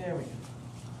 There we go.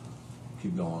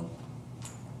 Keep going.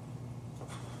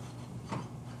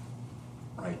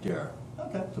 Right there.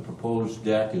 Okay. The proposed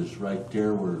deck is right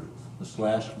there where the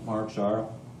slash marks are.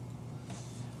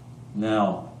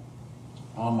 Now,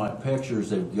 on my pictures,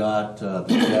 they've got the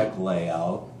deck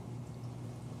layout.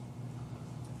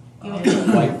 You Uh, want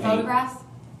white paint. photographs?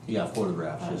 Yeah,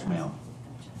 photographs, yes ma'am.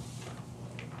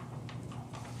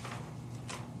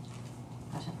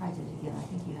 Gosh, I probably did it again, I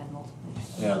think you had multiple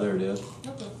pictures. Yeah, there it is.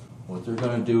 What they're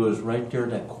gonna do is right there,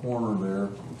 that corner there,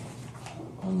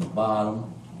 on the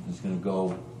bottom, is gonna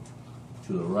go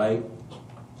to the right,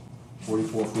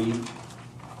 44 feet.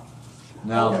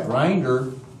 Now, the Okay.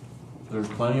 grinder, there's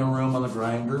plenty of room on the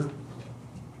grinder.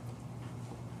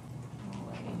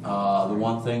 The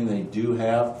one thing they do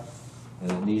have,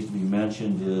 and it needs to be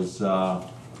mentioned, is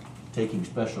taking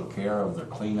special care of their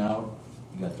clean out.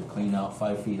 You got the clean out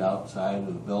 5 feet outside of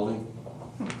the building,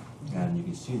 and you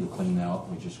can see the clean out.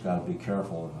 We just gotta be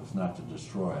careful as not to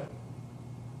destroy it.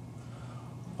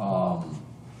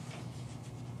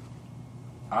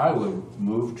 I would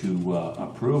move to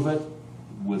approve it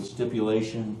with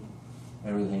stipulation,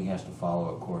 everything has to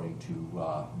follow according to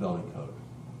building code.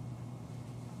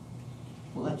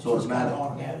 Well, that's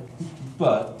automatic.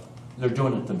 But they're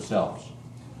doing it themselves.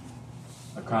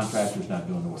 A contractor's not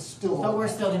doing the work. Still. But we're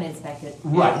still gonna inspect it.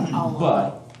 Right, all along.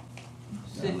 but,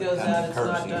 It goes out, it's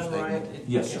not done right, it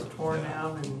Yes, gets sir. torn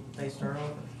down and they start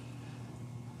over.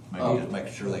 Maybe just make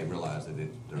sure they realize that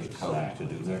there's code to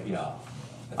do that. yeah.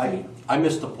 I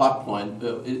missed the plot point.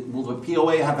 Will the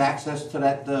POA have access to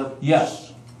that?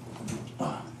 Yes.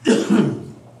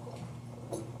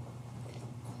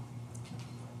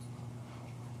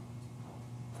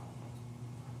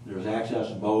 There's access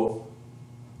to both.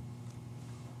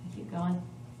 Keep going.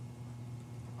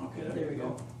 Okay, there we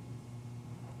go.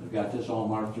 They've got this all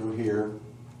marked through here,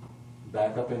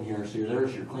 back up in here, see,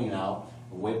 there's your clean out.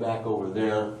 Way back over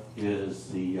there is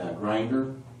the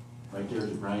grinder, right there's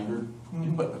the grinder.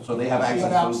 So they have See it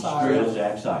access outside. to There the is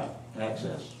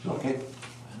access. Okay.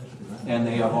 And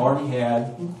they have already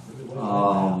had,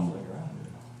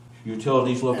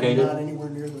 utilities And not located. anywhere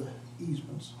near the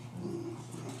easements.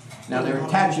 Now, they're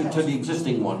attaching to the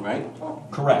existing one, right?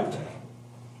 Correct.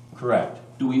 Correct.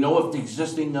 Do we know if the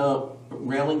existing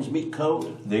railings meet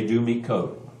code? They do meet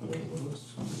code.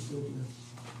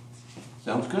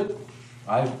 Sounds good?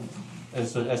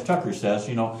 As Tucker says,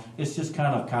 you know, it's just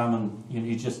kind of common,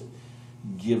 you just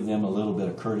give them a little bit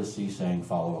of courtesy saying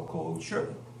follow a code. Sure.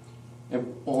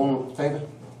 All in favor?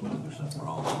 There's something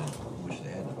wrong with it, I wish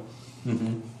they hadn't.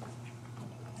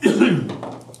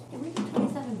 Did we do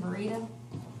 27 burrito?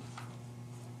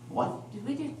 What? Did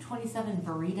we do 27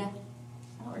 burrito? I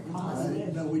don't recall us.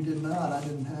 No, we did not, I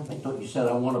didn't have I it. thought you said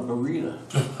I want a burrito.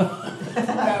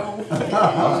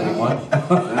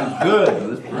 Sounds good,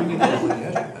 let's bring it in.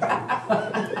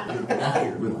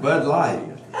 With Bud Light.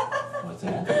 What's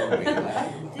that?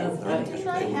 Didn't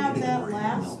I have that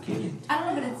last? No kidding. I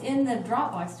don't know, but it's in the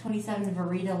Dropbox, 27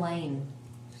 Burrito Lane.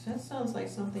 That sounds like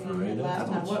something I had Burrito?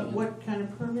 last time. What kind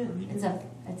of permit? It's a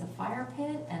fire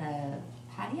pit and a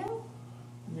patio?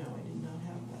 No, I did not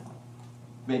have that.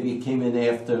 Maybe it came in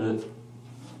after the,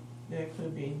 Yeah, it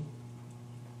could be.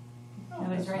 No,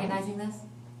 Nobody's recognizing this?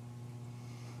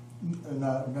 And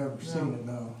I've never seen it,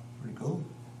 no. Pretty cool.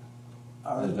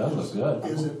 It does look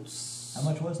good. Is it How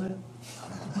much was that?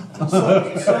 some sort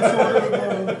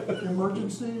of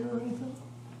emergency or anything?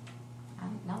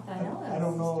 Not that I know of. I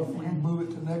don't know if we It's move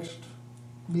it to next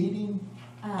meeting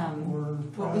Um, or.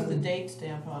 What was the date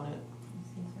stamp on it? let's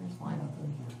see if there's one.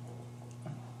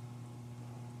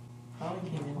 Probably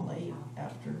came in late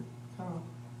after cutoff.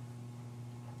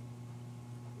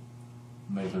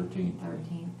 May 13th.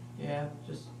 13th. Yeah,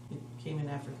 just, it came in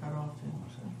after cutoff and.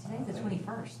 Today's the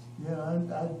 21st.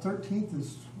 Yeah, 13th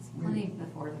is It's plenty weird.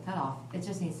 before the cutoff. It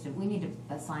just needs to, we need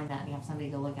to assign that and have somebody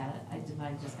go look at it. I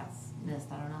just got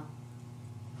missed, I don't know.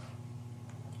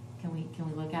 Can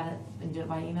we look at it and do it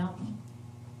by email?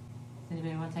 Does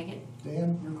anybody want to take it?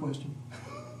 Dan, your question.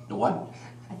 The what?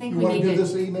 I think You we wanna need do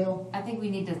this to, email? I think we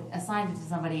need to assign it to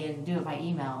somebody and do it by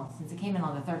email. Since it came in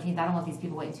on the 13th, I don't want these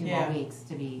people waiting 2 more Yeah. weeks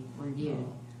to be reviewed.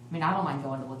 I mean, I don't mind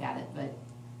going to look at it, but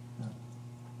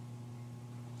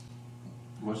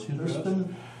What's his There's address?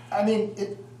 been,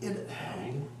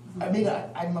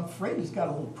 I'm afraid he's got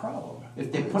a little problem.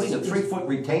 If they're putting a 3-foot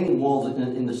retaining wall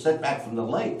in the setback from the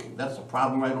lake, that's a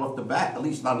problem right off the bat, at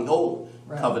least on the old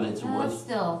Right. covenants it that's was.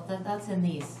 still, that's in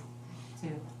these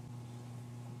too.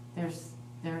 There's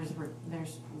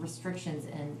restrictions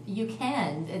and you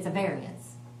can, it's a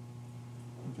variance.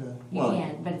 Okay. You Well-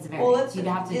 can, but it's a Well, variance. let's. You'd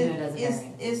have to do it as a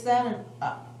variance. Is that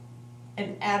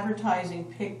an advertising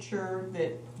picture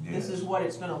that this is Yes. what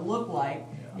it's gonna look like?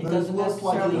 It But it doesn't looks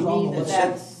like necessarily it was on mean the that It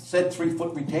said, that's. said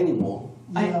 3-foot retaining wall.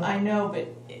 Yeah. I know, but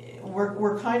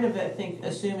we're kind of, I think,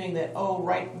 assuming that, oh,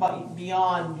 right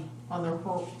beyond, on the,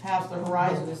 past the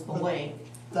horizon is the lake.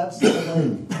 That's the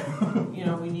lake. You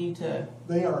know, we need to,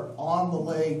 They are on the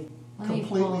lake, Let me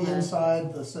pull completely the-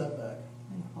 inside the setback,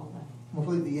 Let me pull the-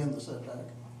 completely in the setback.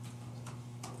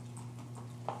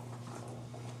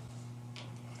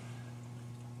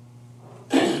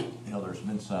 You know, there's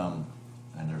been some,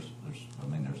 and there's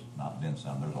not been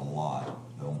some, there's a lot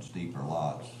on steeper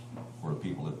lots where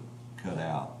people have cut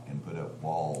out and put up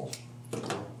walls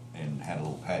and had a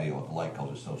little patio at the lake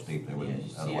because it's so steep they wouldn't Yeah, you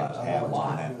see otherwise a have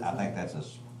lot. one. I think that's a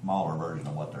smaller version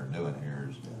of what they're doing here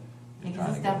is Because trying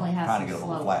this to definitely has trying to some get a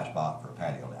little slope. flat spot for a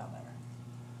patio down there.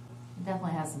 It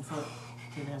definitely has some slope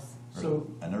to this. So-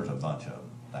 And there's a bunch of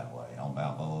them that way on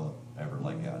Balboa, every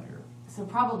lake out here. So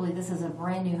probably this is a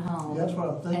brand new home. That's what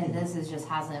I'm thinking. And this is just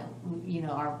hasn't, you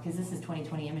know, because this is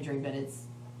 2020 imagery, but it's,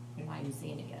 you're not even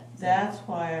seeing it yet. So- that's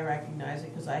why I recognize it,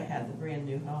 because I had the brand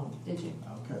new home, Did you?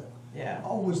 Okay. yeah.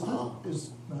 Oh, okay.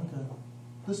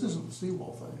 This isn't the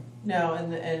seawall thing. No,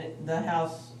 and the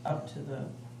house up to the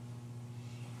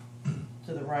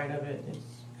right of it, it's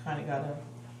kinda got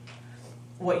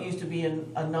what used to be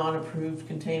a non-approved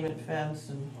containment fence,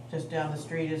 and just down the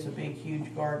street is a big,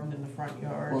 huge garden in the front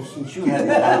yard. Well, since you had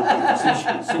the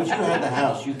house, since you had the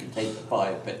house, you could take the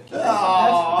fire pit.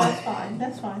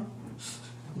 That's fine.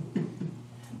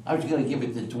 I was gonna give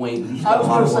it to Dwayne, but he's I got a was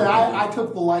lot gonna of say, work to I do.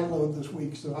 took the light load this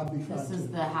week, so I'd be fine This is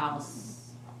too. the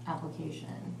house application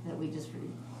that we just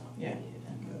reviewed. Yeah. Okay.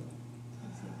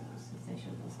 Let's see if they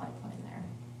showed the slide plan there.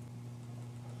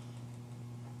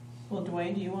 Well,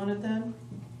 Dwayne, do you want it then?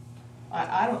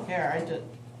 I don't care,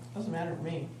 doesn't matter to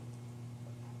me.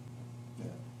 Yeah.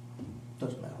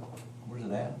 Doesn't matter. Where's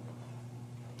it at?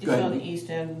 It's Go ahead. on the east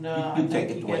end, You I take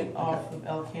think it, you get Dwayne. off of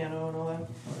El Cano and all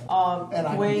that. And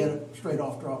I can Dwayne, get it straight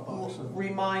off Dropbox, so.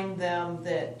 remind them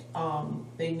that,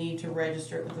 they need to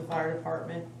register it with the fire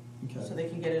department, so Okay. they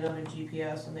can get it on a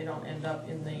GPS and they don't end up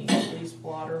in the police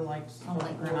blotter like Oh, like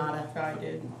some Granada. guy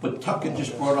did. But Tucker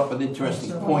just brought up an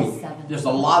interesting Seven. point. There's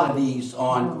a lot of these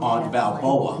on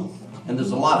Balboa, and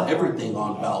there's a lot of everything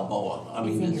on Balboa. I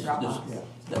mean, It's in your there's- Dropbox.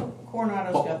 Yeah.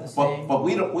 Coronado's got the same. But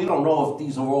we don't know if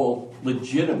these are all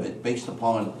legitimate based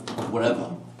upon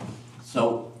whatever.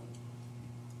 So,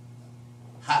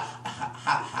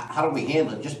 how do we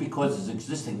handle it? Just because it's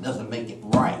existing doesn't make it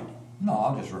right. No,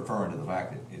 I'm just referring to the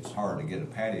fact that it's hard to get a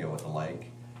patio at the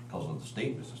lake because of the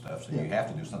steepness and stuff, so you Yeah.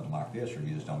 have to do something like this, or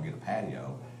you just don't get a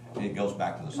patio. It goes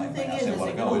back to the The same thing thing I is, said a is while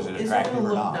it ago, gonna, is it is it attractive gonna or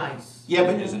look not? nice? Yeah,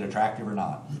 but Is it attractive or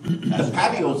not? the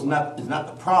patio is not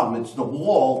the problem. It's the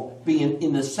wall being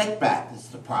in the setback that's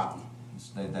the problem.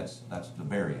 That's the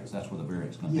variance, that's where the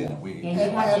variance comes in. Yeah. We- Yeah,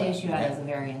 you have to And- issue that as a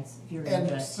variance if you're gonna do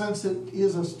And it. since it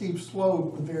is a steep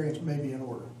slope, the variance may be in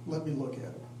order. Let me look at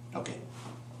it. Okay.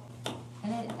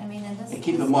 And it, I mean, and this. And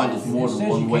keep in this mind, is- there's more It than says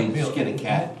one you way can't to build- skin a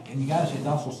cat. And you guys, it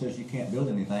also says you can't build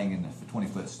anything in the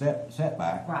 20-foot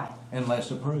setback. Right. Unless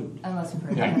approved. Unless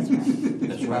approved, Yeah. that's right.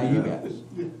 That's By right. you guys,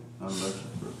 Unless,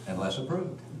 unless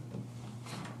approved.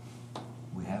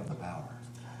 We have the power.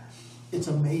 it's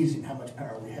amazing how much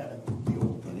power we have in the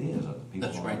old It thing. is, people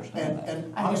That's don't right. understand that.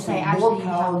 And I would honestly, say actually more you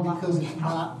have a power lot because more it's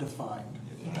power. not defined.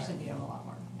 You actually do have a lot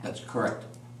more. Yeah. That's correct.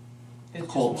 It's just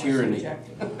Cold more tyranny.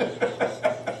 subjective.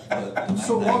 But the main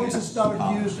So long thing as is it's not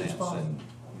common abused, it's sense, fine. and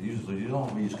Usually, you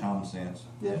don't use common sense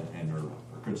Yeah. and are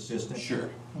consistent. Sure.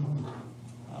 Mhm.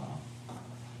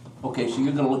 Okay, so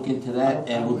you're gonna look into that,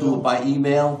 and we'll do it by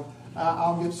email?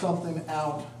 I'll get something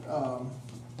out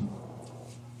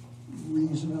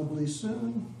reasonably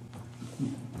soon.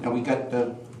 And we got,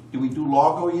 did we do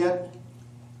Largo yet?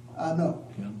 No,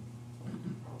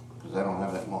 Because I don't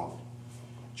have that long.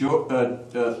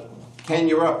 Ken,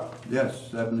 you're up. Yes,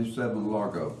 77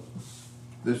 Largo.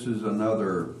 This is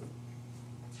another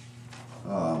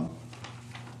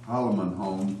Holloman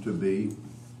home to be.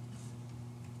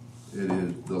 It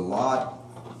is, the lot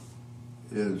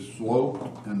is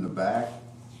sloped in the back,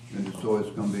 and so it's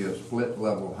gonna be a split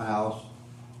level house,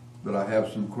 but I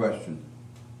have some questions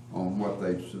on what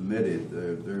they submitted.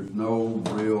 There's no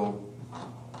real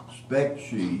spec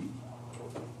sheet.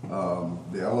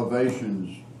 The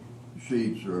elevations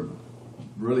sheets are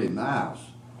really nice.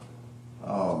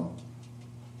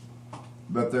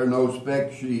 But there are no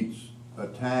spec sheets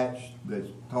attached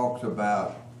that talks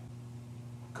about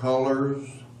colors.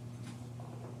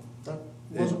 that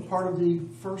wasn't part of the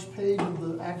first page of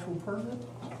the actual permit.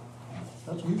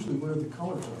 That's usually where the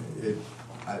colors are. It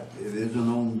isn't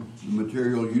on the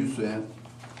material you sent.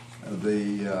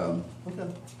 Okay.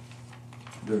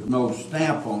 There's no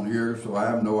stamp on here, so I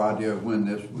have no idea when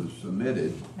this was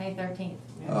submitted. May 13th,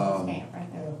 stamp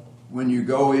right there. When you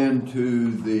go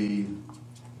into the,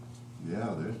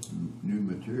 there's new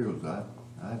materials. I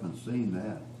haven't seen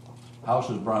that. House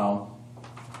is brown.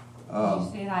 Did you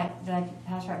see it? Did I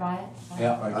pass right by it?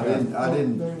 Yeah, right I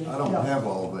there. I don't Yeah. have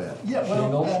all that. Yeah,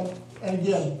 well, and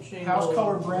again, house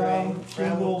color brown, Gray,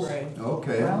 shingles. gray.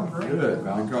 Okay, Brown, gray. good,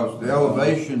 because the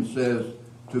elevation says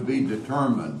to be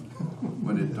determined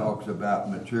when it talks about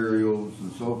materials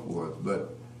and so forth,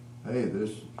 but hey,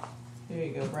 this, There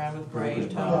you go, brown with gray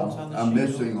tones on the I'm shingle.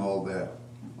 missing all that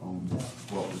on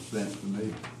what was sent to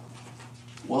me.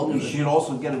 Well, we should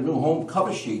also get a new home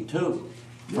cover sheet too.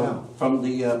 Yeah. From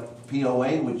the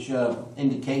POA, which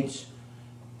indicates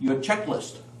your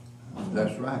checklist.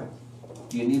 That's right.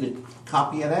 Do you need a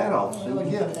copy of that? I'll And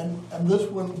send you. again, and this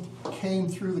one came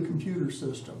through the computer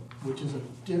system, which is a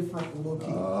different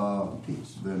looking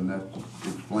piece. Then that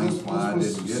explains This why I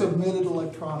was didn't get it. submitted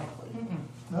electronically.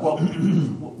 No? Well,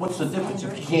 what's the difference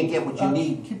if you can't get what you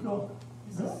need? Keep going.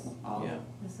 This is, Yeah.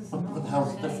 this is. What the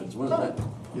hell's the difference? What is that?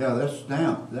 Yeah, that's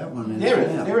stamped, that one is There it is,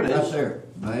 stamped. there it is. That's there,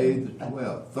 May the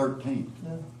 12th, 13th.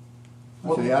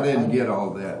 Yeah. See, I didn't get all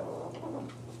that.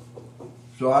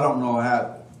 So I don't know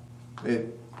how,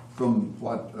 from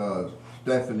what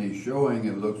Stephanie's showing,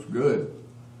 it looks good.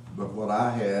 But what I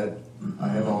had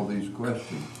all these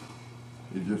questions.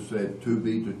 It just said to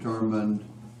be determined,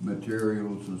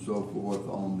 materials and so forth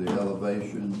on the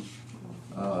elevations.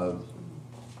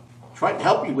 Tried to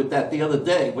help you with that the other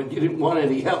day, but you didn't want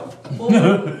any help.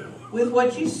 Well, with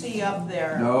what you see up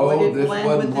there, would No, it this blend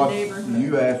with wasn't the what, neighborhood?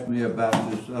 you asked me about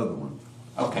this other one.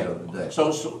 Okay, The other day.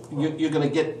 so you're gonna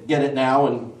get it now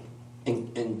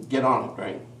and get on it,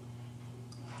 right?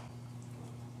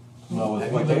 Well, with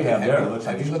Have what you they looked- have there, you- it looks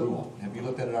like have it's you looked- cool. Have you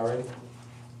looked at it already?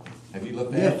 Have you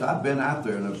looked at it? Yes, I've been out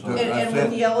there and I've And with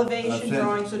the I elevation sent-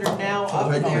 drawings that are now I'll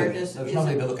up take there, pictures. does, There's is no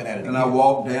need it, to looking at it And I again.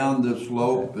 walked down the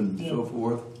slope and so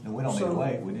forth. And we don't need to So-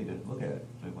 wait, we need to look at it.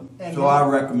 And So I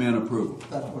recommend approval,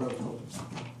 That's what I was told.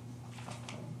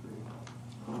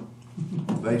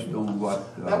 based on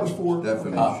what That was for-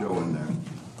 Stephanie's showing there.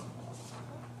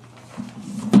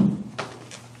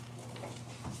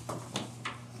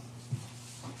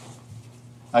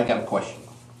 I got a question.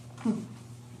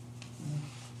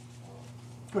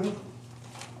 Go ahead.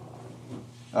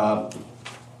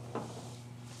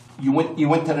 You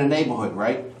went to the neighborhood,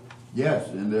 right? Yes,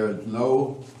 and there's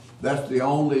no, that's the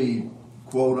only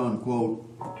quote unquote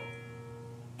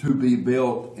to be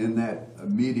built in that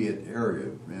immediate area.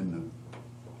 And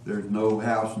there's no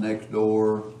house next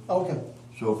door, Okay.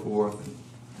 so forth.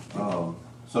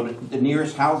 So the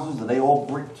nearest houses, are they all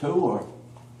brick too, or?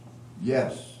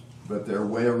 Yes, but they're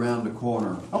way around the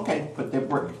corner. Okay, but they're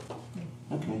brick.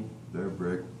 Okay. They're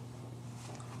brick.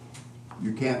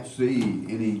 You can't see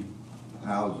any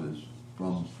houses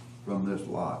from this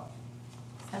lot.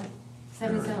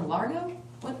 77 Largo?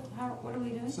 What are we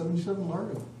doing? 77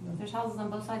 Largo. Yeah. There's houses on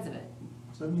both sides of it.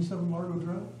 77 Largo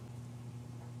Drive.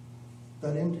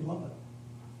 That empty lot.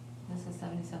 This is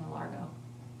 77 Largo.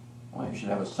 Well, you should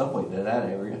have a subway to that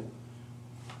area.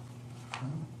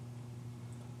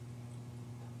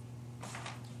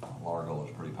 Largo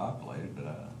is pretty calculated,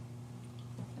 but,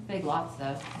 Big lots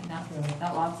though, and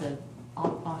that lot's a,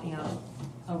 you know,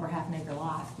 over half an acre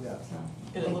lot. Yeah. So,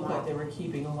 And it big looked lot. like they were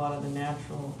keeping a lot of the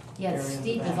natural Yeah, it's areas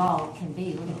steep back. as all can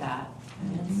be, look at that.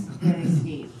 It's very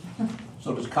steep.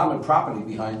 So there's common property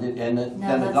behind it and then the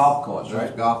that's- golf course, There's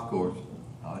right? golf course.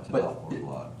 oh, it's a But- golf course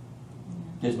lot.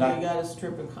 There's Well, not, you got a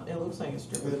strip of, it looks like a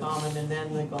strip of common and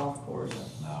then the golf course.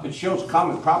 No, it shows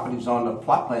common properties on the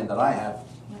plot plan that I have.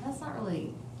 Yeah, that's not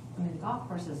really, I mean, the golf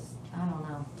course is, I don't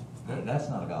know, that's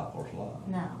not a golf course lot.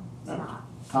 no, it's not,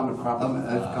 Common property.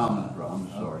 That's common, I'm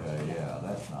sorry. Okay, yeah,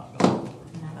 that's not golf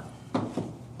course.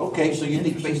 no. Okay, so you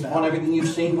think based upon everything you've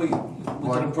seen, we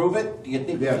can approve it? Do you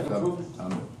think we Yes, should approve it?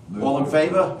 I'm. All in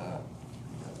favor? I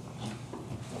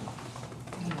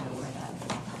don't know where that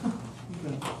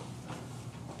is.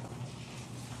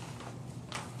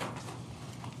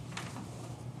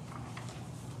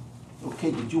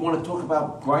 Okay, did you want to talk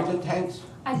about grinder tanks?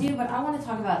 I do, but I want to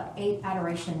talk about 8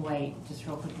 Adoration Way, just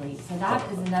real quickly. So that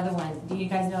is another one. Do you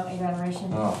guys know 8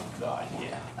 Adoration? Oh, God,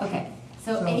 yeah. Okay,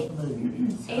 so Sounds 8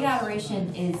 familiar.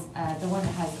 Adoration is the one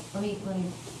that has, let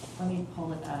me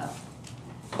pull it up.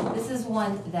 This is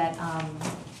one that,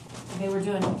 they were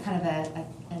doing kind of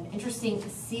an interesting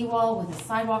seawall with a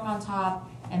sidewalk on top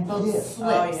and boat Yes.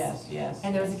 slips. Oh, yes, yes.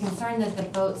 And there was a concern that the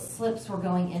boat slips were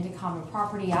going into common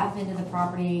property. I've been to the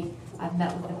property, I've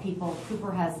met with the people.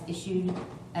 Cooper has issued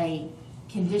a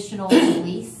conditional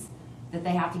release that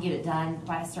they have to get it done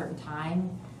by a certain time.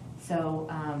 So,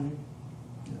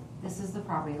 this is the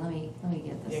property. Let me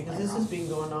get this. Yeah, because later this has on. been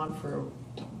going on for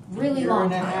a Really year long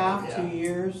and a time. half, Yeah. 2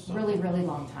 years. Really, really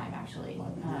long time, actually.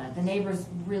 The neighbors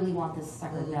really want this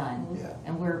sucker done. Yeah.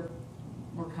 And we're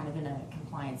kind of in a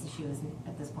compliance issue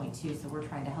at this point too, so we're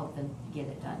trying to help them get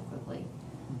it done quickly.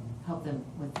 Help them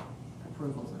with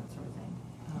approvals and that sort of thing.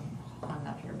 Hung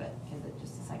up here, but give it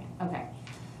just a second. Okay.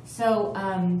 So,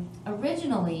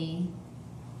 originally,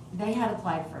 they had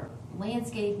applied for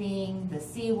landscaping, the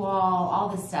seawall, all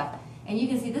this stuff. And you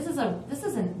can see this is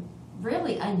a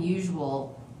really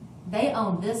unusual. They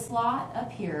own this lot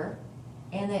up here,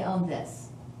 and they own this.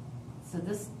 So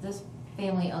this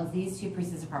family owns these 2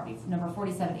 pieces of property, number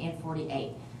 47 and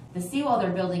 48. The seawall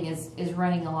they're building is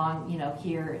running along, you know,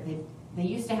 here. They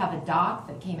used to have a dock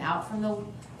that came out from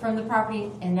the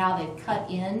property, and now they've cut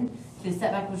in to the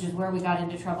setback, which is where we got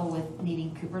into trouble with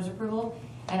needing Cooper's approval.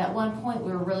 And at one point,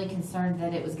 we were really concerned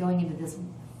that it was going into this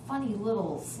funny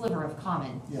little sliver of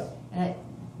common. Yeah. And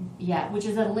yeah, which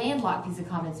is a landlocked piece of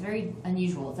common. It's very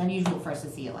unusual. It's unusual for us to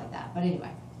see it like that. But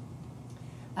anyway,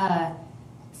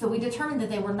 so we determined that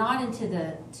they were not into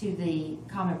the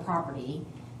common property.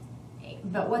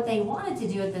 But what they wanted to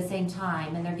do at the same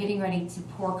time, and they're getting ready to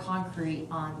pour concrete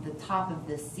on the top of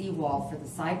this seawall for the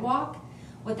sidewalk.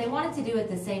 What they wanted to do at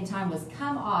the same time was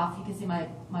come off. You can see my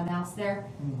mouse there.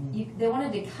 They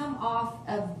wanted to come off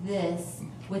of this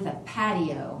with a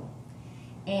patio,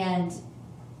 and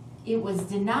it was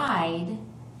denied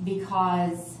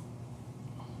because,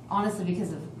 honestly,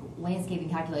 because of landscaping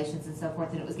calculations and so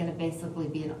forth, and it was going to basically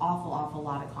be an awful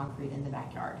lot of concrete in the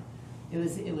backyard. It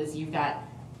was. You've got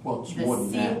Well, it's more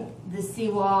than that. the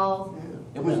seawall.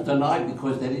 It was denied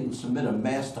because they didn't submit a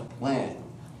master plan.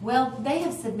 Well, they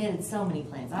have submitted so many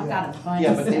plans. I've got a bunch.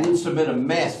 Yeah, of but they stuff. didn't submit a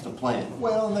master plan.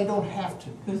 Well, and they don't have to.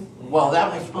 Well,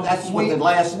 that's what the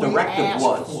last We directive asked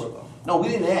was. for them. No, we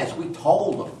didn't ask, we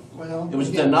told them. Well, It was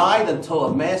again- denied until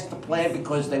a master plan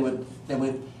because they were They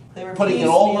were putting in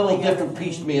all little piecemealing different everything.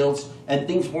 piecemeals and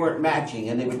things weren't matching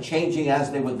and they were changing as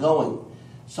they were going.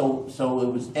 So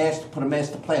it was asked to put a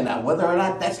master plan. Now, whether or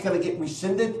not that's gonna get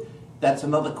rescinded, that's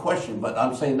another question, but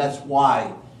I'm saying that's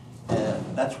why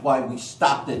we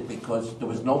stopped it, because there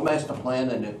was no master plan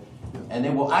and they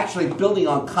were actually building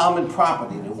on common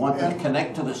property. They wanted to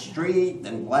connect to the street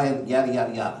and yada,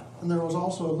 yada, yada. And there was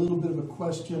also a little bit of a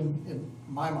question, in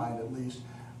my mind at least,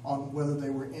 on whether they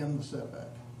were in the setback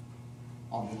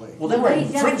on the lake. Well, they were They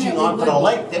infringing definitely onto the would be.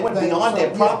 lake. They went beyond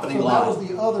their property So that was line.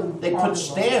 the other. They part put of it.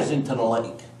 stairs into the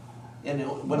lake. And it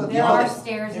went But There beyond are it.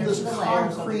 stairs into This the lake.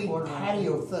 concrete border.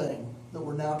 patio thing that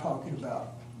we're now talking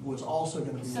about was also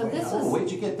gonna be So way this out. was- Oh,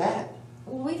 where'd you get that?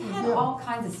 We've had Yeah. all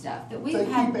kinds of stuff that we've They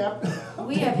had. keep after-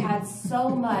 We have had so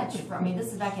much I mean,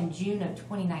 this is back in June of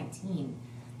 2019.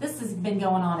 This has been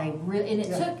going on and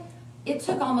Yeah. it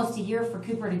took almost a year for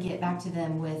Cooper to get back to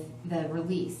them with the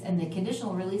release. And the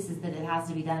conditional release is that it has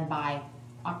to be done by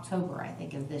October, I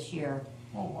think, of this year.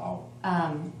 Oh, wow.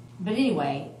 But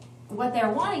anyway, what they're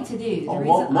wanting to do, the Oh,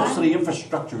 reason most of I'm- the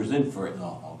infrastructure is in for it.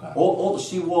 No, okay. All the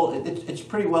seawall, it's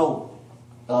pretty well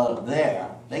there.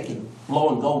 They can blow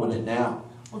and go with it now.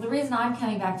 Well, the reason I'm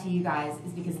coming back to you guys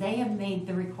is because they have made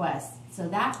the request So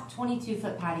that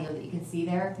 22-foot patio that you can see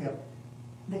there, Yep.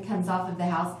 that comes off of the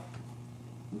house,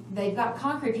 they've got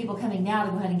concrete people coming now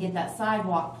to go ahead and get that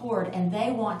sidewalk poured, and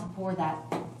they want to pour that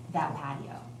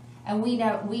patio. And we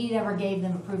never gave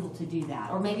them approval to do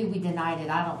that, or maybe we denied it,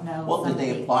 I don't know. Well, did they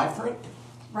something. apply for it?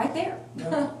 Right there.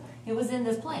 Yeah. It was in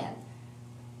this plan.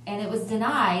 And it was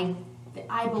denied,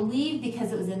 I believe,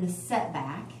 because it was in the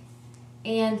setback,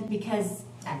 and because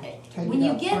when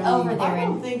you out get three- over there I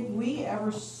don't and, think we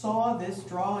ever saw this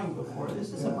drawing before.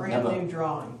 This is a Yeah. brand Never. new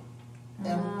drawing.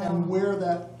 And where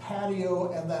that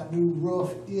patio and that new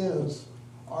roof is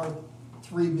are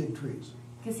 3 big trees.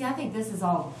 because see, I think this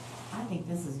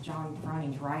is John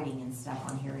Browning's writing and stuff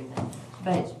on here even.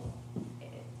 But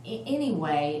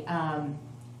anyway,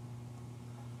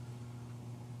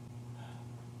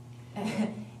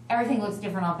 everything looks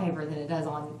different on paper than it does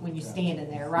when you stand in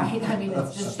there, right? I mean,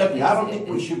 it's just. Stephanie, I don't think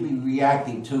we should be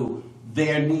reacting to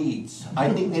their needs. I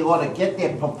think they ought to get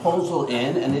their proposal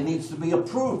in, and it needs to be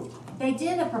approved. They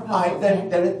did a All proposal.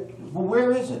 right, well,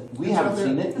 where is it? We It's haven't right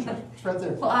seen there. it. It's right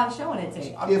there. Well, I'm showing it to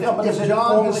you. If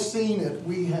John has seen it,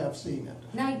 we have seen it.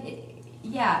 No,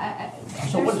 yeah.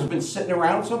 So what, has it been sitting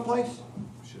around someplace?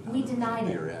 We denied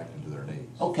Be it. reacting to their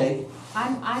needs. Okay,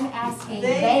 I'm asking,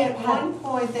 They, at had- one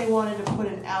point, they wanted to put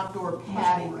an outdoor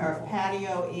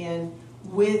patio in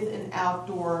with an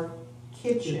outdoor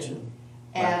kitchen. Kitchen.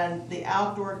 And the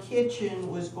outdoor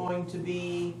kitchen was going to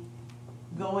be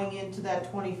going into that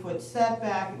 20-foot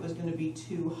setback, it was gonna be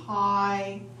too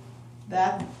high.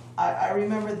 That, I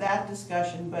remember that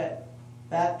discussion, but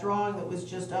that drawing that was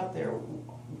just up there,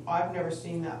 I've never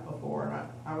seen that before, and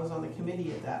I was on the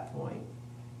committee at that point.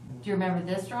 do you remember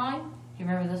this drawing? Do you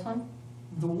remember this one?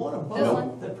 The one This above,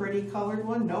 one? The pretty colored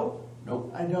one, nope.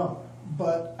 nope. I don't,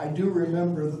 but I do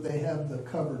remember that they have the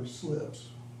covered slips.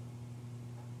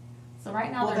 So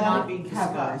right now Well, they're not that'd be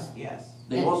covered. discussed, yes.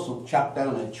 They also chopped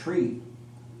down a tree,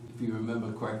 if you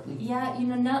remember correctly. Yeah,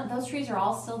 no, those trees are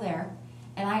all still there.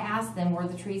 And I asked them, were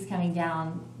the trees coming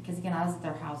down, because again, I was at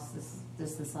their house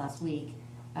this last week.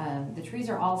 The trees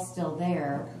are all still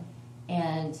there.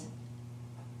 And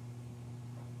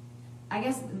I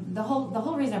guess the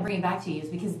whole reason I'm bringing it back to you is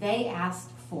because they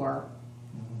asked for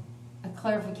a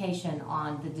clarification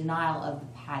on the denial of the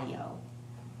patio.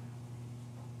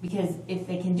 Because if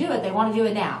they can do it, they want to do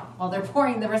it now, while they're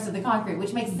pouring the rest of the concrete,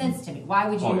 which makes sense to me. Why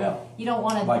would you, Oh, yeah. you don't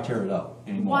want Why to, tear it up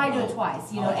anymore? why do it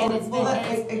twice, and it's been, Well,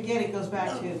 and it's- again, it goes back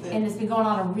to and the, it's been going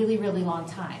on a really, really long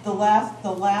time. the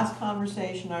last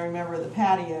conversation, I remember the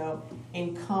patio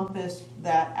encompassed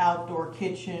that outdoor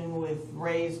kitchen with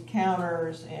raised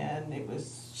counters, and it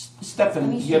was,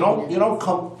 Stephanie, you don't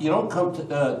come to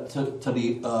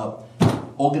the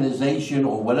organization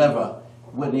or whatever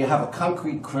when you have a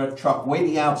concrete truck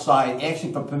waiting outside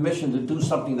asking for permission to do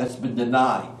something that's been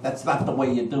denied. That's not the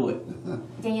way you do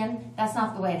it. Dan, that's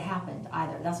not the way it happened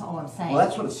either, that's all I'm saying. Well,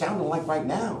 that's what it sounded like right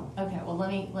now. Okay, well, let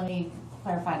me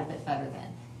clarify it a bit better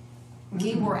then.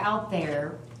 We were out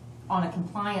there on a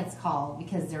compliance call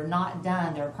because they're not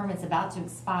done, their permit's about to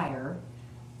expire.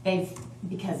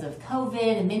 Because of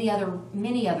COVID and many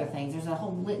other things, there's a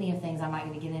whole litany of things I'm not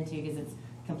gonna get into because it's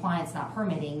compliance, not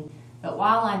permitting. But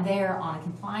while I'm there on a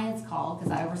compliance call,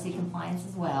 because I oversee compliance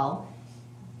as well,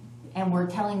 and we're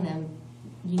telling them,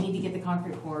 you need to get the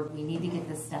concrete poured, we need to get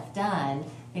this stuff done.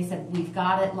 They said, we've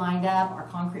got it lined up, our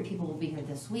concrete people will be here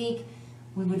this week.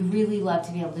 We would really love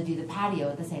to be able to do the patio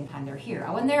at the same time they're here.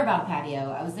 I wasn't there about a patio,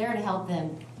 I was there to help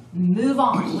them move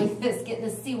on with this, getting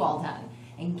this seawall done.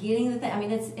 And getting the thing, I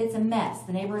mean, it's a mess.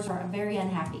 The neighbors are very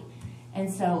unhappy.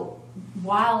 And so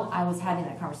while I was having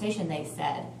that conversation, they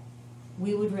said,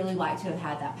 we would really like to have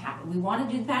had that patio. We want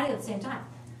to do the patio at the same time.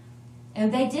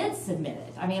 And they did submit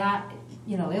it. I mean,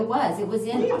 it was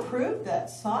in. we approved that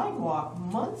sidewalk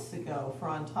months ago for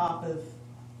on top of,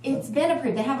 It's been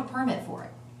approved. They have a permit for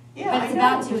it. yeah, But I it's know,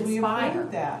 about to because we expire.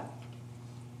 approved that.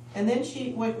 And then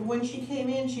when she came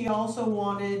in, she also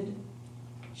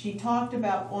she talked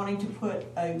about wanting to put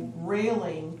a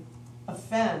railing, a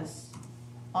fence,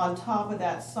 on top of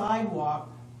that sidewalk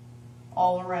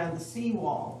all around the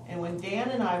seawall. And when Dan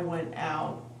and I went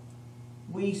out,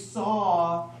 we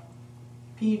saw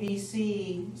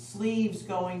PVC sleeves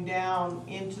going down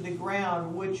into the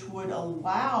ground, which would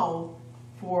allow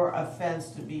for a fence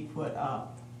to be put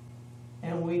up.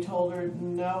 And we told her,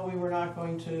 no, we were not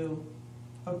going to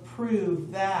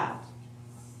approve that.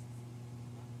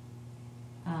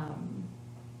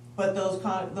 But those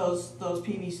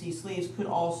PVC sleeves could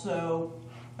also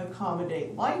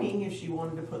accommodate lighting if she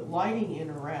wanted to put lighting in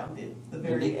around it, the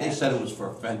very edge. They said it was for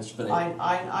a fence, but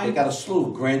I they got a slew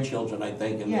of grandchildren, I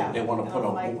think, and yeah, they wanna and put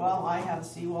I'm like, a, well, I have a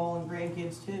seawall and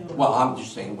grandkids too. well, I'm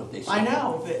just saying what they said. I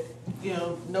know, but, you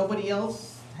know, nobody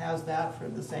else has that for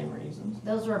the same reasons.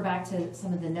 Those were back to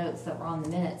some of the notes that were on the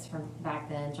minutes from back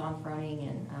then, John Froning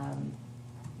and,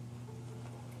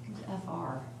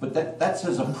 FR. But that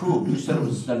says approved, you said it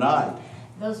was denied.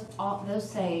 Those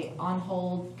say on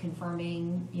hold,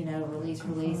 confirming, you know, release,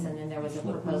 and then there was a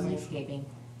proposed landscaping.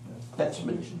 That's,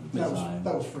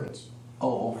 That was Fritz.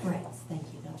 oh, okay. Fritz, thank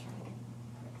you, that's right.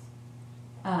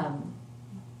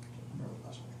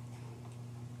 Fritz.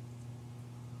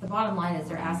 The bottom line is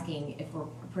they're asking if we're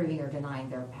approving or denying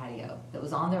their patio that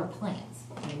was on their plans.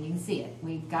 I mean, you can see it.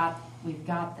 We've got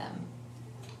them.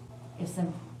 If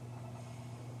some,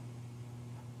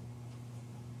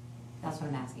 that's what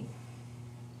I'm asking.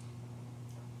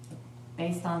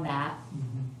 Based on that,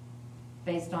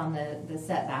 based on the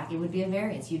setback, it would be a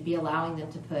variance. You'd be allowing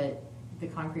them to put the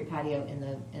concrete patio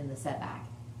in the setback.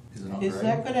 Is it on Is grade?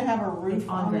 that gonna have a roof It's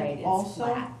on on grade, it it's also?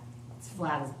 flat. It's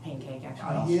flat as a pancake, I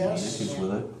actually. don't see any Yes. issues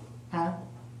with it. Huh?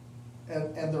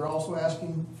 And they're also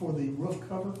asking for the roof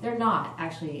cover? They're not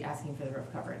actually asking for the roof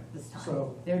cover at this time.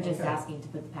 So, They're just okay. asking to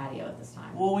put the patio at this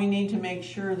time. Well, we need to make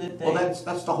sure that Well, they,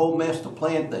 that's the whole master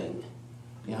plan thing,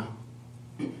 yeah.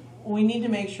 we need to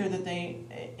make sure that they,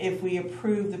 if we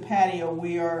approve the patio,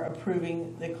 we are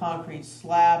approving the concrete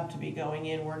slab to be going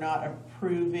in. We're not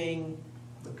approving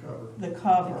The cover. the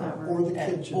cover. The cover. Or the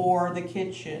kitchen. Or the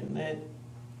kitchen, that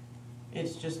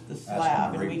it's just the Ask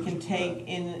slab, them and we to can take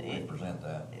in, represent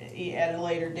that. at a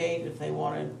later date if they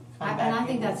wanna come back. And I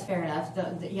think in. that's fair enough.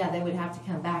 Yeah, they would have to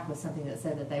come back with something that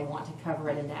said that they want to cover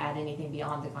it and to add anything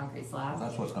beyond the concrete slab.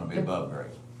 That's what's gonna be above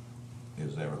grade,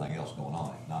 is everything else going on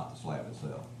it, not the slab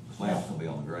itself. The slab's gonna be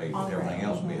on the grade, On but the everything grade,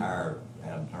 else will be mhm. higher,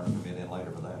 have them turn the permit in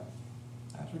later for that.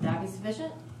 That's Would that be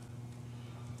sufficient?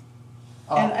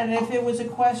 And if it was a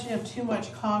question of too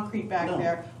much concrete back No.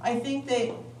 there, I think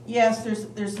they, yes,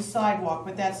 there's a sidewalk,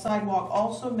 but that sidewalk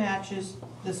also matches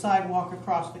the sidewalk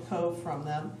across the cove from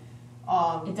them.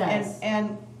 It does.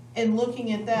 And in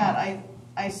looking at that,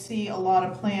 I see a lot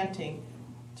of planting.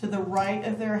 To the right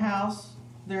of their house,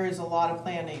 there is a lot of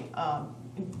planting.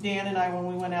 Dan and I, when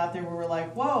we went out there, we were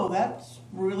like, whoa, that's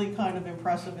really kind of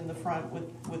impressive in the front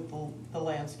with the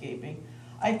landscaping.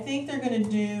 I think they're gonna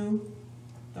do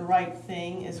the right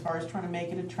thing as far as trying to make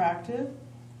it attractive.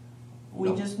 We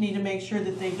No. just need to make sure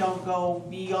that they don't go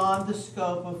beyond the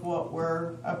scope of what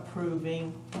we're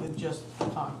approving with just the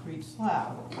concrete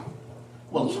slab.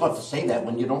 Well, it's hard to say that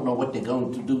when you don't know what they're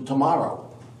going to do tomorrow.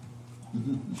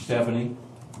 Stephanie,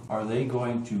 are they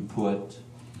going to put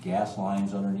gas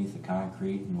lines underneath the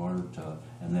concrete in order to,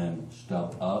 and then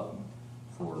stub up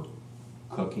for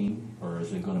cooking? Or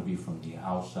is it gonna be from the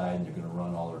outside and they're gonna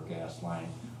run all their gas line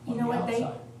You on know the what,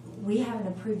 outside? we haven't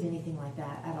approved anything like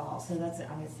that at all, so that's,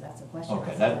 I mean, that's a question.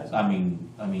 Okay, that, I mean,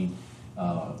 What we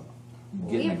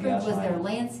getting a approved gas was their line.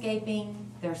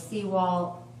 landscaping, their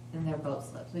seawall, and their boat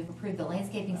slips. We've approved the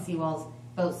landscaping, seawalls,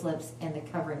 boat slips, and the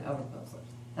covering over the boat slips.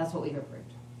 That's what we've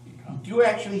approved. Do you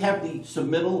actually have the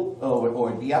submittal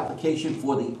or the application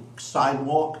for the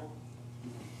sidewalk?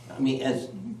 I mean, as,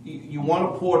 you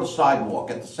want to pour the sidewalk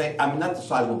at the same, I mean, not the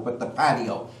sidewalk, but the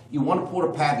patio. You want to pour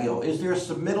the patio. Is there a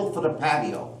submittal for the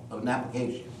patio of an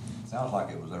application? Sounds like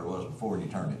it was before you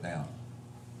turned it down.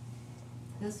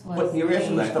 This was. But you're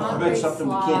asking us to concrete permit something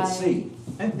we can't slide. see.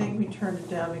 I think we turned it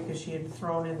down because she had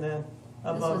thrown in the This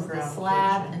above was the ground.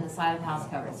 slab kitchen. and the side of the house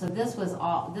covered. So this was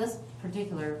all, this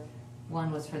particular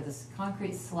one was for this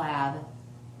concrete slab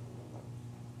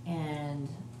and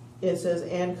It says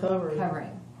and covering.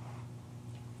 covering.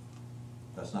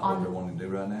 That's not what On- they're wanting to do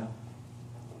right now?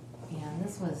 Yeah, and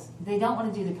this was, they don't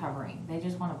want to do the covering. They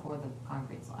just want to pour the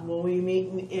concrete slab. Well, we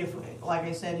meet, if, like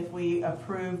I said, if we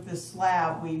approve the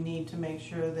slab, we need to make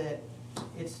sure that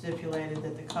it's stipulated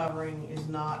that the covering is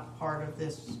not part of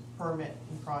this permit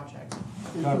and project.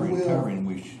 If you Covering, will, covering,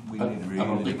 we I need to don't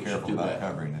really think be we careful should do about that.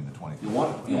 covering in the 20 feet. You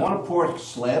want to pour a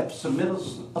slab, submit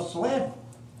a slab.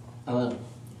 Not,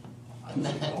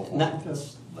 Let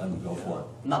them go for it.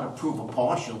 not approve a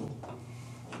partial.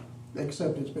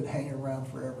 Except it's been hanging around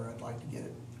forever, I'd like to get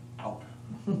it Oh. out.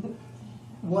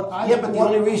 What I. Yeah, but the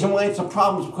what- only reason why it's a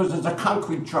problem is because there's a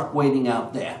concrete truck waiting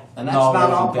out there, and that's No, it not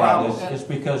our isn't that. problem. It's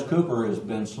because Cooper has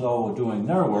been slow doing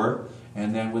their work,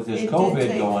 and then with this It did COVID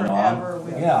take going forever on,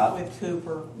 with- yeah. With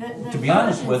Cooper. The To be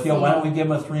honest with you, why don't we urgency- give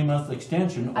them a 3-month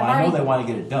extension? Well, I've I know already- they wanna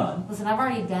get it done. Listen, I've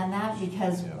already done that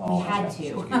because we Oh, had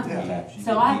okay. to. Okay.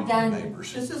 So I've done-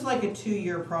 This is like a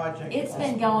 2-year project. It's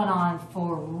been going on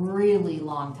for a really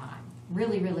long time.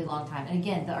 really, really long time. And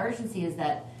again, the urgency is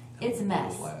that it's a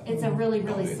mess. It's a really,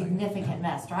 really significant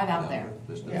mess. Drive out there.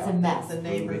 It's a mess. The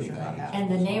neighbors are not happy.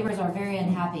 And the neighbors are very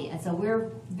unhappy, and so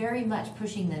we're very much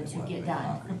pushing them to get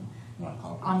done.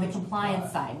 On the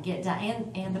compliance side, get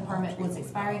done, and the permit was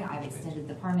expiring, I've extended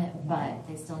the permit, but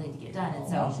they still need to get done, and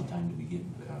Now's so the time to be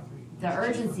getting the concrete. the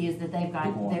urgency is that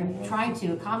they're trying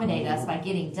to accommodate us by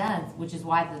getting done, which is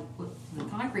why the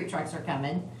concrete trucks are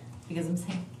coming, because I'm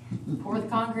saying, pour the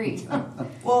concrete.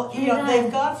 Well, you You're know, they've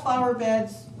done. got flower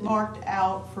beds marked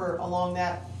out for along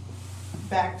that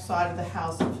back side of the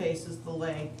house that faces the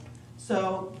lake.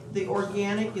 So the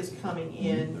organic is coming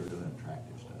in. They're doing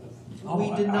attractive stuff. We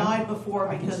Oh, I- denied before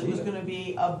I can because it see was gonna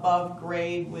be above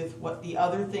grade with what the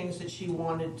other things that she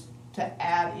wanted to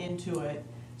add into it.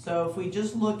 So if we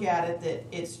just look at it, that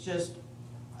it's just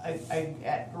a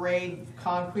at grade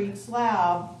concrete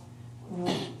slab,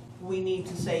 we need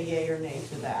to say yay or nay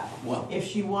to that. Well- If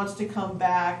she wants to come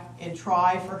back and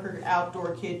try for her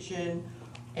outdoor kitchen,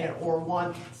 or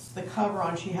wants the cover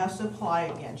on, she has to apply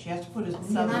again, she has to put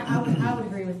See, and I would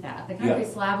agree with that. The Yeah. concrete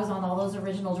slab was on all those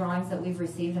original drawings that we've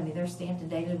received. I mean, they're stamped and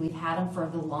dated. We've had them for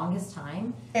the longest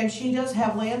time. And she does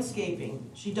have landscaping,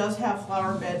 she does have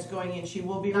flower beds going in, she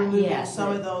will be Not removing yet, some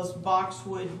but- of those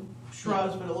boxwood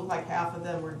shrubs, but it looked like half of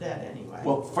them were dead anyway.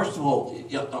 Well, first of all,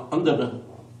 under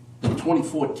the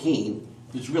 2014,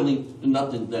 there's really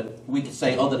nothing that we could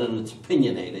say other than it's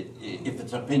opinionated, if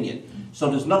it's opinion. So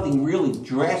there's nothing really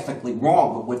drastically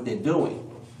wrong with what they're doing.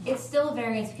 It's still a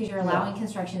variance because you're allowing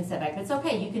construction and setback. But it's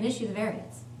okay, you can issue the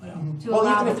variance Yeah. to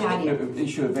allow the Well, even patio. if they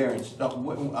issue a variance,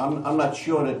 I'm not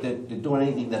sure that they're doing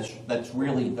anything that's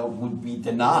really, that would be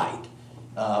denied.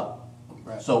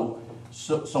 So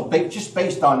just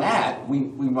based on that, we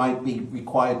might be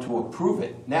required to approve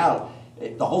it. Now,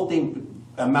 the whole thing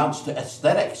amounts to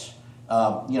aesthetics.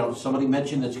 Somebody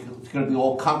mentioned it's gonna be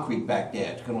all concrete back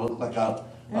there. It's gonna look like a.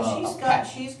 And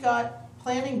she's got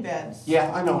planting beds.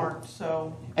 Yeah, I know. marked,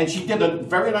 so, And she did a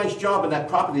very nice job in that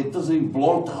property. It doesn't even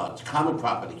belong to her. It's common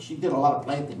property. She did a lot of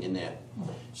planting in there.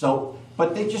 So,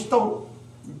 but they just don't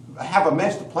have a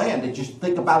master plan. They just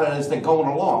think about it as they're going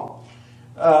along.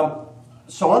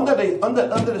 So under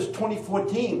this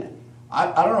 2014, I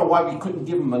don't know why we couldn't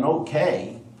give them an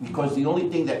okay, because the only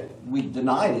thing that we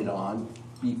denied it on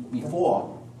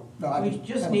before. No, I we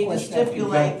just have a need to question after you.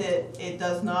 stipulate that it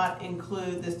does not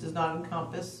include, this does not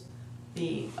encompass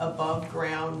the above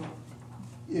ground.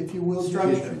 If you will,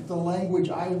 Structure. Judge, the language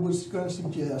I was gonna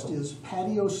suggest is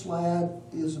patio slab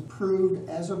is approved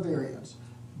as a variance,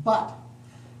 but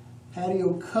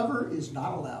patio cover is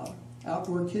not allowed,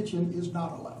 outdoor kitchen is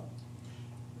not allowed.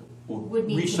 Would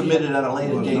need to be- Resubmit it at a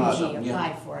later would date need or to be something, yeah.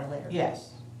 applied for later.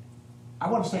 Yes. I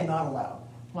wanna say not allowed,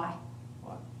 Why?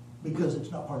 because it's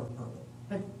not part of the permit.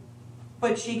 But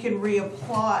But she can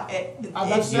reapply,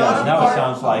 that's- it's Yes, not a now it part,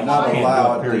 sounds like Not you can't do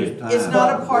allowed it, this period. time. it's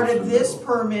not a part of But this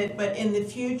permit, but in the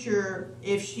future,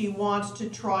 if she wants to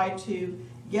try to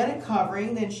get a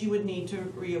covering, then she would need to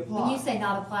when you reapply. say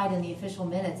not applied in the official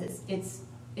minutes,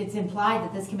 it's implied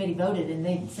that this committee voted and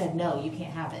they said, no, you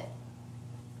can't have it.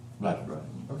 That's right.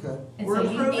 Okay. And We're so you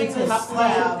approving need the to,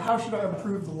 slab. How should I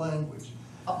improve the language?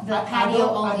 the I patio don't-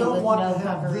 I only don't with want no to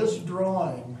have this covering.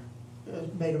 drawing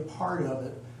made a part of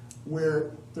it,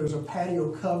 where there's a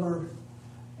patio cover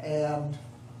and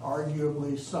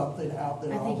arguably something out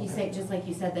there. I on think the you say, patio. just like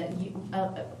you said, that you,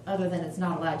 other than it's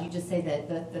not allowed, you just say that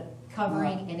the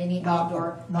covering and any Not-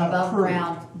 outdoor not above approved,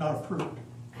 ground. Not approved.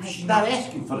 She's not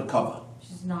asking for the cover.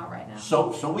 She's not right now. So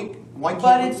why can't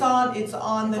But we? it's on the It's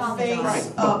on the face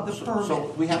drawing. of the So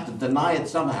permit. we have to deny it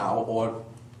somehow,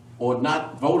 or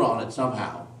not vote on it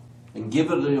somehow, and give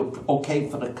it the okay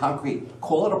for the concrete.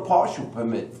 Call it a partial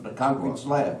permit for the concrete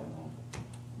slab,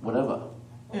 whatever.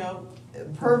 You know,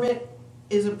 permit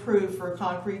is approved for a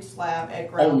concrete slab at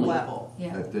ground Only. level.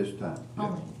 Yeah, At this time. yeah.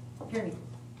 only, period.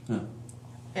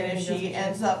 And if she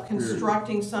ends up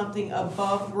constructing something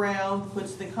above ground,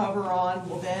 puts the cover on,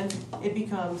 well then it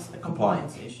becomes a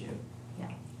compliance issue. Yeah,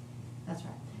 that's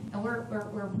right. And we're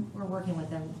working with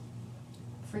them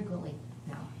frequently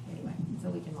now, anyway, so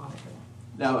we can monitor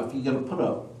that. Now, if you're gonna put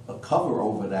a cover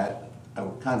over that, I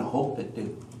would kinda hope that they,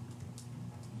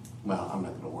 well, I'm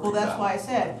not gonna worry Well, about it. that's why I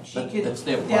said, she That's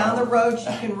their could, down the problem. road, she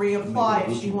can reapply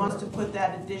if she wants to put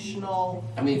that additional,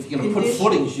 I mean, if you're gonna put Condition.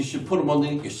 footings, you should put them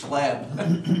underneath your slab.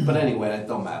 But anyway, that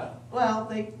don't matter. well,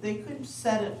 they could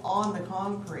set it on the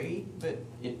concrete, but,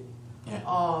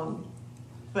 Yeah.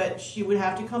 but she would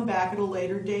have to come back at a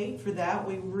later date for that.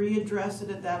 We readdress it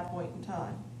at that point in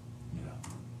time.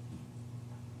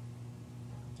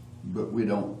 But we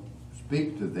don't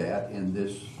speak to that in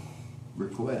this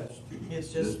request? It's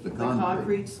just the the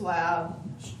concrete slab.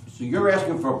 So you're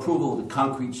asking for approval of the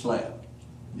concrete slab.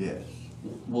 Yes.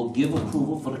 We'll give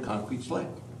approval for the concrete slab.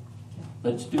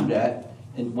 Let's do that.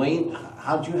 And Wayne,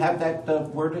 how'd you have that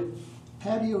worded?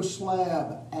 Patio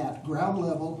slab at ground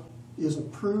level is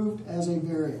approved as a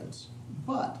variance,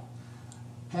 but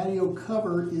patio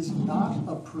cover is not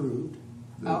approved,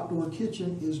 outdoor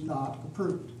kitchen is not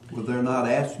approved. Well, they're not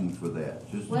asking for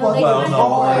that, just. Well, they Well, kind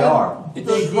no, of they were. are.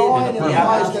 The drawing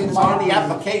implies they It's on might the be.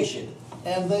 application.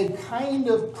 And they kind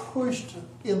of pushed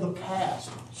in the past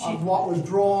on what was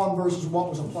drawn versus what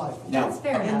was applied for. Now, That's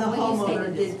fair And the enough. What you homeowner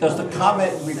stated did. is- does the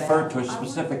comment refer to a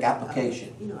specific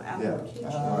application? You know, Yeah. outdoor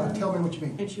kitchen. Tell me what you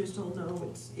mean. And she was told, no,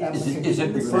 it's. Is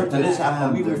it referred to this,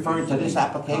 are we referring to this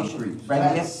application right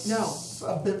here? That's No.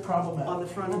 a bit problematic. On the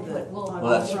front of the. Well, on Well, the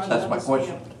that's- front that's of my the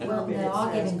question. stamp Well, permit, no, it I'll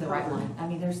give says him the right covered. one. I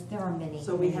mean, there are many.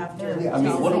 So we have to- There- I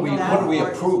mean, what are we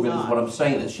That approving is part what is I'm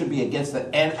saying. It should be against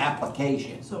an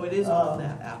application. So it is on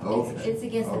that application. Okay. It's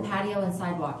against the Okay. patio and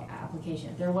sidewalk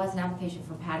application. There was an application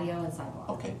for patio and sidewalk.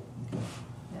 Okay.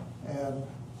 Yeah. And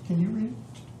can you read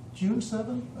June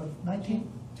 7th of 19?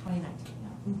 2019,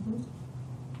 no. Mhm.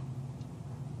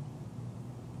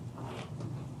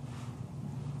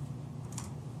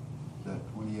 Is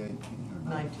that 2018 or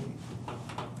 19.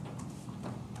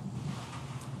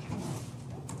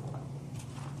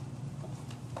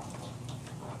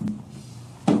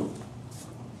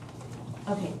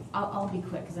 Okay, I'll be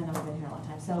quick, because I know we've been here a long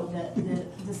time. So the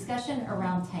discussion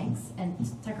around tanks, and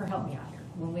Tucker, help me out here,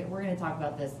 when we're gonna talk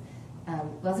about this.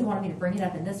 Leslie wanted me to bring it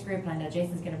up in this group, and I know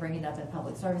Jason's gonna bring it up in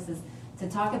public services, to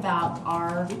talk about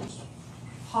our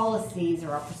policies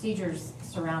or our procedures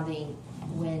surrounding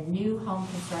when new home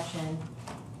construction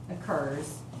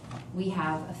occurs. We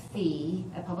have a fee,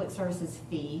 a public services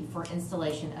fee for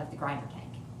installation of the grinder tank.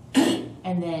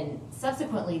 And then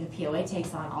subsequently, the POA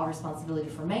takes on all responsibility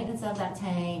for maintenance of that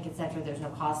tank, et cetera. There's no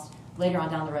cost later on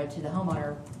down the road to the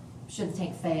homeowner should the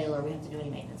tank fail or we have to do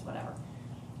any maintenance, whatever.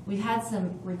 We've had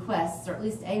some requests, or at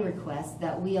least a request,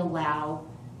 that we allow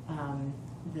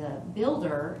the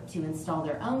builder to install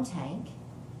their own tank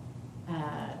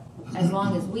as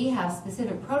long as we have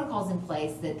specific protocols in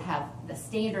place that have the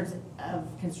standards of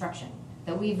construction,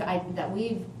 that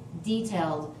we've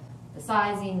detailed the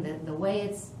sizing, the way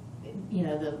it's, you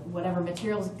know, the whatever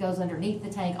materials goes underneath the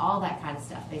tank, all that kind of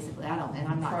stuff, basically. I'm not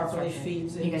Properly construction.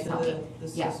 feeds You guys into help me. the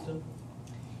Yeah. system.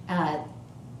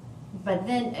 But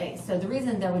then, so the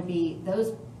reason there would be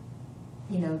those,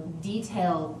 you know,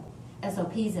 detailed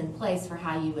SOPs in place for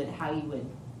how you would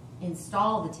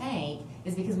install the tank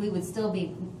is because we would still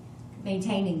be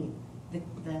maintaining the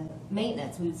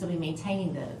maintenance. We would still be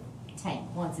maintaining the tank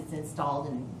once it's installed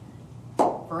and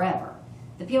forever.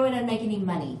 The POA doesn't make any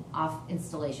money off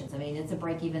installations. I mean, it's a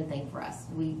break-even thing for us.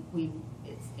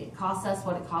 It costs us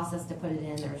what it costs us to put it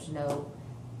in. There's no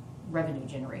revenue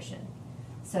generation.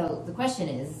 So the question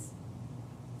is,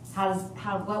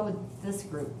 what would this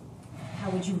group, how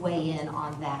would you weigh in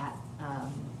on that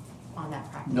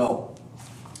practice? No.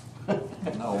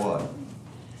 No what?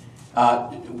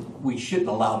 We shouldn't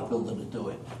allow the builder to do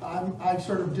it. I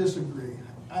sort of disagree.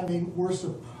 I mean, we're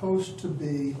supposed to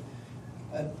be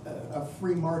a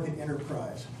free market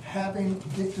enterprise. Having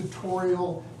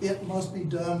dictatorial, it must be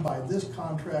done by this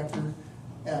contractor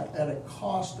at a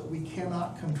cost that we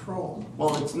cannot control.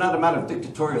 Well, it's not a matter of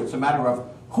dictatorial, it's a matter of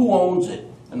who owns it.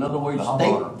 In other words, The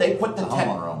homeowner. they put the tank.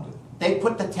 homeowner owns it. They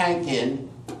put the tank in,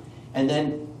 and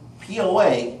then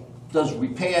POA does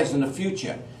repairs in the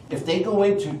future. If they go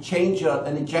in to change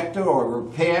an ejector or a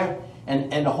repair,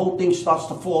 and the whole thing starts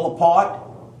to fall apart,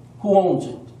 who owns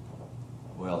it?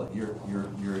 Well, you're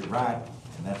right,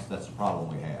 and that's the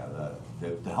problem we have.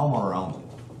 The homeowner owns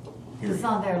it. Period. It's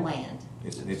on their land.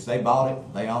 It's they bought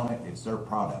it, they own it, it's their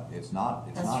product. It's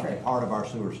not That's a true. part of our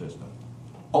sewer system.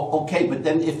 Oh, okay, but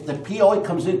then if the POA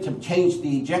comes in to change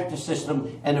the ejector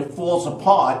system and it falls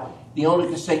apart, the owner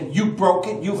can say, you broke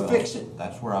it, you Well, fix it.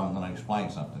 That's where I'm gonna explain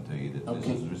something to you, that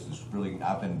Okay. this is really,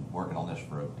 I've been working on this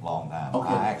for a long time. Okay,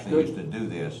 I actually good. used to do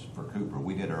this for Cooper,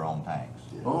 we did our own tanks.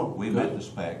 Oh, We good. met the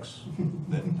specs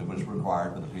that was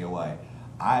required for the POA.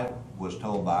 I was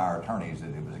told by our attorneys that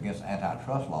it was against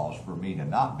antitrust laws for me to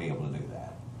not be able to do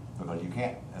that. Because you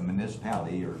can't, a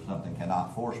municipality or something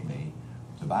cannot force me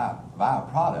to buy a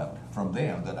product from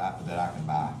them that I can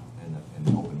buy in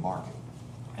the open market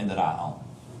and that I own.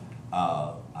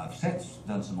 I've since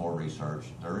done some more research.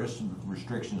 There is some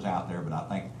restrictions out there, but I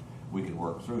think we could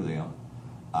work through them.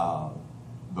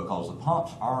 Because the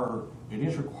pumps it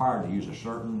is required to use a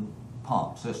certain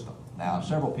pump system. Now,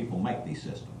 several people make these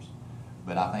systems,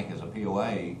 but I think as a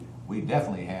POA, we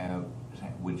definitely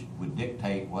would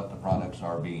dictate what the products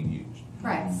are being used.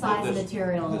 Right, size, This-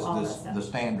 material, this- all that this- stuff. The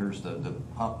standards, the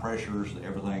pump pressures,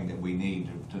 everything that we need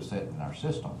to set in our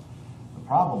system. The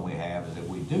problem we have is that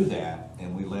we do that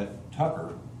and we let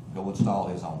Tucker go install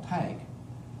his own tank.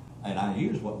 And I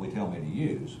use what we tell me to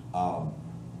use.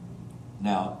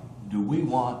 Now, do we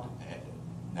want,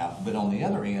 now, but on the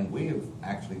other end, we have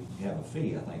actually have a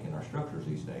fee, I think, in our structures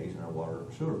these days, in our water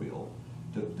sewer bill,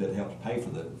 that helps pay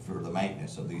for the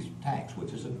maintenance of these tanks,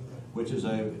 which is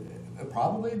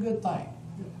probably a good thing.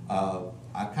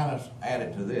 I kind of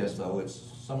added to this, though, it's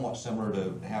somewhat similar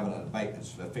to having a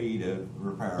maintenance fee to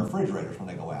repair our refrigerators when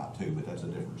they go out too, but that's a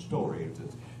different story.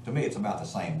 To me, it's about the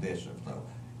same distance, though.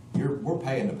 We're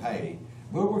paying to pay,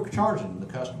 we're charging the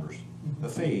customers a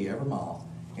fee every month,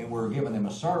 and we're giving them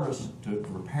a service to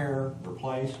repair,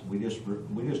 replace. We just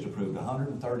approved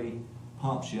 130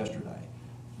 pumps yesterday.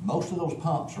 Most of those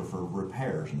pumps are for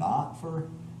repairs, not for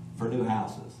new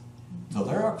houses. So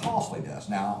they're costly to us.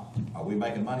 Now, are we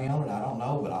making money on it? I don't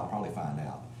know, but I'll probably find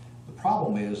out. The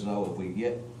problem is, though, if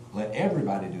we let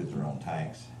everybody do their own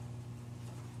tanks,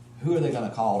 who are they gonna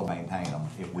call to maintain them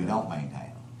if we don't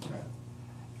maintain them?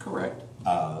 Correct.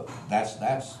 That's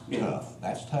tough.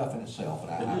 That's tough in itself,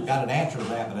 and I've got an answer to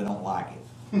that, but I don't like it.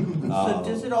 So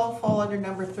does it all fall under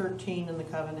number 13 in the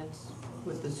covenants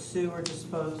with the sewer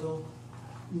disposal?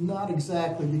 Not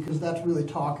exactly, because that's really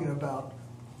talking about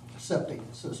septic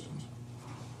systems.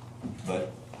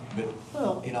 But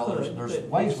Well, you know, there's but ways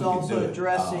we it's can do also it.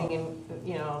 addressing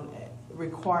and,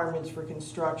 requirements for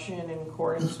construction in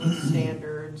accordance with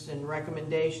standards and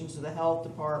recommendations of the health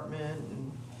department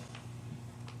and.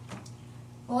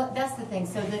 Well, that's the thing,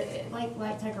 so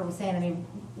like Tucker was saying, I mean,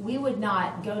 we would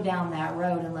not go down that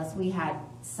road unless we had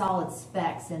solid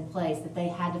specs in place that they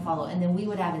had to follow, and then we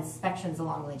would have inspections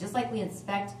along the way, just like we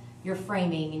inspect your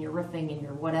framing and your roofing and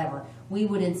your whatever, we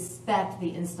would inspect the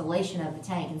installation of the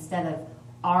tank instead of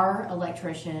our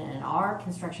electrician and our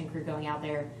construction crew going out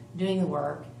there, doing the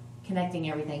work, connecting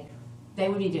everything. They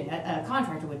would be doing, a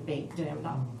contractor would be doing, I'm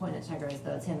not pointing at Tucker as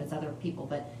though it's him, it's other people,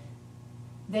 but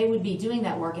they would be doing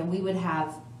that work, and we would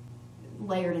have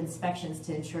layered inspections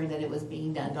to ensure that it was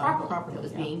being done properly, that it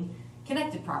was being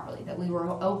connected properly, that we were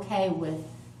okay with,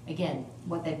 again,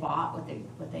 what they bought,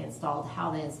 what they installed,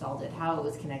 how they installed it, how it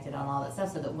was connected on all that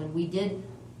stuff, so that when we did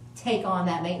take on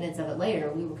that maintenance of it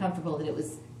later, we were comfortable that it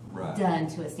was Right. done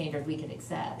to a standard we could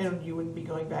accept. And you wouldn't be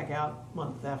going back out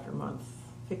month after month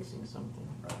fixing something.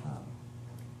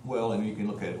 Well, and you can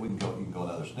look at it, you can go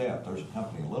another step. There's a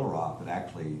company in Little Rock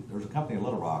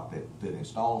that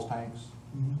installs tanks.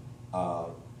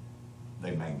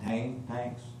 They maintain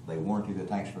tanks. They warranty the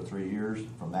tanks for 3 years.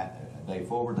 From that day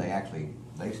forward,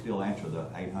 they still answer the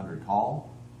 800 call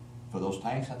for those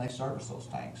tanks, and they service those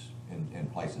tanks in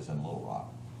places in Little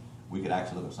Rock. We could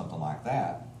actually look at something like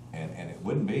that, and it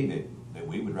wouldn't be that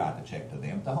we would write the check to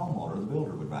them. The homeowner, the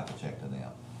builder would write the check to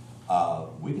them.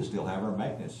 We could still have our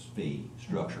maintenance fee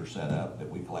structure set up that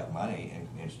we collect money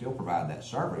and still provide that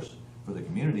service for the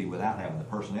community without having the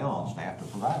personnel on staff to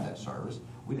provide that service.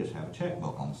 We just have a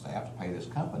checkbook on staff to pay this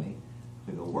company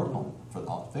to go work on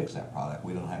to fix that product.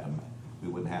 We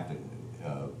wouldn't have to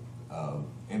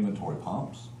inventory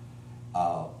pumps.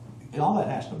 All that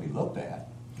has to be looked at.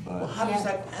 Well, But how does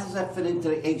that fit into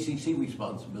the ACC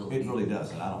responsibility? it really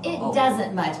doesn't. I don't It know.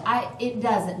 doesn't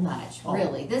much,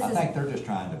 really. This I is, think they're just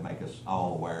trying to make us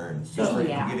all aware and So, just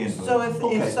yeah. get into it. So if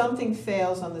Okay. something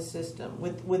fails on the system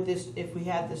with this, if we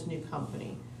had this new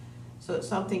company, so if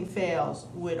something fails,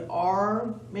 would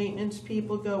our maintenance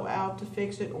people go out to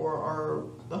fix it, or are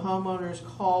the homeowners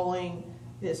calling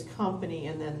this company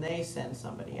and then they send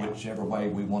somebody out? Whichever way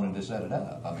we wanted to set it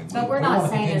up. I mean, but we're we not wanna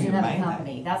saying there's continue to another maintain.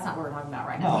 company, that's not what we're talking about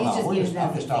right now. No, He's no, just we're giving just, that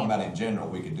I'm just talking about example. in general,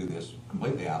 we could do this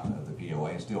completely out of the POA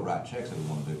and still write checks if we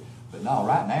want to do. But no,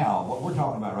 right now, what we're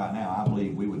talking about right now, I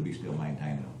believe we would be still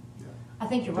maintaining them. I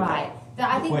think you're Today. right.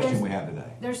 I The think question we have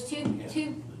today. there's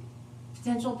two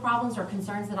potential problems or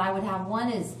concerns that I would have.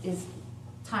 One is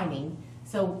timing.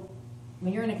 So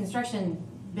when you're in a construction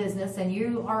business and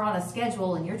you are on a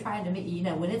schedule and you're trying to meet,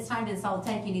 when it's time to install a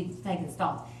tank, you need the tank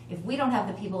installed. If we don't have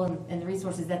the people and the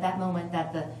resources at that moment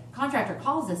that the contractor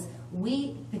calls us,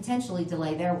 we potentially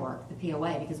delay their work, the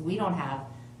POA, because we don't have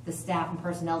the staff and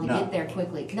personnel to No. get there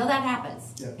quickly. No, that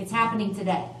happens. Yeah. It's happening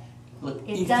today. Look,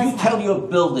 It if does you tell happen. your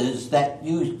builders that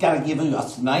you gotta give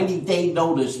us 90-day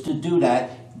notice to do that,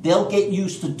 they'll get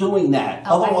used to doing that.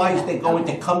 Oh, I know Otherwise, that. they're going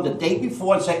to Okay. come the day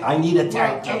before and say, I need a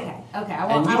tank. Okay.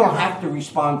 And you don't have to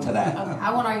respond to that. Okay,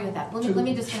 I won't argue with that. Let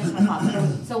me just finish my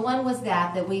thoughts. So one was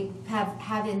that we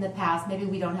have in the past, maybe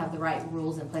we don't have the right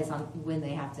rules in place on when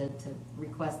they have to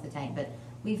request the tank, but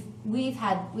we've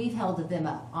held them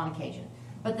up on occasion.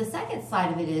 But the second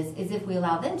side of it is if we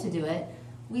allow them to do it,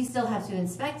 we still have to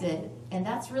inspect it, and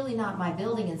that's really not my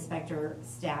building inspector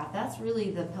staff, that's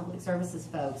really the public services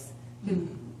folks who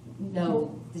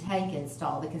know the tank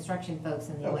install, the construction folks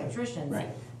and the Okay. electricians. Right.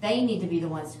 They need to be the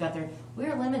ones to go out there.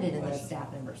 We're limited in those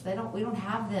staff members. We don't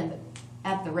have them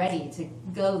at the ready to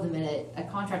go the minute a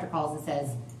contractor calls and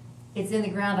says, it's in the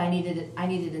ground, I need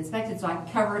it inspected so I can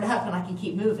cover it up and I can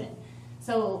keep moving.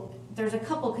 So there's a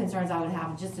couple concerns I would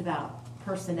have just about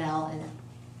personnel and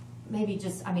maybe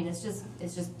just, I mean, it's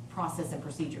just process and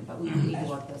procedure, but we need to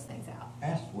work those things out.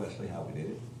 Ask Wesley how we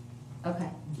did it. Okay,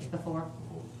 before?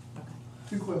 Okay.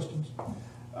 Two questions.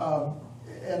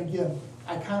 And again,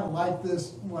 I kind of like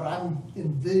this, what I'm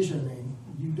envisioning,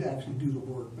 you actually do the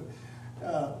work,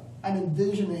 but I'm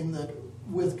envisioning that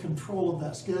with control of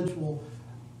that schedule,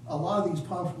 a lot of these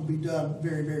pumps will be done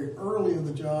very, very early in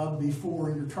the job before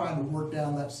you're trying to work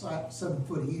down that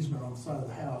 7-foot easement on the side of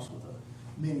the house with a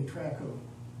mini track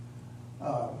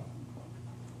hose.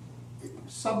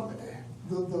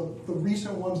 The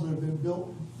recent ones that have been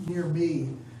built near me,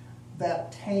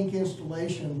 that tank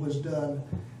installation was done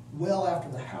well after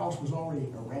the house was already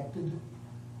erected.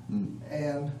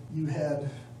 And you had,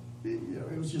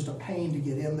 it was just a pain to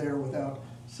get in there without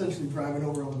essentially driving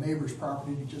over on the neighbor's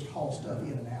property to just haul stuff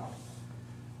in and out.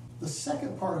 The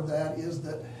second part of that is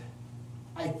that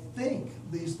I think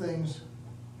these things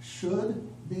should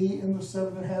be in the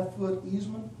 7.5-foot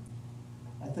easement.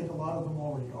 I think a lot of them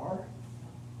already are.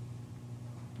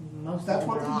 Most of That's them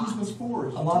what are the not. easement's for.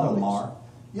 is A lot of them utilities. are,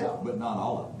 Yeah, but not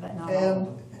all of them. But not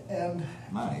all. and,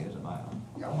 Mine is, and mine.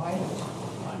 yeah, mine is.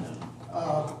 Mine doesn't.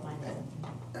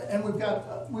 And we've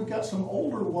got some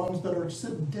older ones that are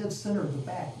sitting dead center of the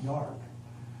backyard.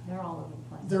 They're all over the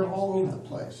place. They're all over the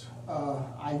place.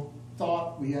 I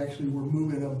thought we actually were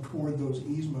moving them toward those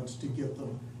easements to get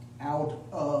them out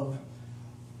of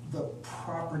the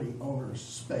property owner's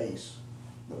space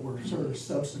that we're sort of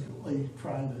subsequently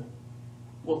trying to.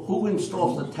 Well, who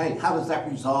installs the tank? How does that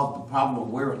resolve the problem of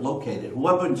where it's located?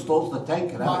 Whoever installs the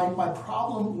tank can have it. My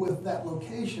problem with that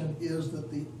location is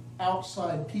that the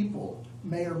outside people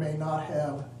may or may not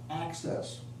have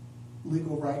access,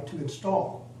 legal right to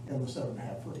install in the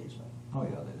 7.5-foot easement. Oh, yeah,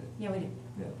 they do. Yeah, we do.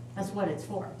 Yeah. That's what it's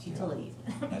for, it's utility.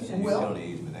 That's a Well- utility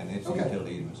easement, and it's a Okay.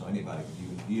 utility easement, so anybody,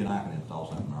 you and I can install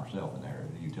something ourselves in there,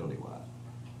 utility-wise.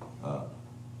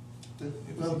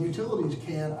 Well, utilities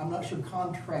can, I'm not sure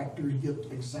contractors get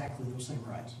exactly those same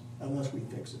rights unless we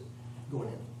fix it going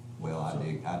in. Well,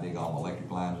 I dig all my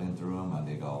electric lines in through them, I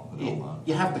dig all, put all my.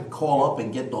 You have to call up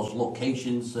and get those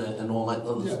locations and all that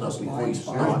other Yeah, stuff those before you lines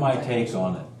start. Here's my take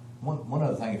on it. One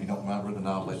other thing, if you don't mind, Ruth, and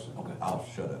Okay. I'll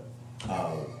shut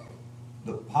up.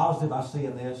 The positive I see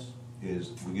in this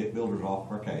is we get builders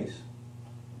off our case.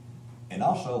 And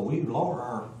also, we lower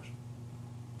our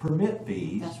permit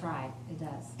fees That's right, it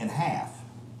does. in half.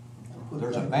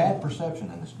 There's a bad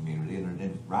perception in this community,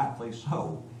 and rightfully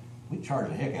so. We charge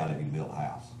the heck out of you to build a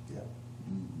house. Yeah.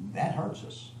 That hurts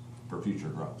us for future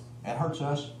growth. That hurts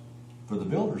us for the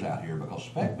builders out here, because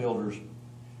spec builders,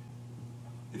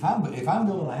 if I'm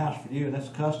building a house for you and it's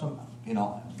custom, you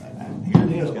know, here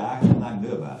it is, guys, nothing I can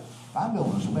do about it. If I'm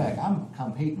building a spec, I'm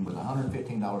competing with a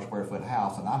 $115 square foot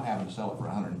house and I'm having to sell it for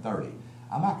 $130.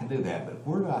 I'm not gonna do that, but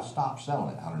where do I stop selling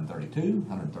it? 132,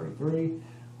 133?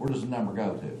 Where does the number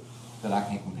go to? That I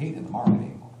can't compete in the market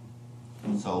anymore.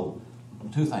 So,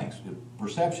 two things,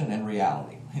 perception and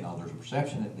reality. You know, there's a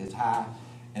perception that it's high,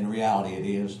 and reality it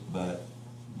is, but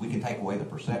we can take away the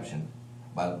perception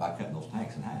by cutting those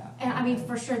tanks in half. And I mean,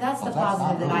 for sure, that's the Well, that's not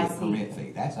positive that I really a see. permit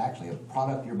fee. That's actually a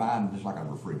product you're buying just like a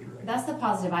refrigerator. That's the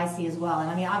positive I see as well. And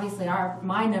I mean, obviously,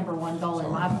 my number one goal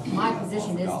and my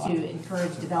position is to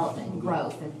encourage development and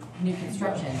growth and new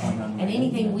construction. And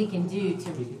anything we can do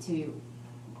to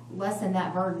lessen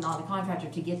that burden on the contractor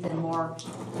to get them more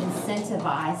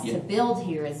incentivized Yeah. to build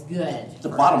here is good. The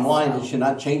for bottom us. line is you're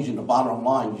not changing the bottom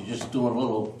line, you're just doing a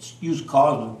little used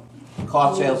car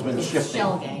salesman It's a shifting.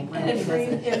 shell game. but And it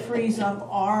doesn't- it frees up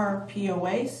our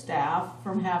POA staff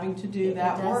from having to do It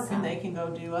that does work, sound- and they can go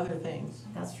do other things.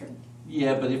 That's true.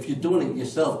 Yeah, but if you're doing it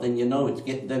yourself, then you know it's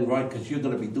getting done right, because you're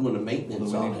gonna be doing the Do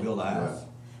maintenance we on need to it. build a house?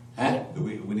 Huh? Do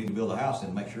we need to build a house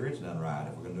and make sure it's done right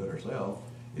if we're gonna do it ourselves?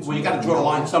 It's- Well, you gotta draw the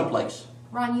line someplace.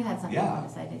 Ron, you had something you Yeah, wanted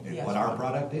to say, didn't you? it's what our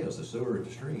product is, the sewer at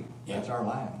the street, that's Yeah. our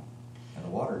line, and the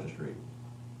water at the street.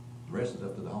 The rest is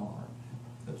up to the homeowner,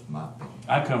 that's my opinion.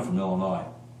 I come from Illinois.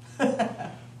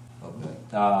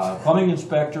 Okay. Plumbing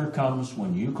inspector comes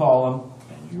when you call them,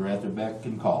 and you're at their beck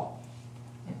and call.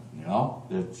 You know,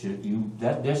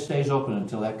 this stays open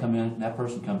until that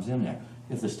person comes in there.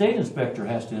 If the state inspector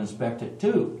has to inspect it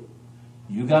too,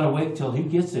 you gotta wait till he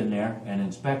gets in there and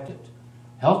inspect it.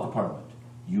 Health department,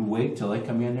 you wait till they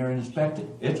come in there and inspect it.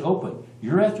 It's open.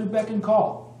 You're at their beck and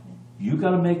call. You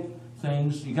gotta make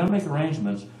things, you gotta make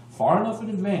arrangements far enough in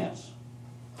advance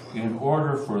in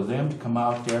order for them to come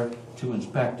out there to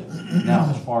inspect it. Now,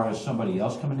 as far as somebody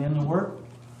else coming in to work,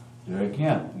 there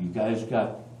again, you guys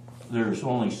got, there's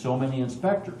only so many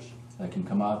inspectors that can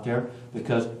come out there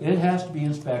because it has to be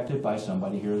inspected by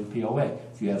somebody here at the POA.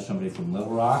 If you have somebody from Little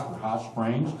Rock or Hot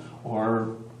Springs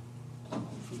or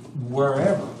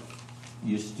wherever,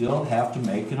 you still have to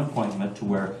make an appointment to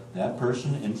where that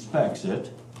person inspects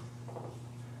it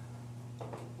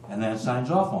and then signs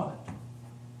off on it.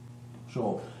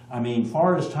 So, I mean,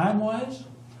 far as time-wise,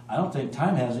 I don't think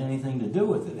time has anything to do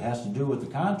with it. It has to do with the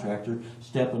contractor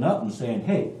stepping up and saying,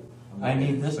 hey, I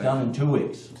need this done in 2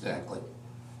 weeks. Exactly.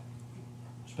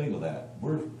 Speaking of that,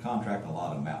 we're contracting a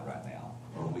lot of them out right now,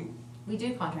 or We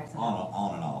do contracts on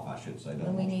on and off, I should say, don't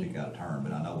And we want to need- speak out of turn,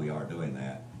 but I know we are doing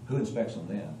that. Who inspects them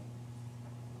then?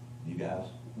 You guys?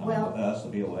 I mean, Well- Us, the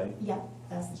POA, that. Yep,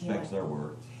 that's the inspects deal. their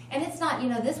work. And it's not, you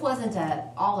know, this wasn't a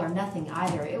all or nothing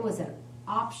either. It was an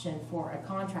option for a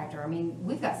contractor. I mean,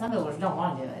 we've got some builders who don't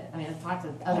want to do it. I mean, I've talked to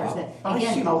others that, I've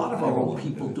seen again, a lot of our old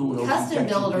people doing those custom injection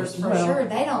builders, for Well, sure,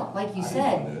 they don't, like you I didn't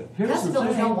wanna do said, it. Here's the custom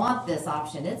builders thing. don't want this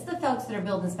option. It's the folks that are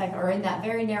building spec, or in that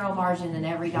very narrow margin and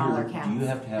every dollar Here, counts. do you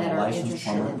have to have that a are licensed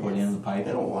interested plumber in put this. in the pipe?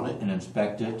 They don't want it. And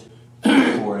inspect it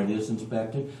before it is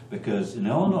inspected? Because in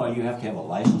Illinois, you have to have a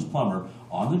licensed plumber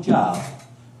on the job,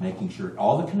 making sure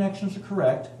all the connections are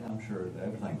correct. I'm sure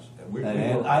everything's.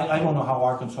 And I don't know how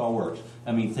Arkansas works.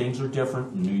 I mean, things are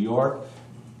different in New York,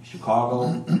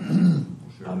 Chicago.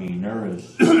 I mean, there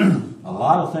is a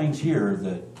lot of things here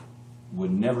that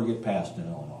would never get passed in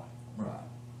Illinois. Right.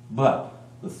 But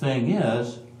the thing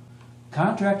is,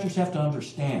 contractors have to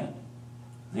understand,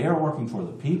 they are working for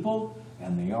the people,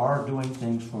 and they are doing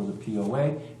things for the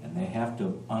POA, and they have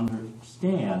to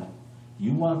understand,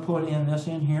 you wanna put in this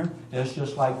in here, it's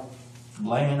just like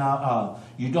laying out,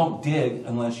 you don't dig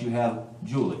unless you have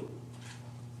Julie,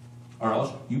 or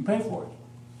else you pay for it.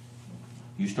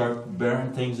 You start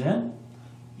burying things in,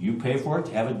 you pay for it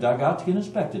to have it dug out to get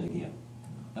inspected again.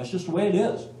 That's just the way it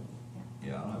is.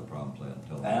 Yeah, I don't have a problem saying it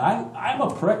until. And I'm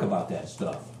a prick about that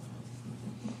stuff.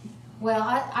 Well,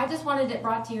 I just wanted it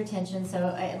brought to your attention, so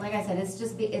like I said,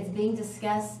 it's being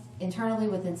discussed internally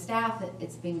within staff,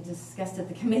 it's being discussed at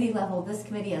the committee level, this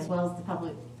committee, as well as the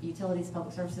Public Utilities,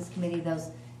 Public Services Committee,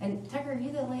 and Tucker, are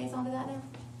you the liaison to that now?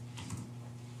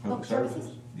 Public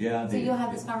services? Yeah, I So did. you'll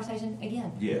have this conversation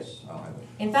again? Yes, I'll have it.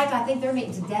 In fact, I think they're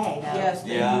meeting today, though. Yes,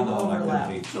 they Yeah, I do know, I overlap.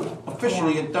 couldn't teach. So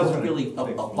officially, it doesn't really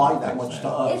apply that much to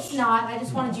us. It's not, I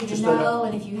just wanted you to Just know,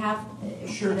 and if you have,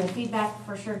 Sure. feedback,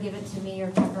 for sure, give it to me or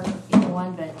Tucker, either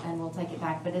one, and we'll take it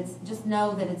back, but it's, just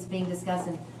know that it's being discussed,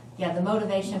 and, yeah, the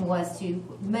motivation was the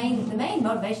main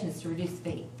motivation is to reduce the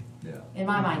fee, Yeah. in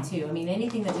my mind, too. I mean,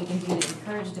 anything that we can do to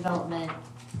encourage development,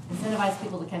 incentivize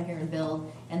people to come here and build,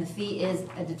 and the fee is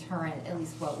a deterrent, at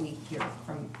least what we hear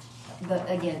from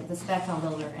the spec home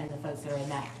builder and the folks that are in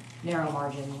that narrow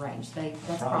margin range. That's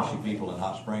I promise you, probably. people in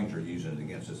Hot Springs are using it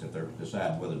against us if they're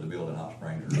deciding whether to build in Hot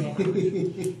Springs or. Yeah.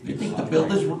 You think the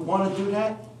builders would wanna do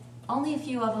that? Only a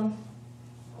few of them.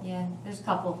 Yeah, there's a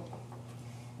couple.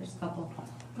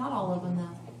 Not all of them though,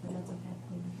 but that's okay.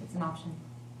 It's an option.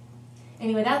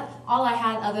 Anyway, that's all I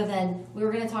had, other than we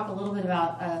were gonna talk a little bit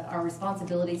about our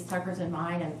responsibilities, Tucker's and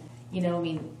mine, and, you know, I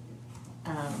mean,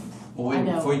 Well, I wait,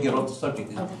 know. before you get off the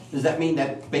subject, Okay. does that mean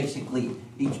that basically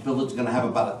each builder's gonna have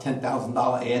about a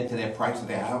 $10,000 add to their price of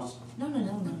their house?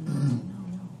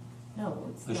 No.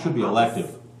 It's It the should be opposite.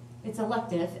 elective. It's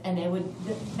elective, and it would,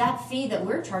 that fee that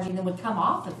we're charging them would come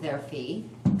off of their fee.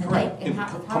 and they- Correct. and It'd how-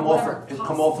 come whatever off, it it'd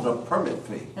come costs. off of the permit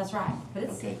fee. That's right, but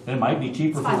it's, Okay. It might be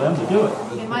cheaper It's for fine. them to do it.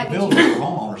 It The might be builder, cheaper. the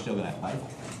homeowner's still gonna have to pay for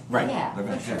it. Right. Yeah, They're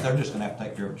gonna, for sure. they're just gonna have to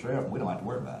take care of it themselves, we don't have to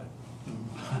worry about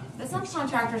it. But some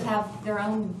contractors have their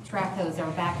own track hose or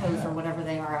backhoes or whatever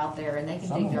they are out there, and they can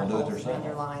Some dig of their them will do it holes around themselves.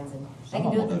 their lines, and they Some can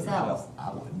of do them it will themselves. I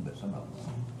wouldn't, but some of them.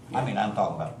 I mean, I'm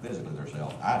talking about physically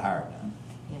themselves, I'd hire it done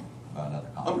Yeah. by another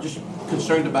I'm contractor. just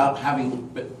concerned about having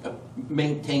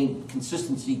maintained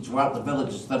consistency throughout the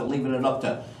village instead of leaving it up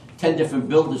to 10 different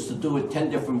builders to do it 10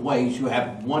 different ways. You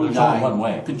have one There's only guy one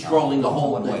way. controlling the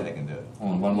whole One way they thing. can do it.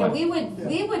 Only one Yeah, way. we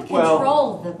would Well,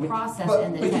 control the process But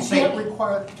and the we can it say- can't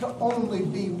require to only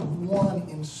be one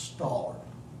installer.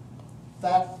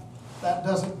 That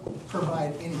doesn't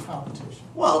provide any competition.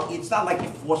 Well, it's not like you're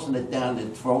forcing it down their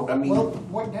throat. I mean, Well,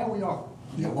 what, now we are.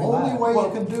 The Yeah, we only buy it. way Well,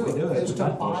 you can do we do it it. is We to buy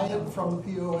it. buy it from the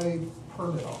POA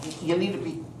permit office. you need to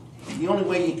be, the only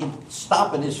way you can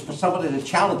stop it is for somebody to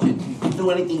challenge it. You can do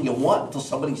anything you want until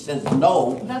somebody says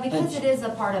no. But because it is a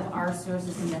part of our sewer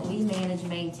system that we manage,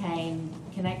 maintain,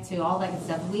 connect to, all that good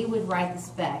stuff, we would write the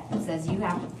spec that says you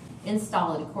have to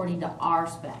install it according to our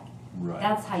spec. Right.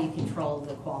 That's how you control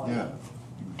the quality. Yeah.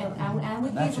 And we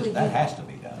And that's usually just, do. that has to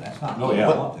be done, that's not, Oh, you yeah.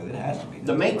 want to, it has to be done.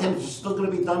 The maintenance is still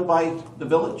gonna be done by the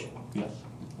village? Yes.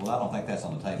 Well, I don't think that's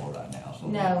on the table right now, so.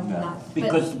 No, No. not. but-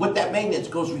 Because with that maintenance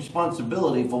goes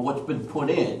responsibility for what's been put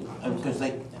in, because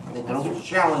they can always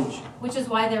challenge. Which is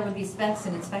why there would be specs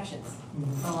and inspections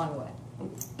along the way.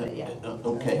 But yeah.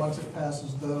 Okay. Once it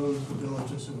passes those, the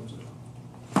village assumes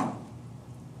it.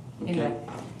 Anyway,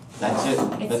 That's it,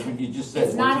 It's- that's what you just said.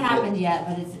 it's not Once you get- happened yet,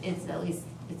 but it's at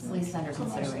least under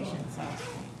consideration, so.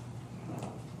 I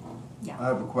Yeah.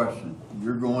 have a question.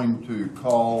 You're going to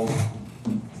call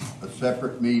a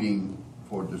separate meeting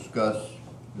for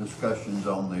discussions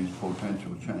on these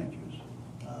potential changes?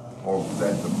 Or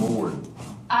that the board?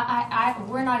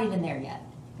 We're not even there yet.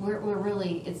 We're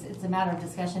really, it's a matter of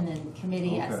discussion in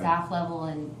committee at Okay. staff level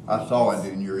and. I saw it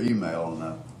in your email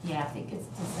and Yeah, if it gets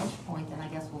to such point, then I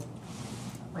guess we'll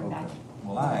bring back. Okay.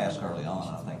 Well, I asked early on,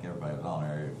 I think everybody was on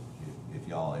there, if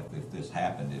y'all, if this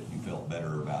happened, if you felt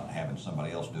better about having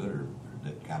somebody else do it, or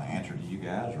that kind of answered to you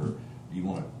guys, or you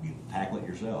want to tackle it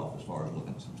yourself as far as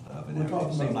looking at some stuff. And We're it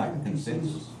talking seemed about like writing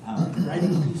consensus. PCs. Huh? Writing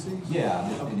PCs? Yeah,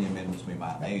 just any amendments we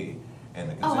might make, and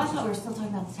the Oh, I consensus. thought we were still talking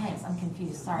about the tanks. I'm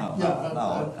confused, sorry. No,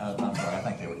 Yeah, I'm sorry, I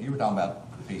think you were talking about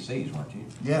the PCs, weren't you?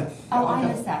 yes. Oh, I Okay.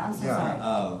 missed that. I'm so Yeah. sorry.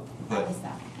 I But, missed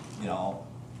that. you know,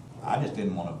 I just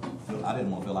didn't want to, I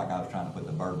didn't want to feel like I was trying to put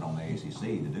the burden on the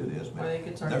ACC to do this, but. I think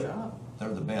it's our they're- job. They're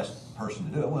the best person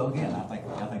to do it. Well, again, I think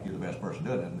you're the best person to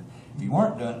do it. And if you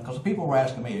weren't doing it, because people were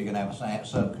asking me, are you gonna have a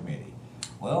subcommittee?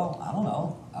 Well, I don't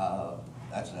know.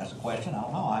 That's a question. I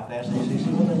don't know. I have to ask the ACC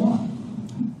what they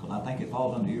want. Because I think it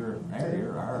falls under your area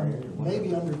or our area. or whatever.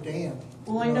 Maybe under Dan.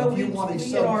 Well, I You know if you we want a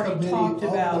had already subcommittee talked of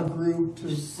about the group to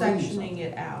bring sectioning something.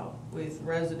 it out with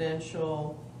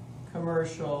residential,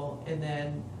 commercial, and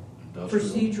then Industrial.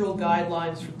 procedural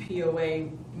guidelines for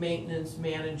POA maintenance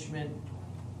management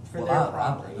for Well, their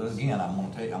properties. Again, I'm gonna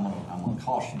tell you, I'm gonna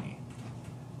caution you.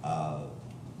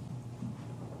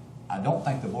 I don't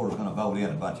think the board is gonna vote in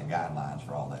a bunch of guidelines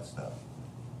for all that stuff.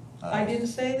 I didn't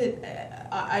say that,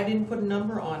 I didn't put a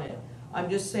number on it. I'm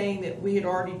just saying that we had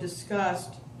already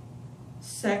discussed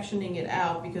sectioning it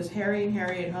out because Harry and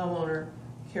Harriet homeowner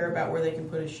care about where they can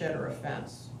put a shed or a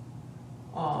fence.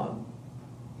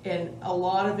 And a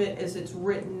lot of it, as it's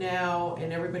written now,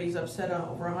 and everybody's upset on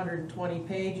over 120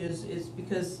 pages, is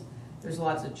because there's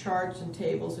lots of charts and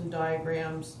tables and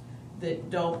diagrams that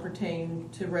don't pertain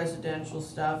to residential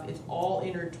stuff. It's all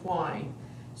intertwined.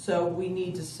 So we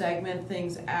need to segment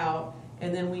things out,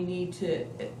 and then we need to,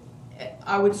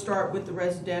 I would start with the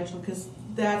residential, because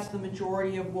that's the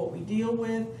majority of what we deal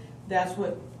with. That's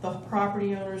what the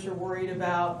property owners are worried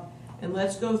about. And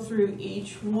let's go through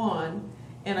each one.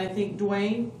 And I think,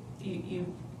 Dwayne,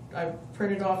 I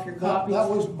printed off your That copies.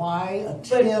 was my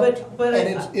attempt, but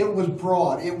and it was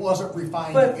broad, it wasn't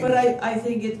refined. But I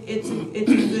think it's a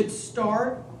good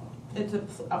start. It's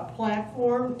a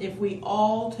platform. If we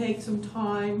all take some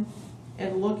time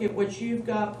and look at what you've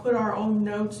got, put our own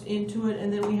notes into it,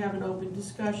 and then we have an open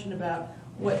discussion about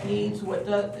what needs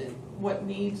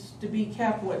to be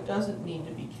kept, what doesn't need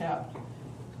to be kept.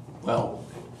 Well,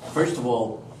 first of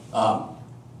all,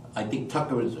 I think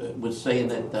Tucker was saying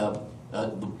that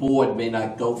the board may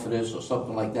not go for this or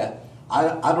something like that.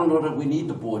 I don't know that we need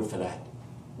the board for that.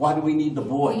 Why do we need the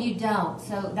board? Well, you don't,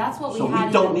 so that's what we So had we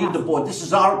in don't the need the past. board. This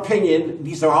is our opinion.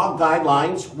 These are our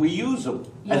guidelines. We use them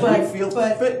as we feel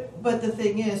fit. But the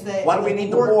thing is that. Why do we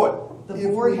need the board? The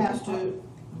If board we- has to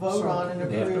vote on and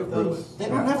They have to approve approve those. They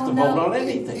don't have to Well, no. vote on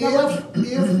anything.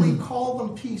 If we call them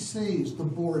PCs, the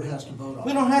board has to vote on it.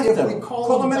 We don't have to. If we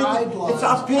call them anything. guidelines, It's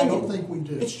our I opinion. don't think we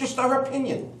do. It's just our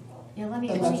opinion. Yeah, let me,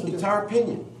 And let that's me, It's our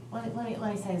opinion. let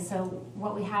me say, so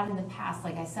what we had in the past,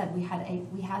 like I said, we had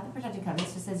the protected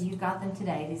covenants, just as you got them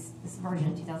today, this version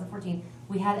in 2014.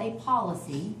 We had a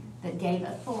policy that gave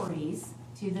authorities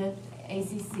to the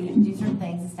ACC to do certain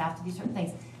things and staff to do certain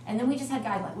things. And then we just had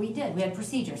guidelines. We had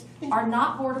procedures. Are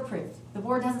not board approved. The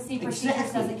board doesn't see procedures,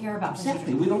 Exactly. doesn't care about procedures.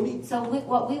 Exactly. We don't need. So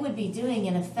what we would be doing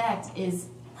in effect is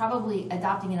probably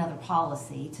adopting another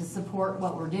policy to support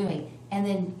what we're doing, and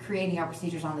then creating our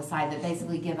procedures on the side that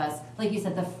basically give us, like you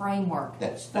said, the framework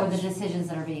for the decisions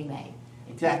that are being made.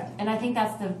 Exactly. And I think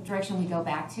that's the direction we go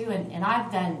back to, and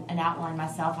I've done an outline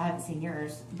myself, I haven't seen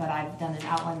yours, but I've done an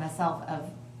outline myself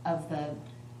of the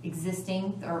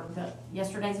existing, or the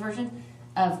yesterday's version,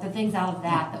 of the things out of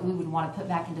that we would want to put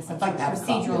back into some I'd like sort of to have a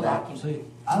copy procedural of that. document. See,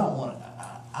 I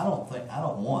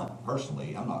don't want,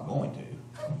 personally, I'm not going to.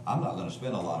 I'm not gonna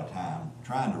spend a lot of time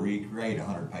trying to recreate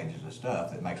 100 pages of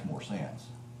stuff that makes more sense.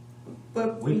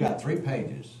 But We've got 3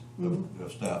 pages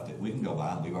of stuff that we can go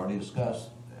by, and we've already discussed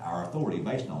our authority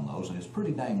based on those, and it's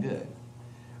pretty dang good.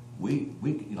 We,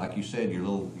 like you said, your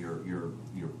little,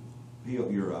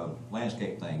 your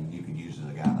landscape thing, you could use as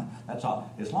a guideline. That's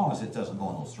all, as long as it doesn't go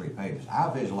on those 3 pages.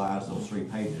 I visualize those 3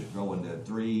 pages go into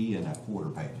 3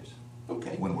 1/4 pages.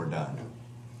 Okay. When we're done.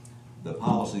 The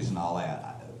policies and all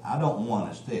that. I don't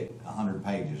wanna stick 100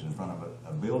 pages in front of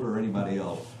a builder or anybody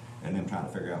else and them trying to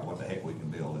figure out what the heck we can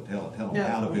build and tell them No.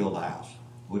 how to build a house.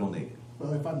 We don't need it.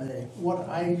 Well, if I may, what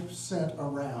I sent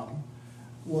around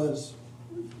was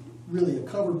really a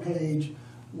cover page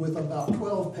with about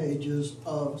 12 pages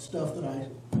of stuff that I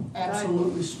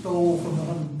absolutely stole from the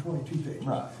 122 pages.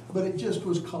 Right. But it just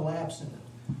was collapsing it.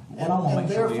 What I wanna And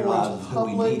make sure we therefore realize it's is that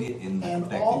we public, need it in the and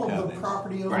protected all of the covenants.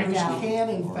 property Right. owners Yeah. can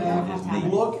in Or fact just need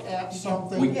it. look at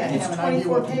something We- and yeah, have it's an idea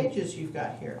 24 what to do. pages you've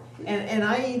got here. And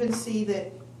I even see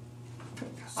that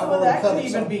some I've of that already cut could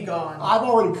even some. be gone. I've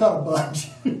already cut a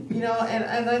bunch. You know,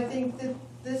 and I think that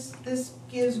this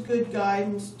gives good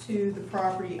guidance to the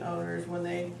property owners when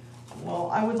they, well,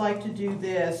 I would like to do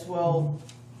this, well,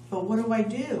 but what do I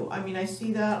do? I mean, I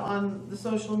see that on the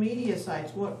social media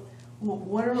sites, what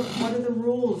are the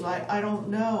rules? I don't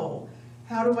know.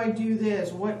 How do I do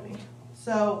this?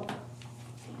 So,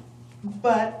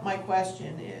 but my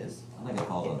question is, I think it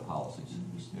falls under policies.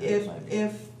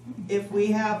 if we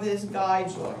have this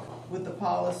guidebook with the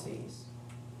policies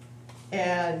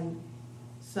and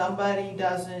somebody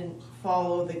doesn't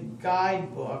follow the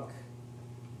guidebook,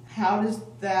 how does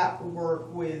that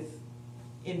work with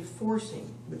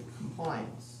enforcing, with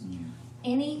compliance?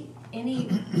 Any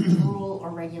rule or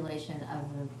regulation of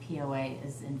the POA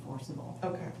is enforceable.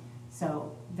 Okay,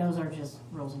 So those are just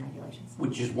rules and regulations.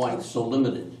 Which is why it's so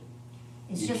limited.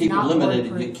 It's You just keep it not limited,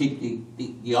 and wordproof. you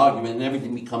keep the argument, and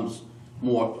everything becomes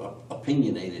more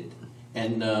opinionated.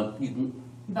 And you can,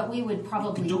 But we would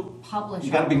probably publish.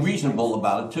 you gotta be our- reasonable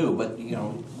about it too, but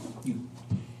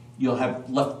you'll have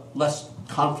less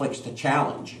conflicts to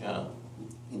challenge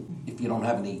if you don't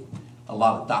have a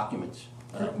lot of documents.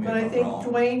 but I think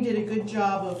Dwayne did a good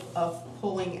job of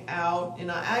pulling out, and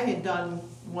I had done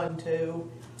one too,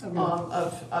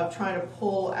 of trying to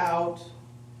pull out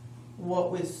what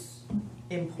was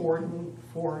important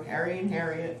for Harry and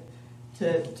Harriet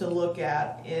to look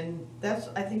at, and that's,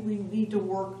 I think we need to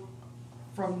work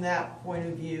from that point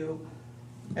of view.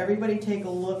 Everybody take a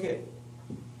look at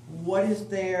what is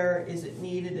there, is it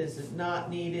needed, is it not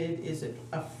needed, is it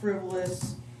a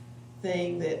frivolous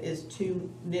thing that is too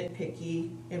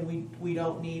nitpicky and we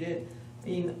don't need it. I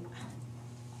mean,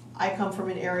 I come from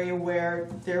an area where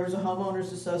there was a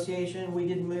homeowners association, we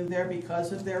didn't move there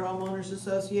because of their homeowners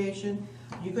association.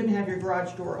 You couldn't have your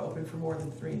garage door open for more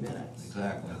than 3 minutes.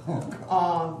 Exactly.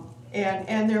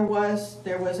 And there was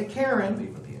a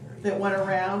Karen that went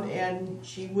around and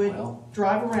she would Well,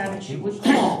 drive around and she would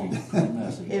call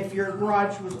Messy. if your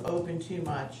garage was open too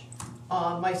much.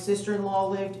 My sister-in-law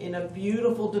lived in a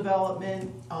beautiful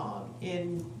development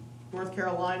in North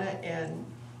Carolina, and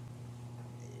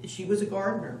she was a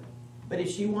gardener. But if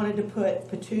she wanted to put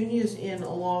petunias in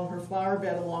along her flower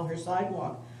bed, along her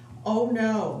sidewalk, oh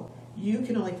no, you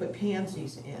can only put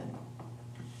pansies in.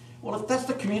 Well, if that's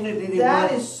the community they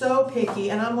That want, is so picky,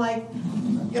 and I'm like,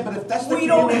 yeah, but if that's the we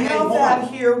don't community they have that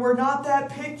want, here, we're not that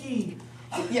picky.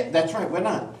 yeah, that's right, we're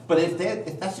not. But if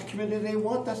that's the community they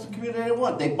want, that's the community they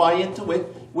want. They buy into it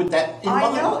with that in mind.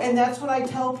 I know, and that's what I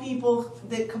tell people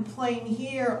that complain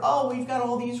here, oh, we've got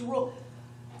all these rules.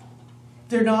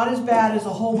 They're not as bad as a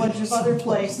whole bunch of other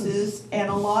places, and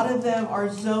a lot of them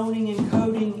are zoning and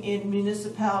coding in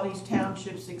municipalities,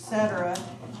 townships, etc.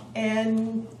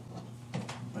 And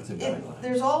That's a guideline.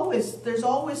 there's always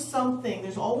something,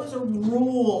 there's always a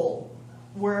rule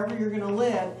wherever you're gonna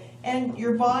live. And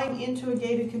you're buying into a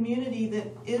gated community that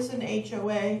is an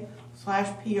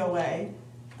HOA/POA,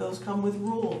 those come with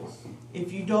rules.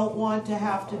 If you don't want to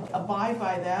have to abide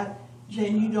by that,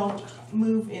 then you don't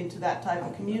move into that type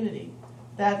of community.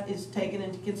 That is taken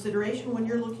into consideration when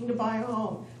you're looking to buy a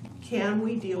home. Can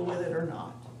we deal with it or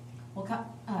not? Well,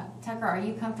 Tucker, are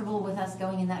you comfortable with us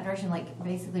going in that direction, like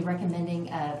basically recommending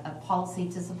a policy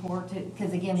to support?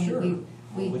 Because again,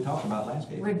 We we talked about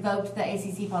landscaping. revoked the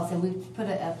ACC policy. We put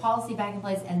a policy back in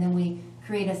place, and then we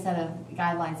create a set of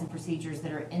guidelines and procedures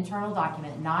that are internal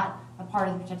document, not a part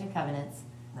of the protective covenants,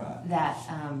 Right. that,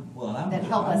 Well, and I'm that just,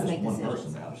 help us I'm make just one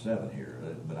decisions. person out of 7 here,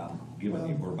 but I'm giving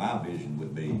you where my vision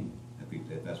would be,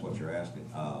 if that's what you're asking.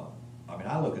 I mean,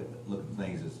 I look at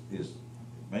things as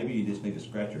maybe you just need to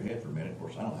scratch your head for a minute. Of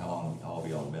course, I don't know how long all of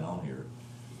y'all have been on here,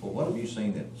 but what have you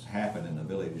seen that's happened in the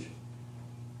village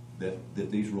that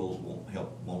these rules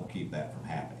won't keep that from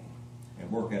happening?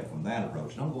 and work at it from that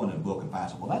approach. Don't go into the book and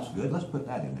find, well, that's good, let's put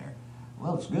that in there.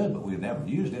 Well, it's good, but we've never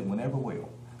used it and we never will.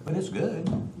 But it's good.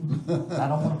 I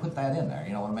don't wanna put that in there,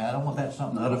 you know what I mean? I don't want that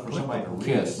something Not a for somebody to read.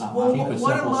 kiss. It's not Well, my. Keep it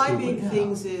one of simple, my stupid. big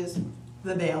things is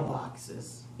the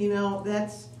mailboxes. You know,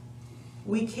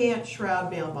 we can't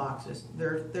shroud mailboxes.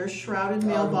 There's shrouded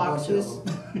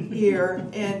mailboxes here,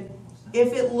 and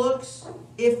if it looks,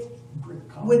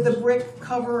 with the brick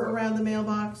cover around the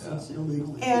mailbox, It's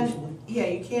illegal. and, yeah,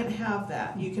 you can't have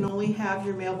that. You can only have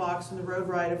your mailbox in the road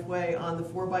right of way on the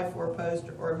 4x4 post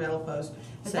or a metal post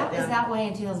But set that was down that way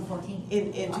in 2014.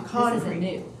 into This isn't concrete.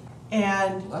 new.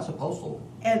 And, That's a postal.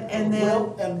 and then.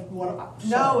 Well, and what, No,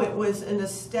 sorry. it was an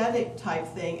aesthetic type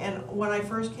thing, and when I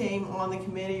first came on the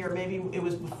committee, or maybe it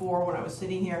was before when I was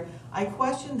sitting here, I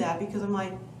questioned that because I'm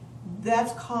like,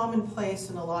 that's commonplace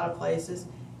in a lot of places.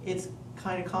 It's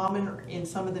kind of common in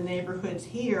some of the neighborhoods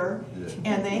here,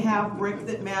 and they have brick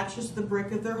that matches the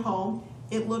brick of their home.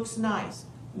 It looks nice.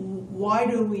 Why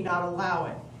do we not allow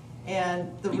it?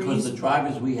 And the Because the reason,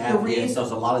 drivers we have here reason- does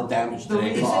a lot of damage to the their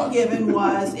reason cars. given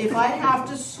was, if I have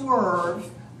to swerve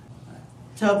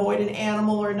to avoid an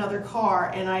animal or another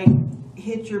car, and I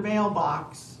hit your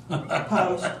mailbox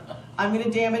post, I'm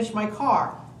gonna damage my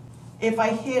car. If I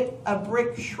hit a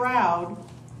brick shroud,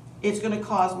 it's gonna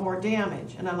cause more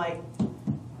damage. And I'm like,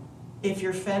 if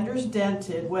your fender's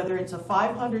dented, whether it's a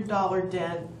 $500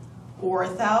 dent or a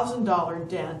 $1,000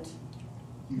 dent,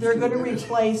 they're gonna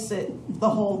replace it, the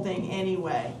whole thing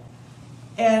anyway.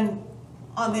 And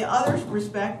on the other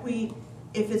respect,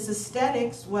 if it's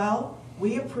aesthetics, well,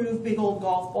 we approve big old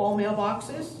golf ball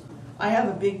mailboxes. I have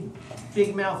a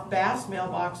big mouth bass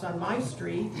mailbox on my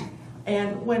street.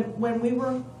 And when we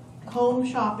were home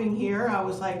shopping here, I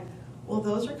was like, well,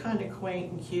 those are kind of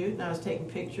quaint and cute. And I was taking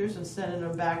pictures and sending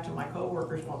them back to my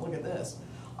coworkers, well, look at this.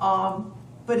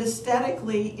 But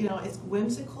aesthetically, you know, it's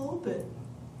whimsical, but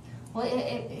Well,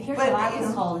 here's But, what I you was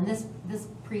know- told, and this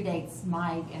predates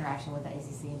my interaction with the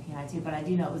ACC and PNI too, but I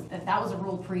do know that was a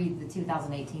rule pre the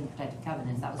 2018 protective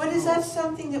covenants. That was. But a is rule. that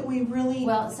something that we really?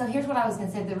 Well, so here's what I was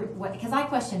gonna say, because I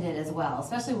questioned it as well,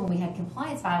 especially when we had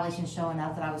compliance violations showing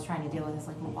up that I was trying to deal with. It's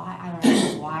like, well, why, I don't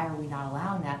know, why are we not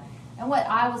allowing that? And what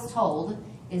I was told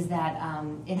is that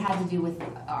it had to do with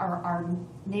our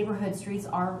neighborhood streets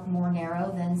are more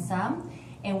narrow than some,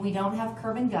 and we don't have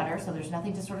curb and gutter, so there's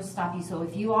nothing to sort of stop you. So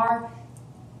if you are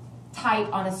tight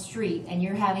on a street and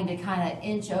you're having to kind of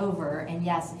inch over, and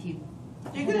yes, if you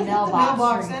You're hit gonna a hit the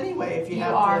mailbox you're- anyway if you you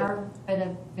have are, but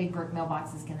a big brick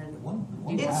mailbox is gonna.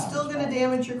 It's still gonna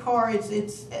damage your car. If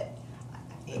it's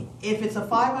a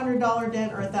 $500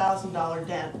 dent or a $1,000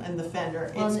 dent in the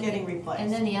fender, Well, it's and- getting replaced.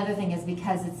 And then the other thing is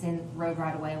because it's in road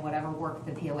right away and whatever work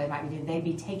the POA might be doing, they'd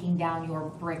be taking down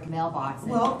your brick mailbox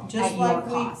Well, at just your like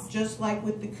cost. just like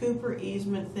with the Cooper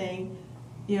easement thing,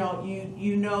 you know,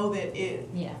 you know that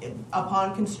Yeah.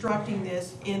 upon constructing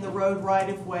this in the road right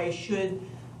of way, should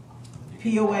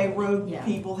POA road Yeah.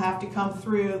 people have to come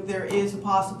through, there is a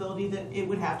possibility that it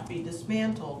would have to be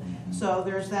dismantled. So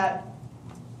there's that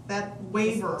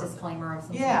waiver. Disclaimer of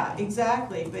some Yeah, sort.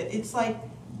 exactly, but it's like,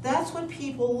 that's what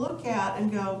people look at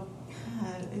and go,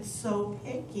 God, it's so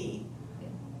picky.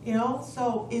 You know,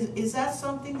 so is that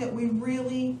something that we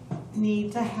really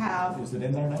need to have? Is it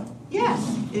in there now?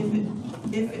 Yes, if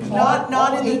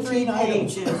not in the 3 18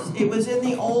 items. pages, it was in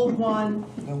the old one,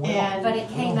 and. But it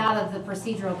came out of the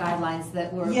procedural guidelines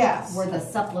that were, Yes. were the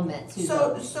supplement to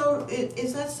So, the.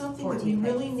 is that something that we 14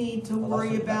 really pages. need to Well,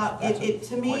 worry about? that's a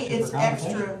To me, question it's for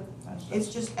extra, conversation. it's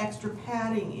just extra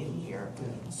padding in here.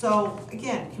 So,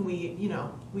 again, can we,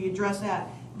 we address that?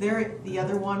 The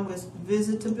other one was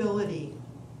visitability,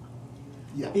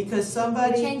 Yeah. because We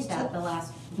somebody. changed that the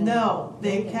last. No,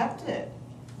 they kept it.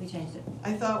 We changed it.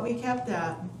 I thought we kept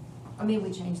that. I mean,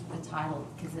 we changed the title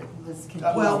because it was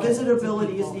confusing. Well, to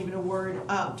visitability people. isn't even a word.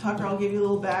 Tucker, I'll give you a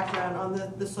little background on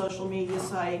the social media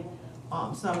site.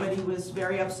 Somebody was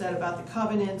very upset about the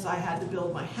covenants. I had to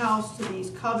build my house to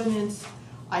these covenants.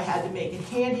 I had to make it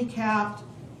handicapped.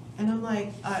 And I'm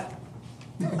like,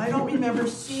 I don't remember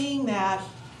seeing that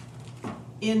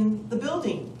in the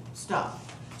building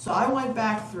stuff. So I went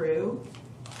back through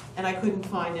and I couldn't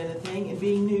find anything. And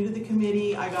being new to the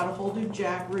committee, I got a hold of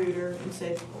Jack Reuter and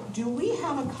said, do we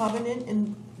have a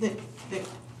covenant that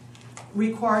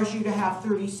requires you to have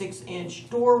 36-inch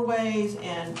doorways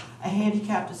and a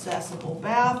handicapped accessible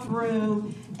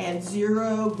bathroom and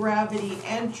zero gravity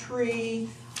entry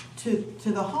to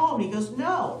the home? He goes,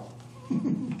 no.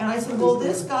 And I said, well,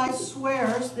 this guy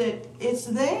swears that it's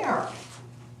there.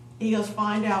 He goes,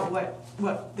 find out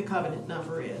what the covenant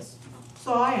number is.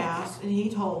 So I asked, and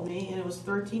he told me, and it was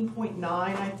 13.9,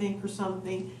 I think, or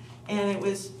something, and it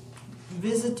was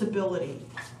visitability.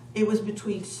 It was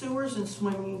between sewers and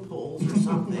swimming pools or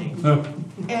something.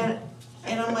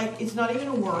 And I'm like, it's not even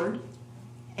a word.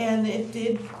 And I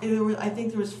think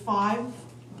there was 5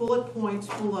 bullet points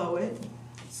below it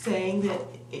saying that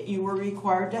you were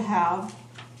required to have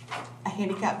a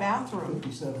handicap bathroom.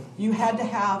 57. You had to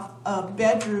have a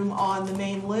bedroom on the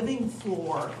main living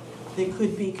floor that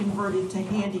could be converted to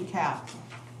handicap.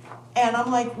 And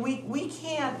I'm like, we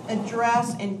can't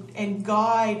address and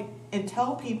guide and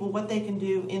tell people what they can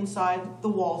do inside the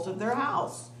walls of their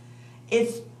house.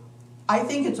 I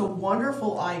think it's a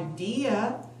wonderful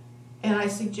idea, and I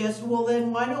suggest, well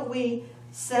then why don't we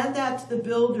send that to the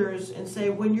builders and say,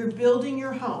 when you're building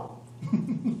your home,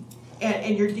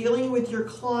 and you're dealing with your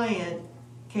client,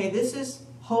 okay, this is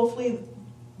hopefully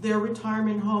their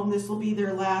retirement home, this will be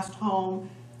their last home.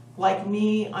 Like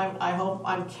me, I hope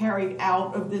I'm carried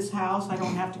out of this house, I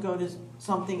don't have to go to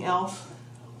something else.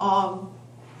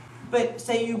 But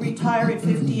say you retire at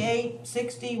 58,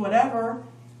 60, whatever,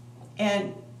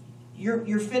 and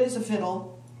you're fit as a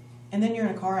fiddle, and then you're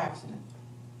in a car accident.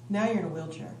 Now you're in a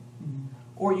wheelchair.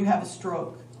 Or you have a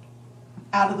stroke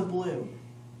out of the blue.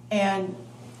 And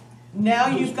now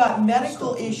you've got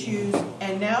medical issues,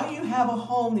 and now you have a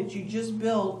home that you just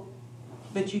built,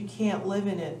 but you can't live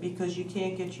in it because you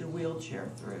can't get your wheelchair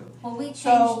through. Well, we changed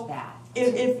So, that.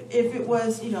 If it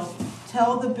was,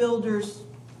 tell the builders,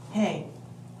 hey,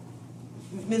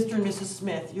 Mr. and Mrs.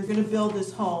 Smith, you're gonna build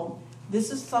this home.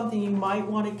 This is something you might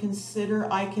want to consider.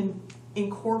 I can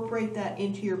incorporate that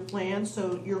into your plan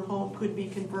so your home could be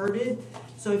converted.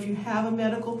 So if you have a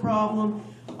medical problem,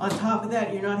 on top of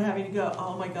that, you're not having to go,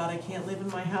 oh my God, I can't live in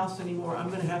my house anymore. I'm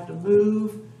gonna have to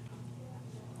move.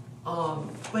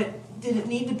 But did it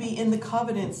need to be in the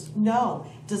covenants? No.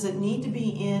 Does it need to be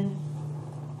in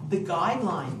the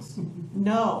guidelines?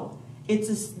 No. It's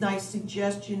a nice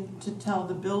suggestion to tell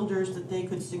the builders that they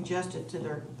could suggest it to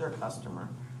their customer.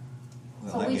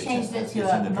 Well, So that we gets changed in- it to gets into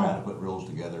a trying to mo- put rules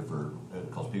together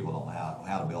because people don't know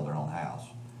how to build their own house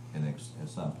in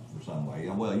some way.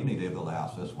 Well, you need to build a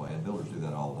house this way, and builders do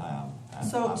that all the time.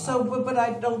 But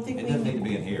I don't think It we. doesn't need to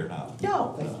be in here, no.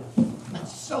 No,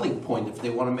 That's a selling point, if they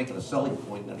wanna make it a selling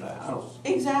point in a house.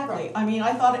 exactly. I mean,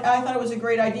 I thought it was a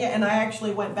great idea, and I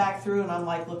actually went back through and I'm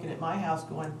like looking at my house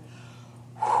going,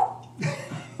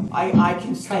 I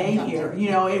can stay here.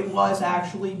 It was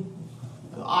actually,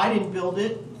 I didn't build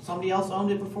it, somebody else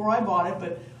owned it before I bought it,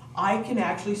 but I can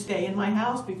actually stay in my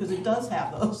house because it does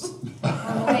have those.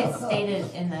 Well, the way it's stated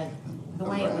in the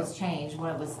way it was changed,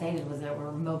 what it was stated was there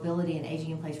were mobility and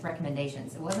aging in place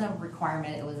recommendations. It wasn't a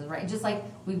requirement, it was just like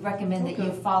we recommend that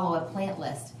you follow a plant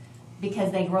list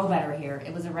because they grow better here.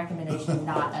 It was a recommendation,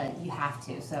 not a you have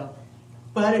to, so.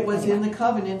 But it was in the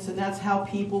covenants, and that's how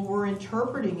people were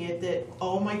interpreting it, that,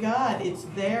 oh my God, it's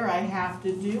there, I have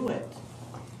to do it.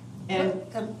 And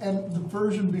the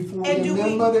version before the And do we-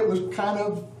 amendment, it was kind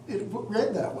of, it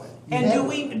read that way. You And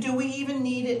had do we even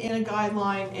need it in a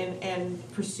guideline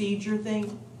and procedure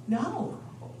thing? No.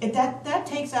 That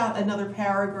takes out another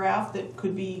paragraph that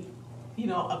could be,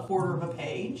 a quarter of a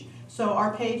page. So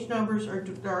our page numbers are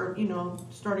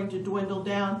starting to dwindle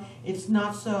down. It's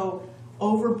not so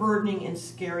overburdening and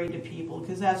scary to people,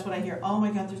 because that's what I hear. Oh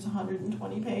my God, there's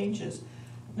 120 pages.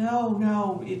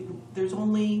 No, there's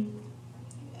only,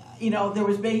 there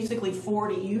was basically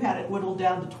 40. You had it whittled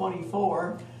down to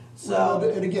 24. Well, So.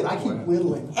 and again, I keep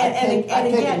whittling. And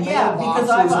again, yeah, because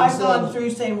I've gone through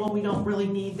saying, well, we don't really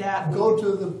need that. Go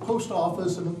to the post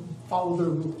office and follow their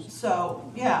rules.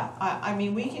 So, yeah, I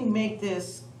mean, we can make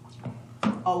this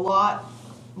a lot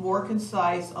more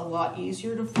concise, a lot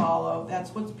easier to follow.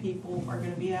 That's what people are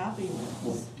gonna be happy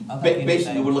with.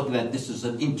 Basically, we're looking at this as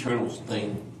an internal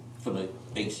thing for the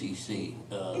ACC.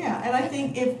 Yeah, and I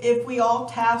think if we all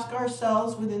task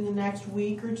ourselves within the next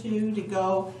week or two to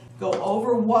go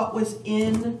over what was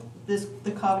in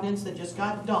the covenants that just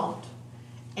got dumped,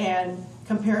 and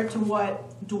compare it to what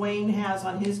Dwayne has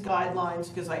on his guidelines,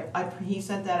 because he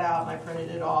sent that out and I printed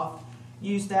it off.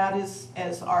 Use that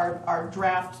as our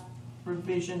draft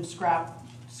revision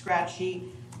scratch sheet.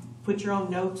 Put your own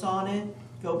notes on it.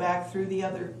 Go back through the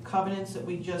other covenants that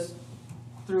we just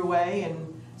threw away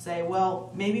and say,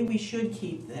 well, maybe we should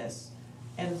keep this,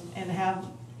 and have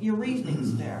your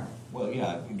reasonings there. Well,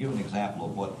 yeah, give an example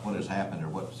of what has happened or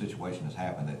what situation has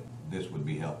happened that this would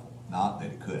be helpful, not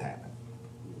that it could happen.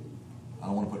 I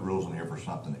don't want to put rules in here for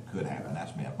something that could happen.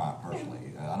 That's me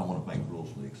personally. I don't want to make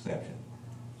rules for the exception.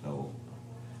 So,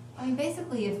 I mean,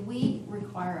 basically, if we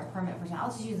require a permit for, I'll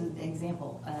just use an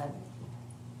example,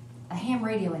 a ham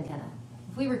radio antenna.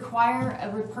 If we require a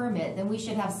permit, then we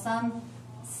should have some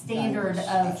standard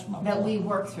That's my that we point.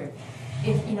 work through.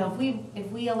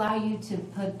 if we allow you to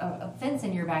put a fence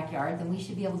in your backyard, then we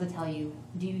should be able to tell you,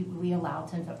 we allow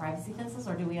 10-foot privacy fences,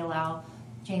 or do we allow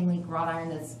chain link wrought iron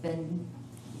that's been,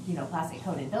 plastic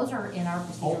coated? Those are in our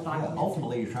procedural documents.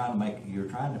 Ultimately, you're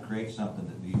trying to create something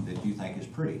that you think is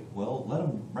pretty. Well, let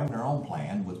them bring their own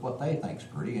plan with what they think's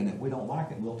pretty, and if we don't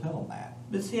like it, we'll tell them that.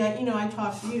 But see, I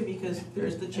talked to you because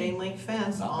there's the chain link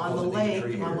fence Not on the because of the lake,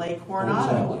 tree on here. Lake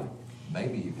Coronado.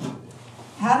 Maybe you could.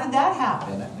 How did that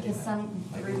happen? Because some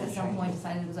group at some point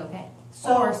decided it was okay.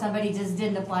 So- Or somebody just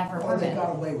didn't apply for a Or they permit.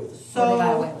 got away with it. Or they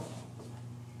got away So,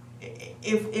 with it.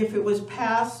 if it was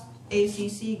past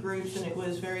ACC groups and it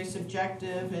was very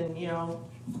subjective and,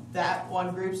 that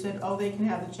one group said, oh, they can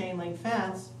have the chain link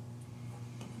fence,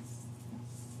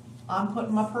 I'm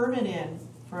putting my permit in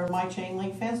for my chain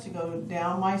link fence to go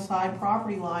down my side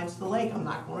property lines to the lake. I'm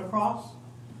not going across,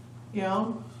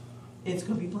 it's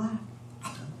gonna be black.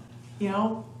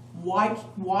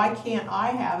 Why can't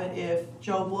I have it if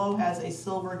Joe Blow has a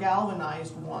silver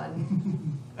galvanized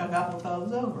one a couple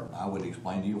toes over? I would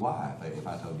explain to you why if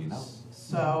I told you no.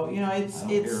 So, I don't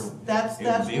care. that's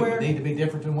It where, would need to be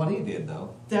different than what he did,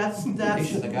 though. He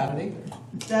shouldn't have got it either.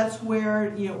 that's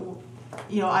where,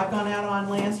 I've gone out on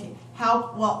landscape.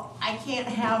 I can't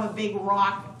have a big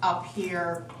rock up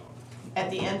here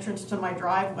at the entrance to my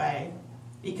driveway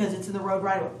because it's in the road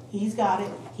right away. He's got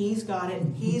it, he's got it,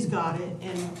 he's got it,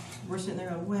 and we're sitting there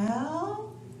going,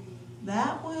 well,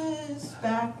 that was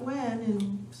back when,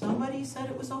 and somebody said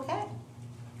it was okay.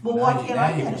 Well, why can't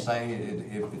I Now you get can it? say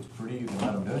if it's pretty, you can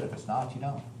let them do it. If it's not, you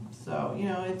don't. So,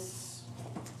 it's,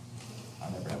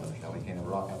 I never have understood. We can't have a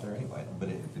rock out there anyway. But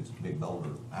if it's a big boulder,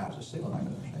 as a ceiling, I can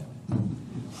understand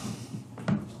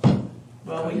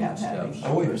well, we have had it. issues.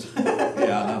 Oh, yes.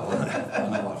 Yeah, I know.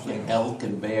 I know. I've seen it. Elk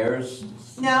and bears.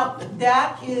 Now,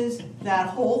 that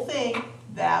whole thing,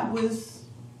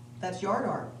 that's yard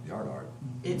art. Yard art.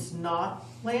 It's not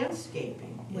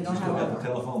landscaping. We It's don't Still have got the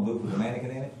telephone booth with a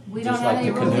mannequin in it? We don't Just have like any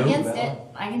the rules canoe? against it.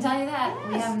 I can tell you that.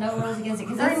 We Yes. have no rules against it.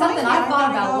 Because that's Remind something me, I've I thought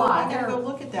gotta about a go- lot. I gotta go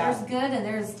look at that. There's good and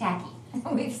there's tacky.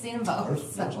 We've seen them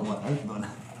both.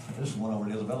 There's one over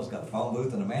at Isabella's got the phone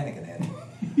booth and a mannequin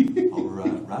in it. Over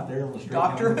right there on the street.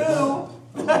 Doctor Who.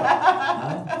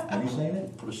 Huh? Have you seen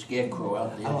it? Put a scarecrow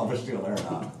out I there. don't know if it's still there or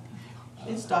not.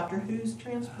 It's Doctor Who's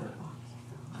transport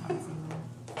box.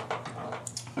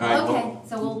 All right, well, Okay,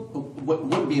 so we'll,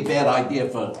 wouldn't be a bad idea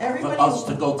for Everybody us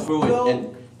to go through go-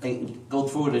 it and go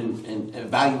through it and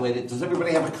evaluate it. Does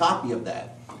everybody have a copy of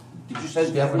that? Did you send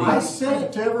Stephanie? I everybody? sent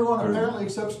it to everyone apparently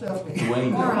except Stephanie.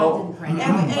 Wayne, or I Oh. didn't print it.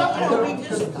 And we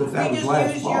just But that was use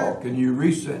last fall. your, Can you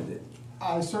resend it?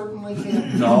 I certainly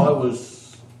can. no, it was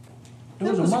It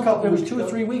was a a month, couple it was weeks 2 or ago.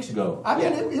 3 weeks ago. I mean,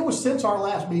 it was since our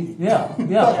last meeting. Yeah, But,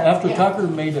 after yeah. Tucker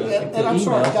made the And I'm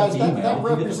sorry, email, guys, sent the that email.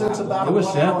 represents about It was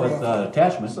 1 sent hour with ago.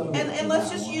 attachment. So- and let's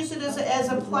just use it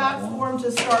as a platform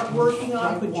to start working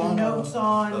on, put your notes Of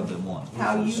on, the one.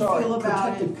 how you Sorry, feel about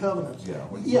it. protected covenants. Yeah.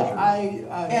 Yeah,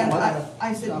 And I.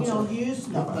 I said, I'm sorry. use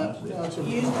No, that's a-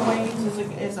 Dwayne's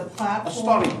as a A platform.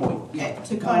 starting point, yeah.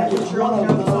 To kind of It's put your one of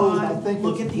notes those, I on, think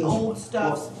look it's at the this old one.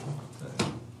 stuff.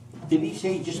 Did he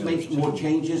say he just made some more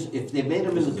changes? If they made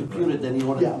them in the computer, then he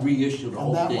wanted Yeah. to reissue the And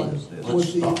whole that thing. was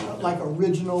Let's the, start. like,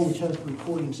 original, which has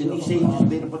recording stuff. Didn't he say he just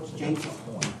made a bunch of changes?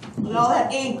 Look at all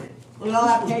that ink, look at all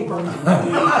that paper. Hey,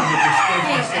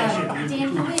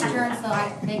 Dan, can we adjourn so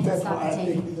they can That's stop why I the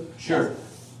taking? think Sure.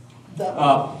 that,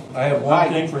 I have one Hi.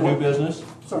 thing for new business.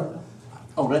 sorry.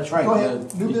 Oh, that's right. Go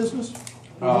ahead, new business?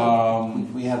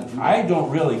 We had. I don't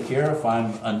really care if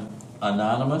I'm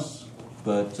anonymous,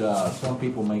 but some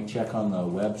people may check on the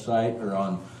website or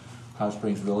on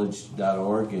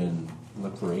hotspringsvillage.org and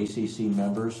look for ACC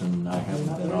members, and I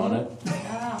haven't been on it.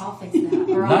 I'll fix that.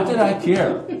 Or Not I'll- that I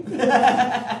care,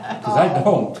 because I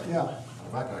don't. Yeah.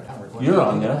 You're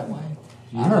on there.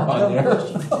 You're on there.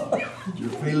 Your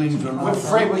feelings are We're not.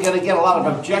 afraid we're gonna get a lot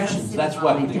of objections. That's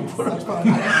why we didn't put That's it. fine.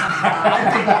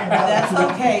 That's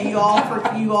okay, you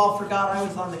all forgot I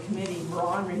was on the committee,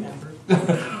 Ron remembered.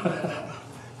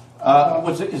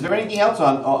 Is there anything else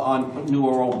on new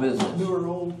or old business? New or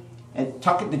old? And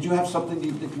Tucker, did you have something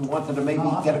that you wanted to maybe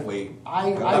No, get?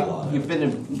 You've been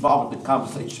involved with the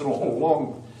conversation all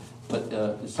along, but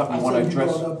is something you want to I said you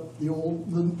address? brought up the old,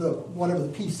 the whatever, the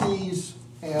PCs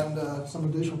and some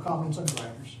additional comments on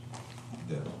drivers.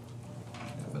 Yeah,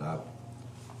 but I.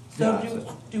 So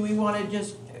yeah, do we wanna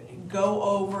just go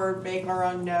over, make our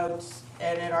own notes,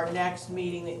 and at our next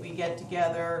meeting that we get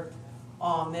together,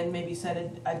 then maybe set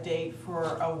a date for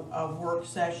a work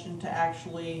session to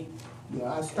actually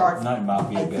Yeah, I start. That might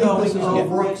be I a think good. this is a Going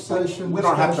work over it. session We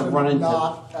don't have to discussion, run into-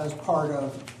 not as part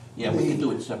of Yeah, we can the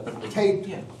do it separately. taped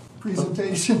Yeah.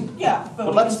 presentation. Yeah. But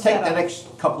we let's can take set the up-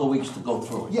 next couple of weeks to go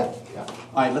through it. Yeah.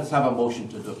 All right, let's have a motion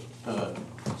to do,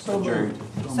 So moved. adjourn.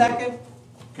 Second?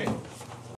 Okay.